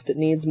or stuff that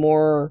needs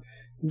more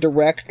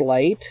direct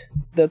light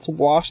that's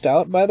washed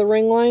out by the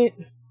ring light.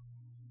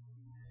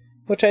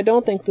 Which I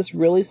don't think this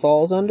really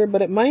falls under,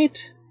 but it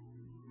might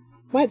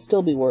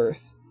still be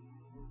worth.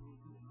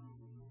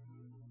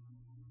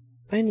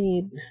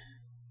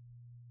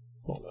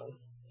 Hold on.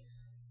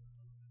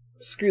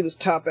 Screw this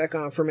top back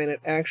on for a minute,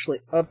 actually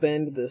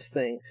upend this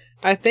thing.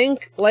 I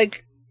think,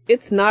 like,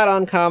 it's not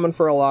uncommon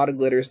for a lot of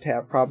glitters to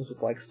have problems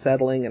with, like,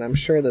 settling, and I'm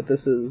sure that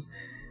this is,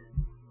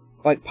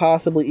 like,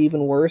 possibly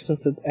even worse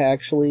since it's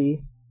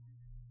actually,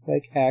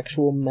 like,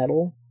 actual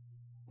metal.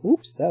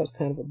 Oops, that was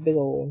kind of a big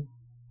old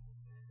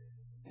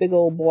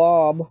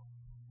blob.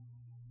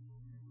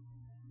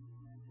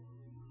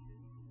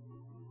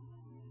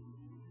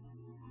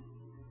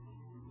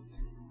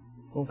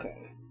 Okay.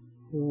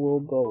 We'll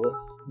go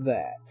with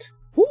that.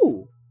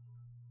 Ooh!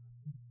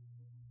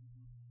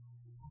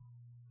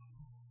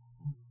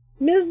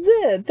 Ms.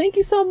 Zid, thank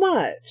you so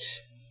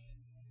much.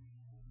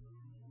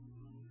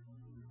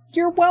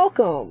 You're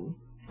welcome.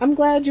 I'm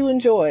glad you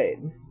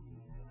enjoyed.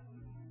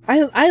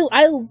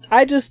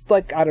 I just,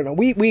 like, I don't know.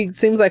 We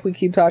seems like we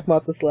keep talking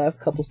about this the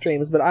last couple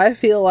streams, but I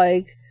feel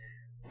like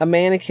a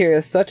manicure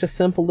is such a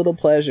simple little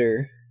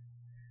pleasure.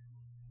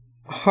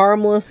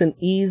 Harmless and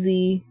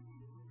easy.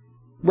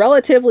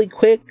 Relatively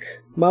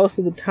quick most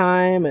of the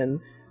time, and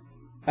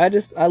I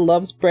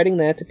love spreading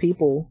that to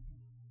people.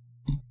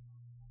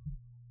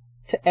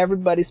 To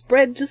everybody.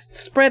 Just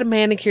spread a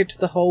manicure to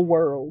the whole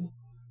world.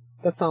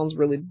 That sounds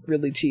really,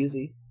 really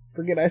cheesy.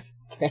 Forget I said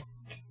that.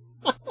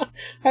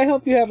 I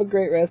hope you have a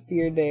great rest of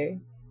your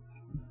day.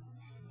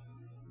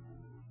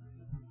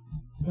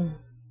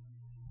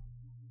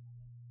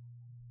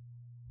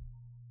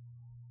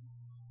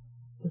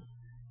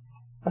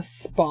 A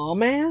spa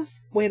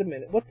mask? Wait a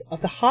minute. What's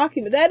the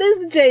hockey? That is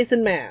the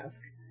Jason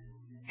mask.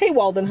 Hey,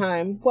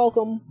 Waldenheim.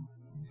 Welcome.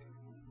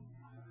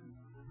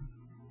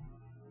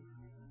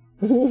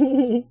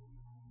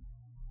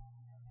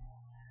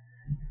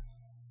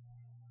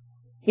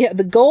 Yeah,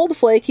 the gold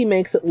flaky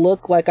makes it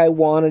look like I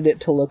wanted it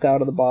to look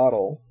out of the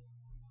bottle.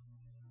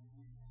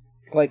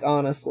 Like,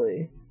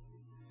 honestly.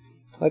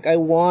 Like, I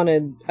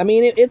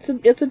mean,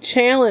 it's a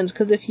challenge,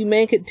 because if you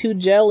make it too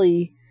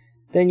jelly,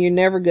 then you're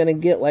never gonna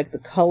get, like, the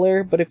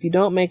color. But if you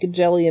don't make it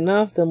jelly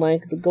enough, then,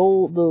 like, the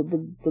gold,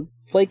 the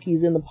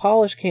flakies in the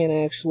polish can't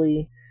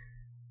actually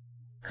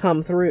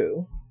come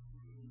through.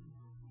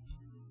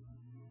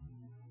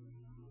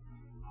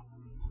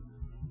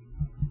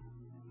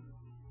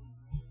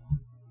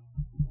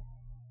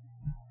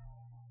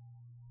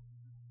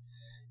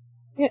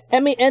 Yeah, I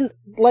mean, and,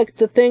 like,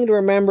 the thing to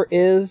remember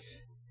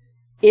is,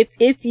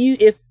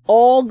 if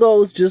all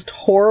goes just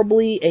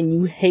horribly and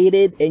you hate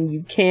it and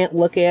you can't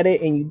look at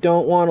it and you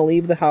don't want to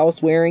leave the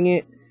house wearing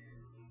it,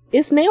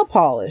 it's nail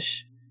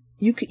polish.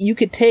 You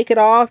could take it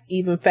off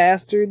even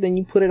faster than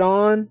you put it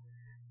on,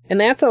 and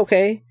that's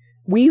okay.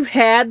 We've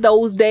had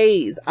those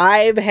days.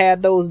 I've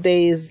had those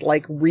days,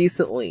 like,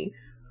 recently.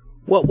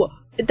 What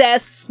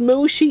that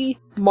smooshy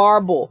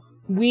marble.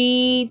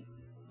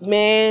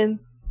 Man,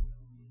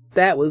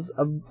 that was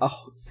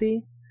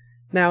see?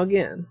 Now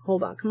again,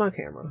 hold on. Come on,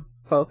 camera.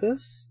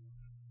 Focus.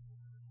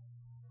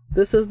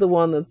 This is the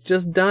one that's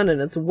just done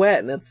and it's wet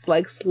and it's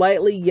like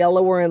slightly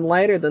yellower and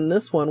lighter than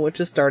this one,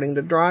 which is starting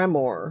to dry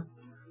more.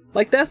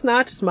 Like, that's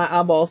not just my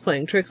eyeballs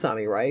playing tricks on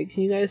me, right?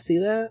 Can you guys see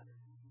that?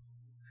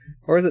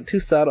 Or is it too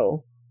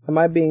subtle? Am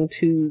I being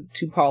too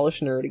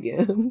polished nerd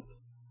again?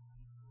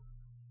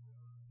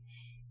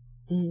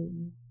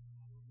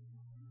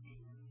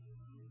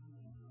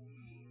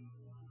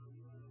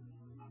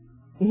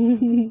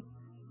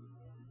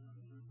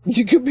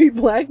 You could be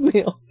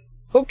blackmailed.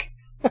 Okay.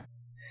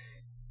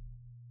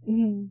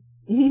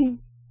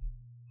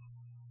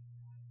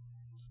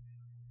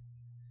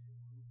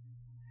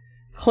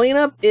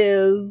 Cleanup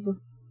is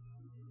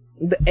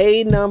the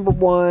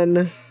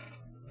 #1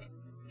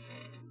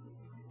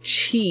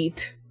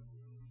 cheat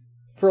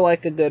for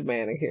like a good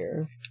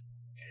manicure.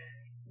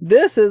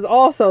 This is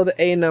also the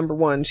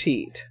 #1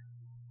 cheat.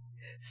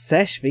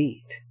 Sèche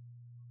vite.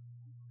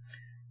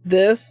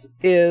 This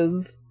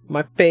is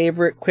my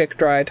favorite quick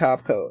dry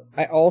top coat.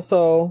 I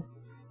also...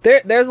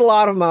 There's a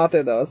lot of them out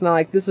there, though. It's not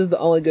like this is the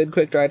only good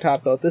quick dry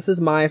top coat. This is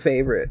my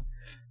favorite.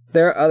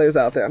 There are others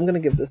out there. I'm going to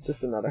give this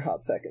just another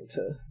hot second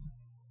to...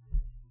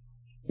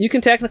 You can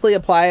technically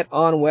apply it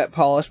on wet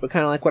polish, but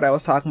kind of like what I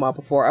was talking about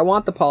before. I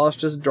want the polish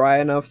just dry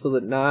enough so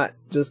that not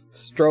just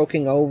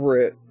stroking over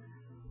it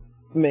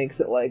makes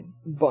it, like,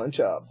 bunch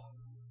up.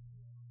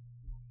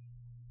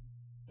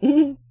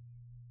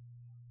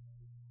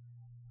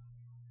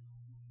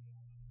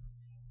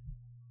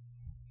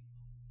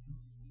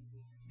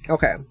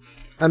 Okay.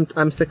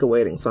 I'm sick of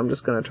waiting, so I'm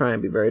just gonna try and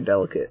be very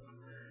delicate.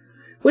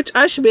 Which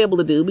I should be able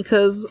to do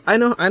because I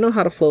know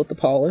how to float the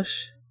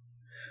polish.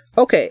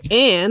 Okay,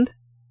 and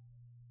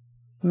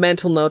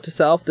mental note to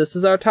self, this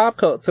is our top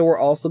coat, so we're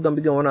also gonna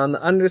be going on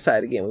the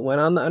underside again. We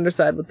went on the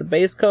underside with the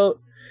base coat.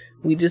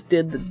 We just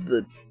did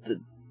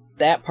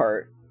that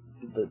part,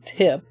 the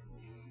tip,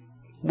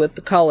 with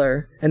the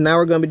color, and now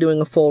we're gonna be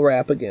doing a full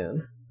wrap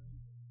again.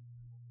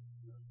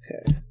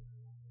 Okay.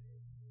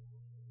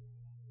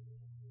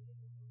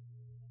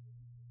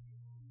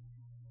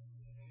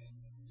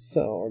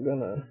 So we're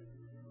gonna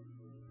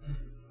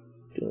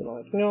do it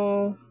like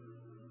that,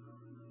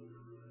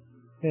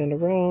 and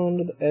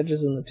around the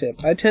edges and the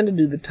tip. I tend to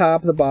do the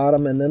top, the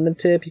bottom, and then the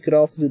tip. You could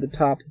also do the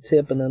top, the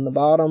tip, and then the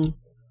bottom.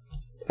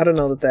 I don't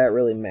know that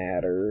really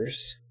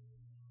matters.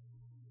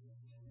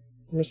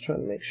 I'm just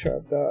trying to make sure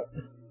I've got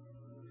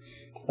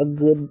a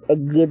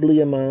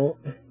goodly amount.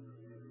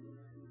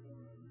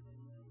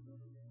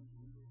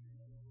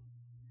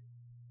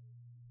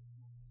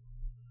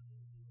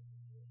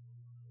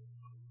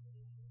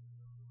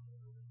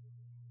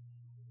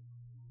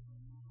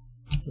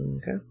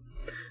 Okay.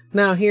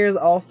 Now here's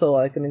also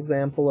like an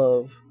example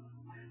of,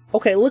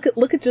 okay, look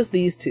at just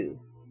these two.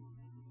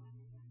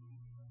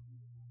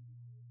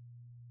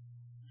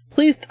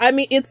 Please, I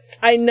mean,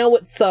 I know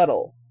it's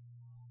subtle.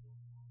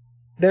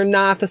 They're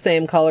not the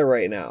same color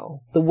right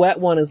now. The wet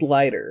one is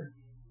lighter.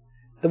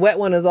 The wet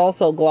one is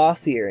also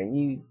glossier and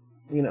you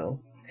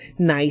know,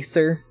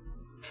 nicer.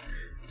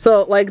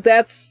 So like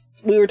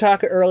we were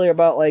talking earlier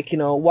about like, you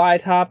know, why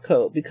top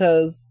coat?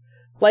 Because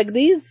like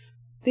these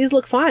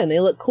look fine. They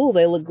look cool.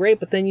 They look great.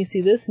 But then you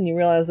see this and you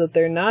realize that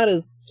they're not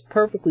as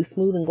perfectly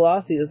smooth and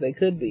glossy as they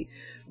could be.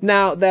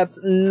 Now, that's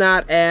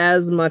not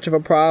as much of a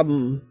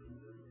problem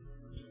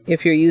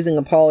if you're using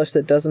a polish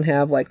that doesn't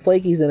have like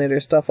flakies in it or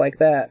stuff like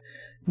that.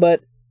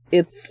 But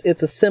it's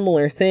a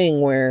similar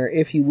thing where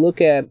if you look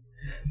at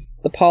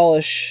the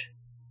polish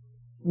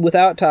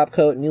without top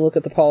coat and you look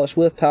at the polish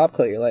with top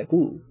coat, you're like,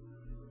 ooh,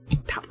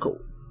 top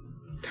coat.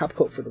 Top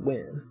coat for the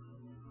win.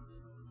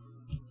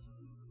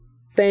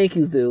 Thank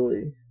you,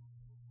 Dooley.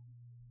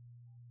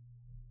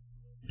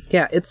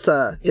 Yeah, it's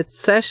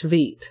sèche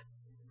vite.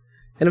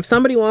 And if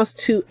somebody wants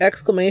to !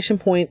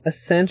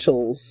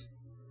 Essentials,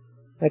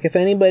 like if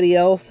anybody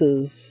else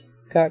has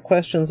got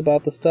questions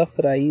about the stuff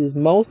that I use,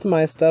 most of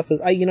my stuff is,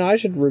 I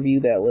should review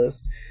that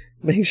list,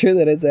 make sure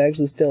that it's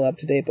actually still up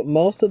to date, but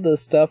most of the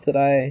stuff that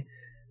I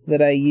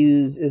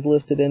use is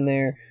listed in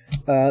there.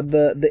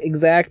 The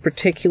exact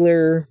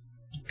particular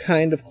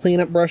kind of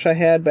cleanup brush I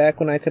had back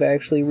when I could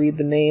actually read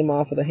the name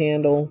off of the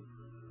handle.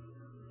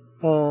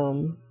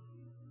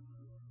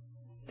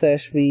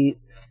 Sèche vite.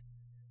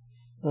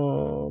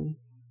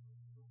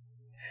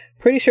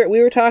 Pretty sure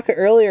we were talking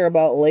earlier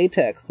about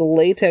latex. The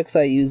latex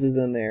I use is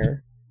in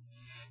there.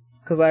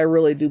 Because I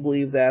really do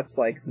believe that's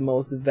like the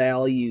most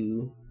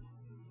value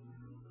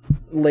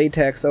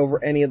latex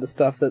over any of the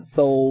stuff that's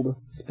sold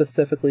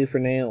specifically for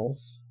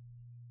nails.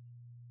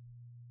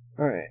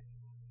 Alright.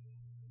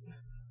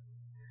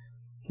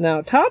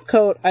 Now, top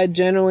coat, I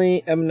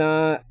generally am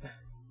not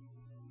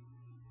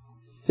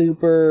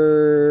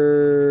super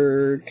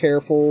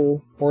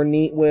careful or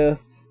neat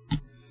with.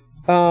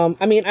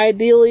 I mean,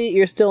 ideally,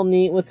 you're still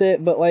neat with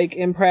it, but like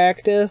in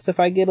practice, if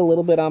I get a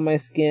little bit on my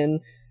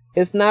skin,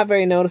 it's not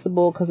very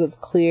noticeable because it's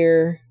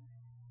clear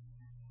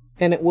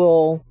and it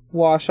will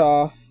wash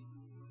off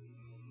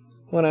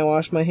when I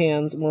wash my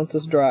hands once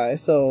it's dry.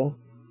 So,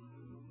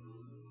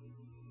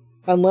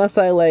 unless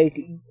I like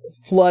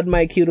flood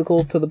my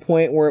cuticles to the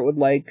point where it would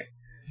like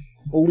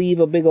leave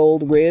a big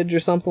old ridge or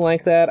something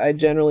like that, I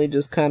generally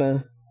just kind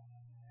of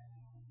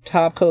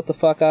top coat the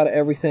fuck out of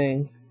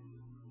everything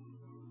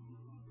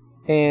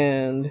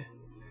and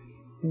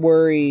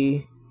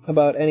worry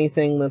about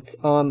anything that's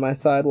on my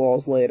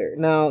sidewalls later.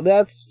 Now,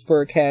 that's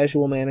for a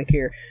casual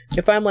manicure.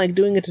 If I'm like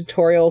doing a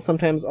tutorial,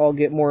 sometimes I'll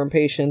get more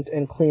impatient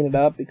and clean it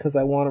up because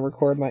I want to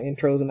record my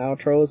intros and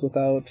outros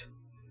without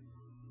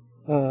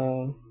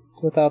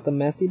the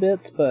messy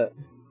bits, but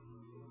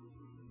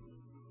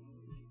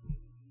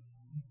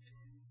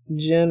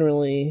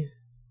generally,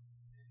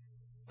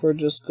 if we're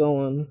just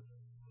going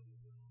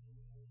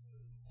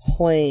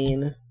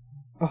plain.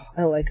 Oh,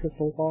 I like this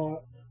a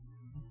lot.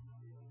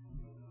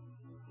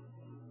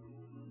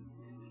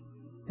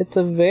 It's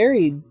a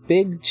very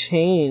big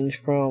change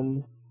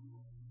from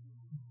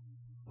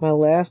my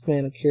last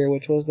manicure,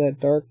 which was that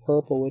dark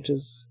purple, which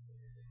is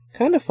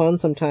kind of fun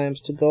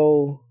sometimes to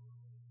go.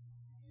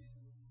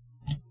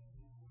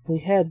 We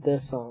had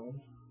this on,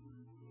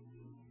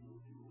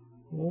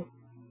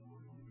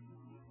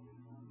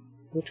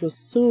 which was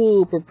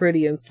super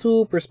pretty and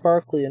super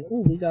sparkly, and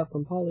ooh, we got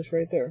some polish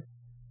right there.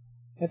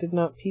 I did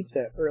not peep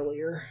that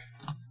earlier.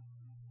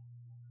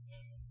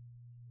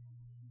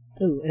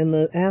 Ooh, and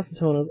the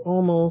acetone is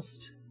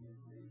almost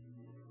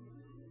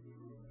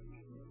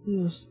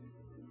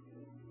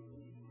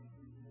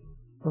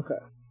okay.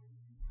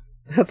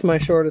 That's my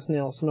shortest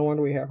nail, so no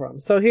wonder we have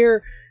problems. So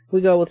here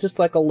we go with just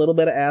like a little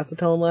bit of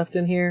acetone left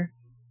in here.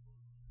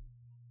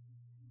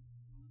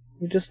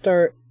 You just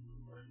start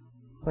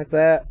like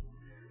that.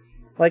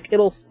 Like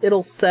it'll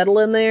settle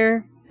in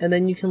there, and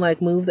then you can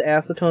like move the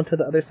acetone to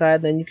the other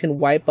side, then you can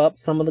wipe up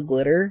some of the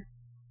glitter.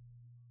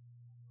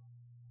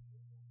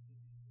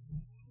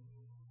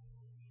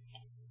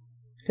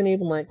 You can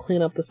even like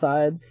clean up the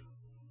sides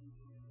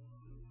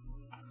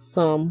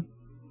some.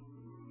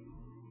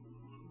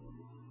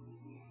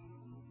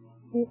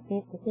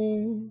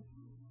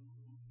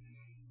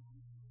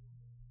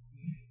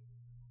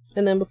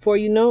 And then before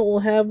you know it, we'll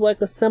have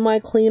like a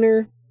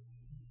semi-cleaner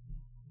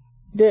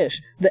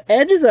dish. The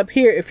edges up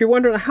here, if you're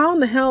wondering how in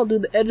the hell do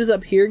the edges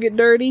up here get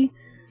dirty,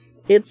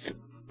 it's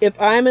if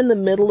I'm in the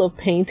middle of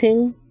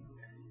painting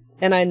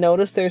and I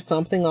notice there's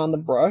something on the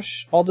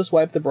brush, I'll just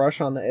wipe the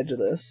brush on the edge of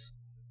this.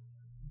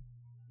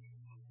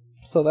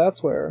 So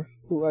that's where,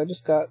 ooh, I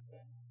just got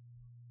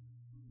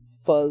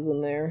fuzz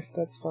in there.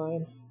 That's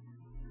fine.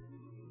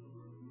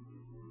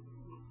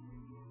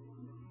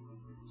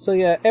 So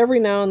yeah, every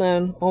now and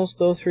then I'll just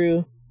go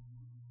through.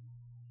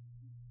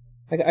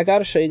 I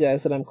gotta show you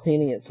guys that I'm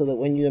cleaning it so that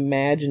when you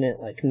imagine it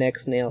like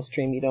next nail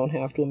stream, you don't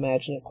have to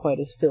imagine it quite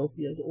as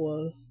filthy as it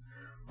was.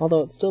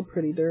 Although it's still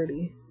pretty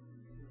dirty.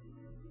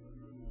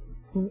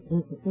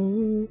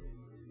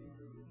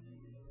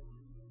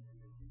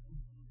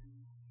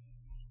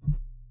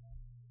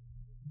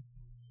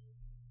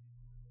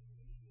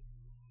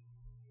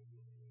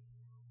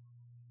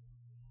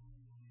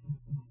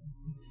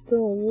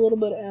 Still a little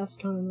bit of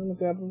acetone. I'm gonna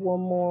grab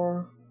one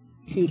more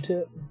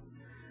Q-tip.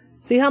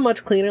 See how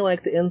much cleaner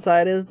like the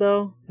inside is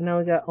though? And now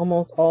we got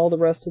almost all the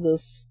rest of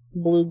this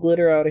blue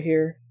glitter out of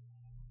here.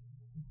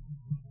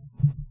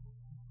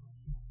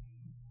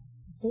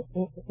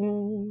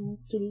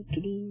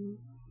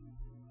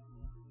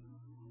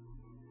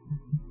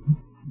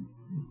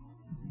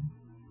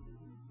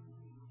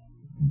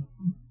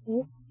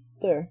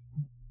 There.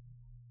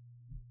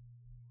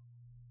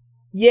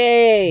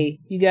 Yay,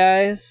 you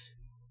guys.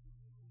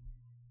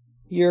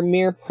 Your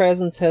mere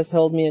presence has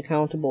held me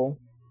accountable.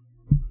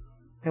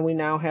 And we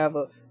now have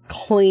a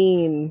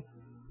clean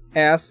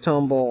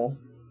acetone bowl.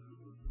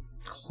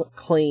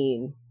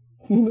 Clean.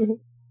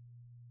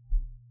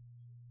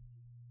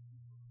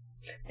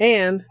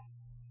 And,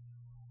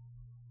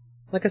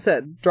 like I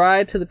said,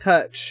 dry to the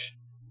touch,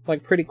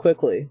 like pretty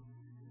quickly.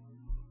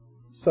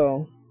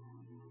 So,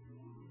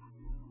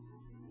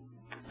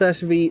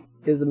 Sèche Vite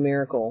is a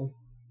miracle.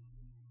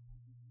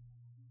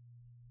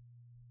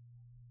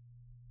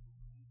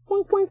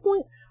 Point, point,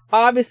 point.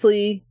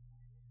 Obviously,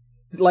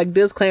 like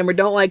disclaimer,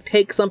 don't like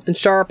take something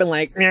sharp and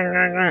like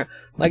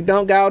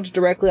don't gouge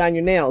directly on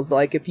your nails. But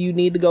like if you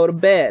need to go to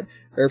bed,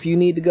 or if you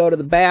need to go to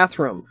the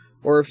bathroom,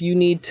 or if you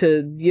need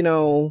to, you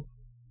know,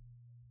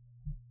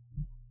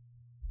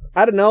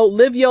 I don't know,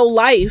 live your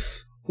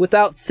life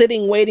without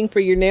sitting waiting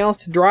for your nails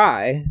to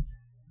dry,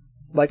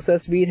 like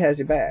Sèche Vite has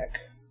your back.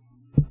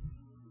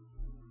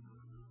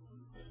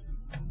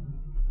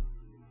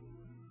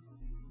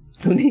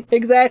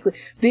 Exactly.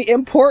 The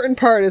important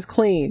part is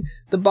clean.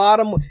 The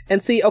bottom,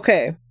 and see,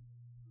 okay.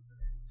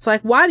 It's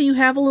like, why do you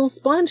have a little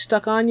sponge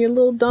stuck on your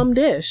little dumb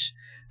dish?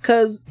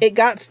 Because it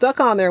got stuck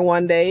on there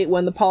one day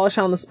when the polish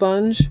on the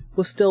sponge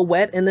was still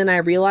wet, and then I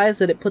realized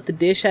that it put the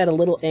dish at a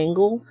little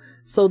angle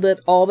so that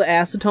all the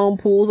acetone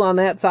pools on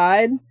that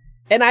side,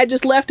 and I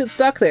just left it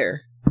stuck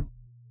there.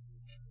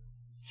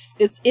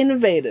 It's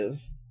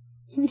innovative.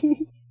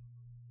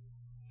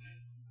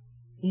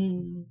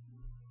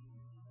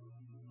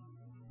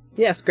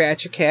 Yeah,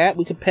 scratch your cat.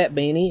 We could pet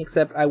Beanie,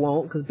 except I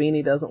won't, because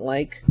Beanie doesn't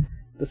like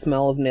the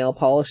smell of nail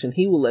polish, and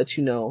he will let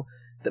you know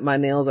that my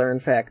nails are in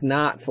fact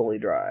not fully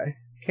dry.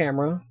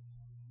 Camera.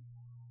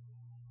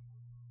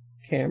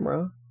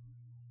 camera.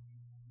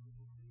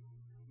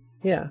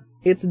 Yeah,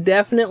 it's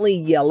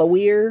definitely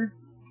yellowier.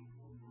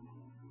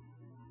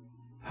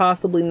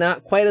 Possibly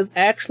not quite as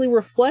actually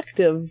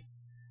reflective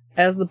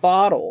as the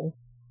bottle.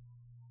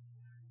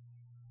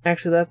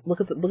 Actually,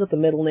 look at the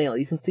middle nail.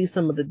 You can see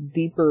some of the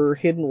deeper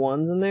hidden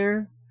ones in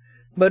there,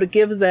 but it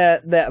gives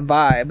that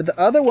vibe. The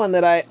other one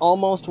that I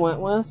almost went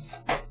with.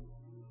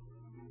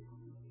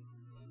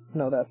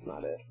 No, that's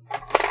not it.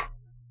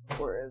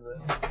 Where is it?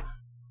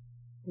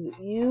 Is it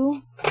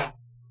you?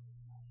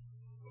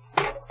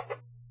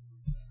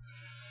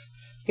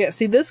 Yeah,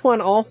 see this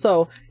one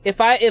also, if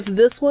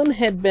this one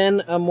had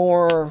been a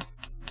more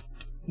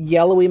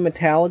yellowy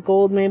metallic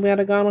gold, maybe I'd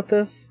have gone with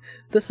this.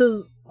 This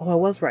is, oh, I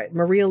was right,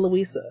 Maria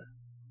Luisa.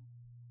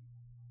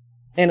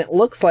 And it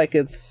looks like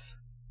it's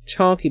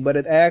chunky, but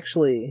it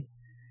actually,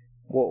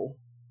 whoa,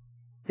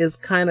 is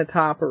kind of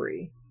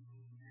toppery.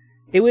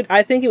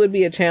 I think it would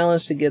be a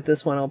challenge to get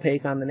this one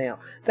opaque on the nail.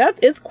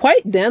 It's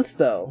quite dense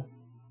though.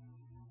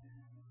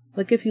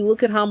 Like if you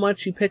look at how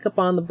much you pick up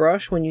on the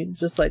brush when you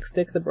just like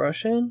stick the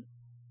brush in.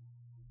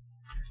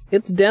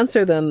 It's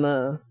denser than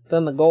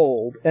the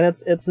gold, and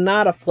it's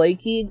not a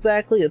flaky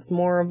exactly. It's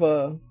more of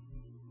a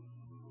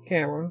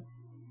camera.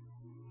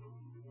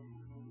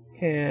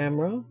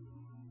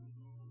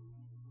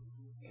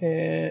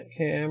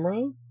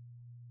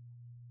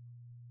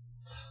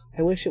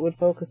 I wish it would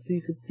focus so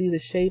you could see the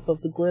shape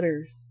of the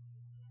glitters.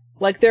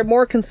 Like they're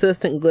more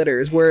consistent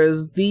glitters,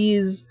 whereas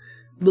these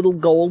little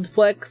gold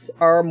flecks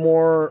are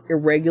more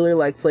irregular,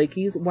 like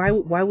flakies. Why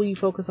will you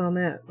focus on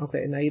that?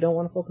 Okay, now you don't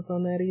want to focus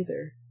on that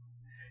either.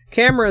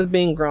 Camera is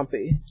being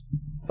grumpy,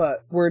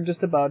 but we're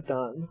just about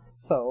done.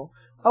 So,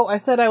 oh, I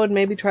said I would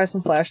maybe try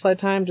some flashlight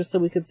time just so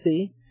we could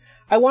see.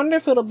 I wonder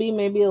if it'll be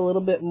maybe a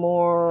little bit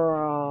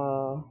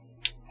more,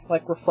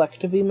 like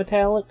reflectively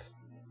metallic.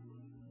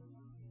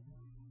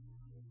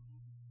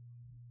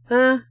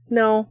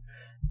 No.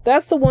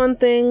 That's the one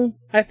thing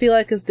I feel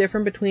like is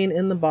different between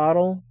in the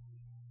bottle.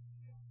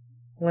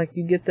 Like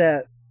you get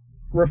that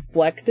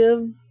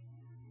reflective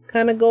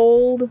kind of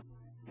gold,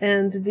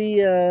 and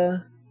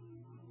the,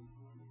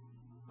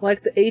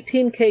 like the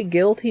 18K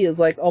Gilty is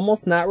like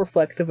almost not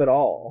reflective at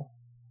all.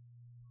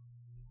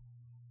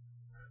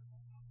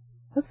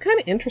 That's kind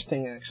of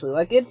interesting actually.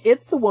 Like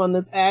it's the one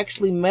that's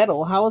actually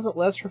metal. How is it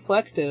less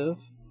reflective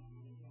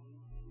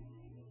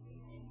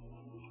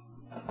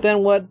than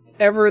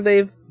whatever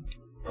they've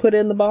put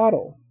in the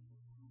bottle?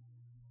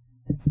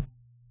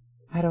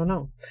 I don't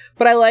know.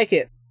 But I like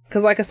it.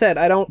 Cause like I said,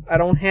 I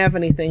don't have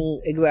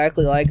anything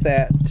exactly like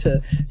that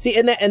to see,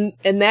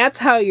 and that's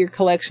how your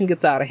collection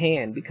gets out of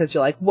hand, because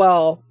you're like,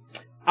 well,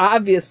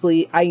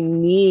 obviously I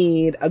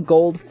need a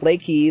gold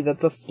flaky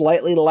that's a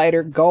slightly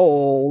lighter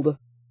gold,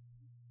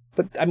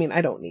 but I mean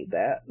I don't need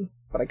that,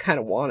 but I kind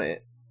of want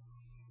it.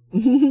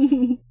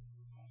 If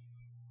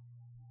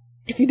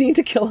you need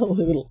to kill a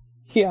little,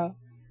 yeah,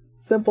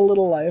 simple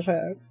little life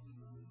hacks.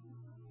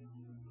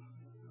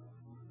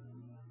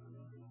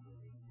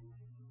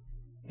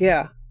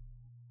 Yeah.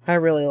 I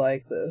really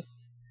like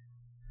this.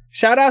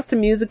 Shout outs to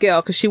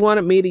Musical, because she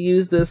wanted me to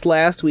use this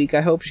last week.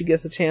 I hope she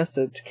gets a chance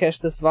to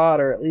catch this VOD,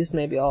 or at least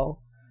maybe I'll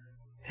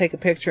take a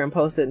picture and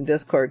post it in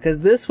Discord,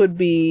 because this would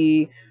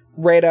be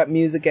right up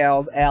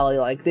Musical's alley.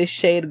 Like this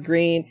shade of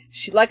green.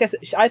 Like I said,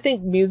 I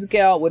think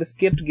Musical would have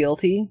skipped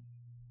Gilty.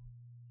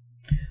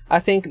 I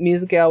think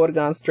Musical would have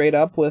gone straight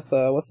up with,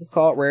 what's this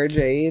called? Rare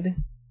Jade.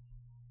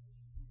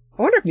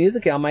 I wonder if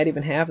Musical might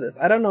even have this.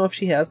 I don't know if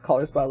she has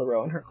Colors by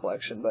Llarowe in her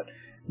collection, but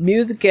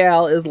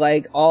Musical is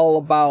like all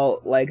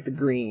about like the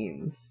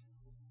greens.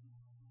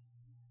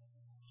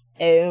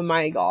 Oh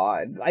my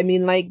god. I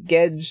mean, like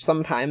Gedge,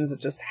 sometimes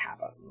it just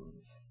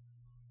happens.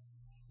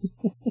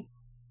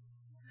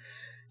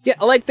 Yeah,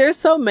 like there's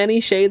so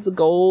many shades of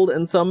gold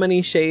and so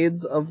many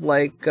shades of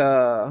like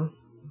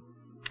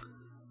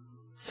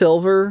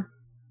silver.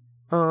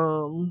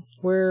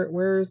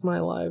 Where's my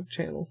live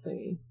channels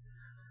thingy?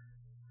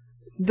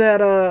 That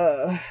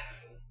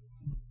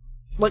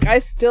like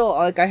I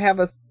have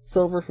a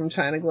silver from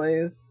China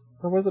Glaze,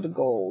 or was it a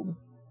gold?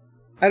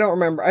 I don't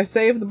remember. I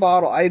saved the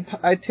bottle. I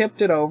tipped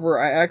it over.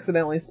 I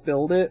accidentally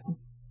spilled it,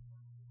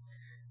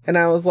 and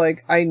I was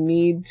like, I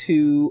need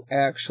to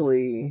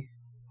actually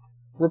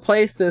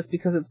replace this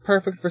because it's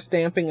perfect for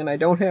stamping, and I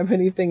don't have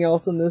anything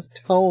else in this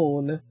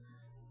tone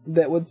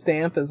that would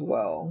stamp as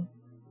well.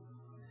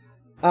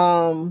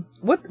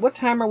 What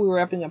time are we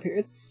wrapping up here?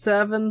 It's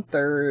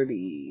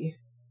 7:30.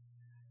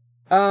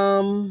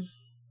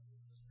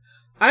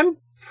 I'm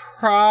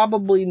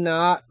probably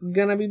not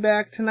gonna be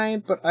back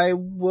tonight, but I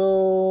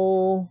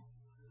will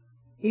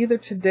either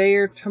today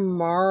or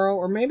tomorrow,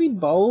 or maybe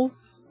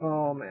both.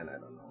 Oh man, I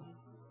don't know.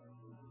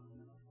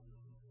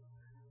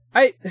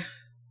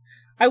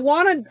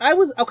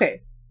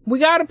 Okay, we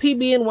got a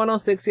PB in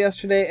 106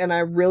 yesterday, and I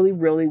really,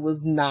 really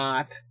was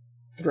not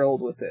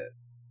thrilled with it.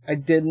 I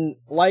didn't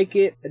like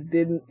it. I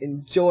didn't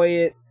enjoy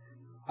it.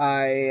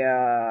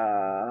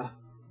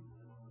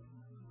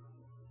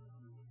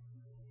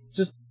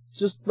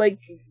 Just like,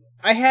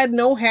 I had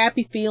no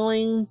happy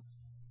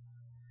feelings.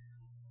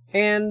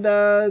 and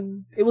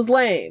it was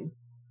lame.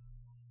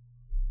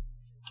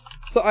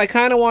 So I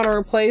kind of want to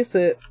replace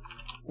it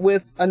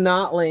with a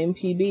not lame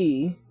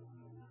PB,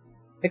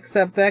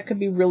 except that could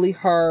be really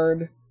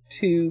hard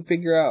to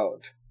figure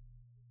out.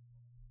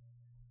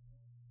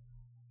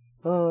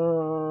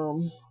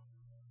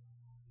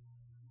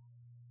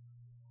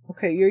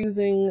 Okay, you're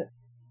using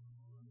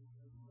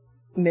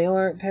nail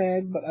art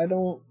tag, but I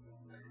don't...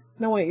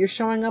 No, wait, you're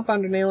showing up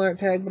under nail art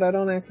tag, but I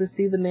don't actually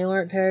see the nail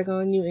art tag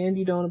on you, and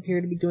you don't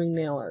appear to be doing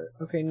nail art.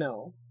 Okay,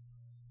 no.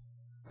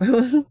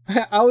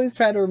 I always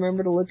try to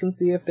remember to look and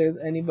see if there's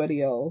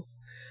anybody else.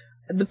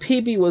 The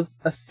PB was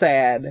a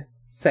sad,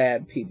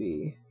 sad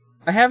PB.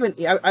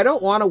 I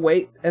don't want to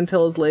wait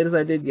until as late as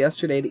I did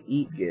yesterday to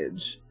eat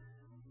Gidge.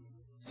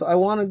 So I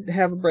want to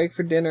have a break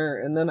for dinner,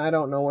 and then I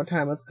don't know what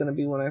time it's going to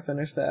be when I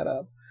finish that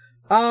up.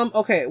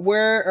 Okay,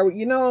 where are we?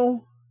 You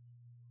know,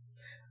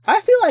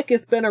 I feel like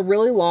it's been a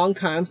really long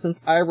time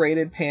since I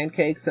rated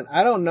Pancakes, and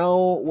I don't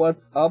know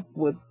what's up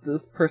with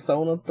this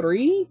Persona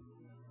 3.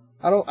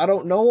 I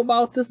don't know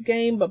about this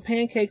game, but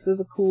Pancakes is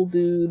a cool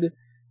dude,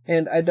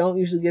 and I don't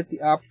usually get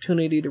the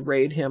opportunity to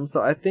raid him,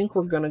 so I think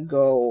we're gonna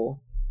go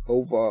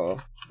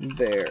over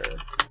there.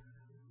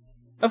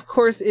 Of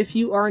course, if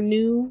you are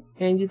new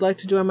and you'd like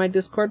to join my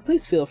Discord,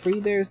 please feel free.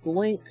 There's the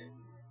link.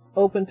 It's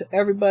open to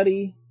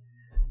everybody.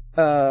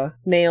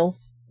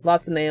 Nails.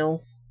 Lots of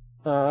nails.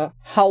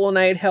 Hollow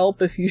Knight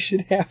help if you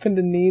should happen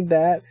to need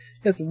that.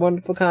 It's a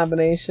wonderful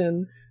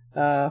combination.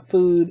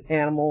 Food,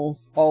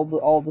 animals,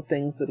 all the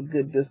things that a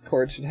good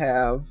Discord should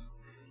have.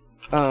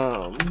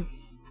 And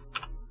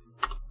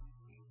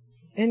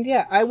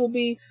yeah, I will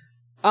be,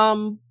 I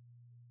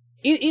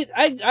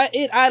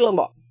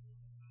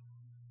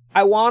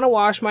want to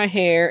wash my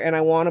hair and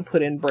I want to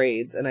put in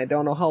braids, and I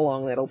don't know how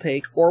long that'll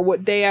take or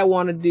what day I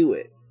want to do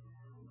it.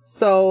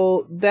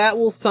 So that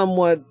will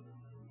somewhat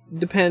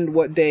depend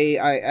what day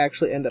I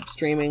actually end up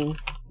streaming,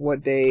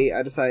 what day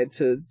I decide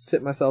to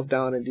sit myself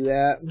down and do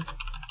that.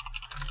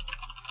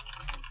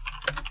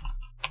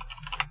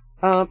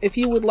 If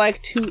you would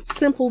like to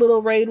simple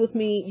little raid with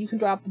me, you can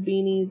drop the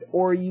beanies,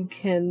 or you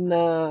can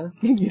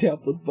get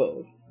help with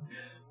both.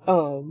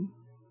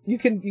 You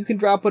can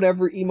drop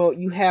whatever emote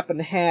you happen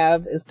to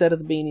have instead of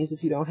the beanies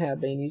if you don't have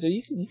beanies, or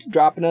you can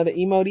drop another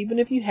emote even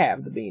if you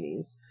have the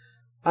beanies.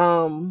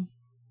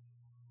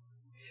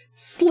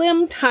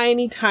 Slim,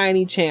 tiny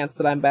chance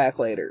that I'm back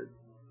later.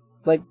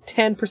 Like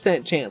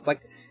 10% chance.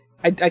 Like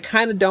I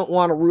kind of don't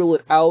want to rule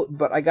it out,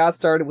 but I got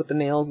started with the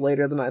nails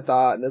later than I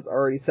thought, and it's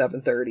already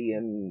 7:30,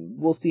 and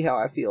we'll see how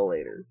I feel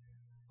later.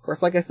 Of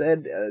course, like I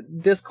said,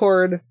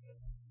 Discord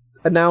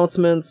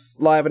announcements,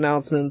 live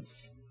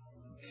announcements,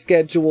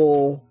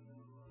 schedule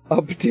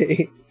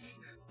updates,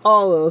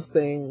 all those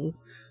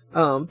things.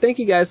 Thank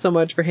you guys so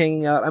much for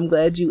hanging out. I'm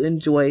glad you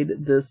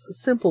enjoyed this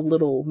simple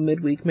little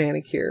midweek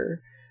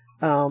manicure.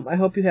 I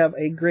hope you have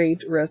a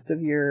great rest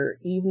of your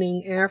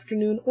evening,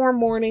 afternoon, or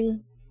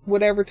morning,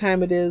 whatever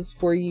time it is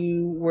for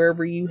you,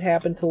 wherever you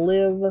happen to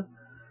live.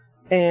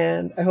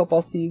 And I hope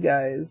I'll see you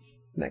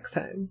guys next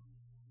time.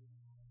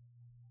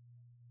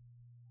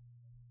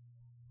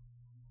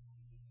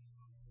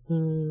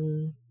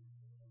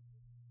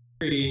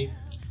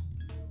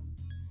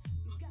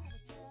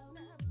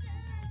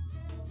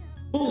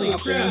 Holy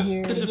crap,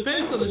 the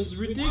defense on this is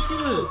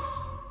ridiculous.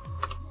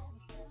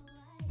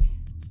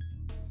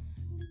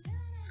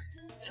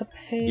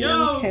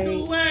 Yo,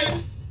 Colette!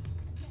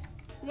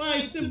 My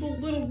simple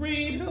little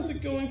raid. How's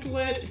it going,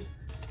 Colette?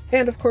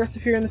 And of course,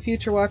 if you're in the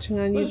future watching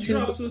on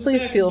YouTube,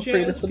 please feel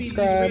free to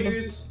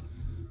subscribe.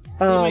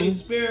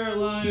 Spare our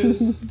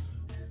lives.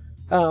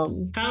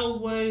 How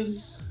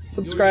was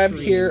subscribe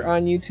here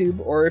on YouTube,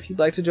 or if you'd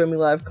like to join me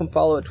live, come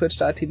follow at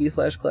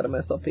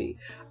twitch.tv/ColetteMSLP.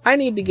 I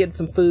need to get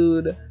some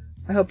food.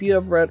 I hope you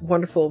have a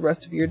wonderful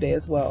rest of your day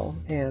as well,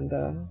 and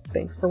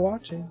thanks for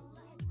watching.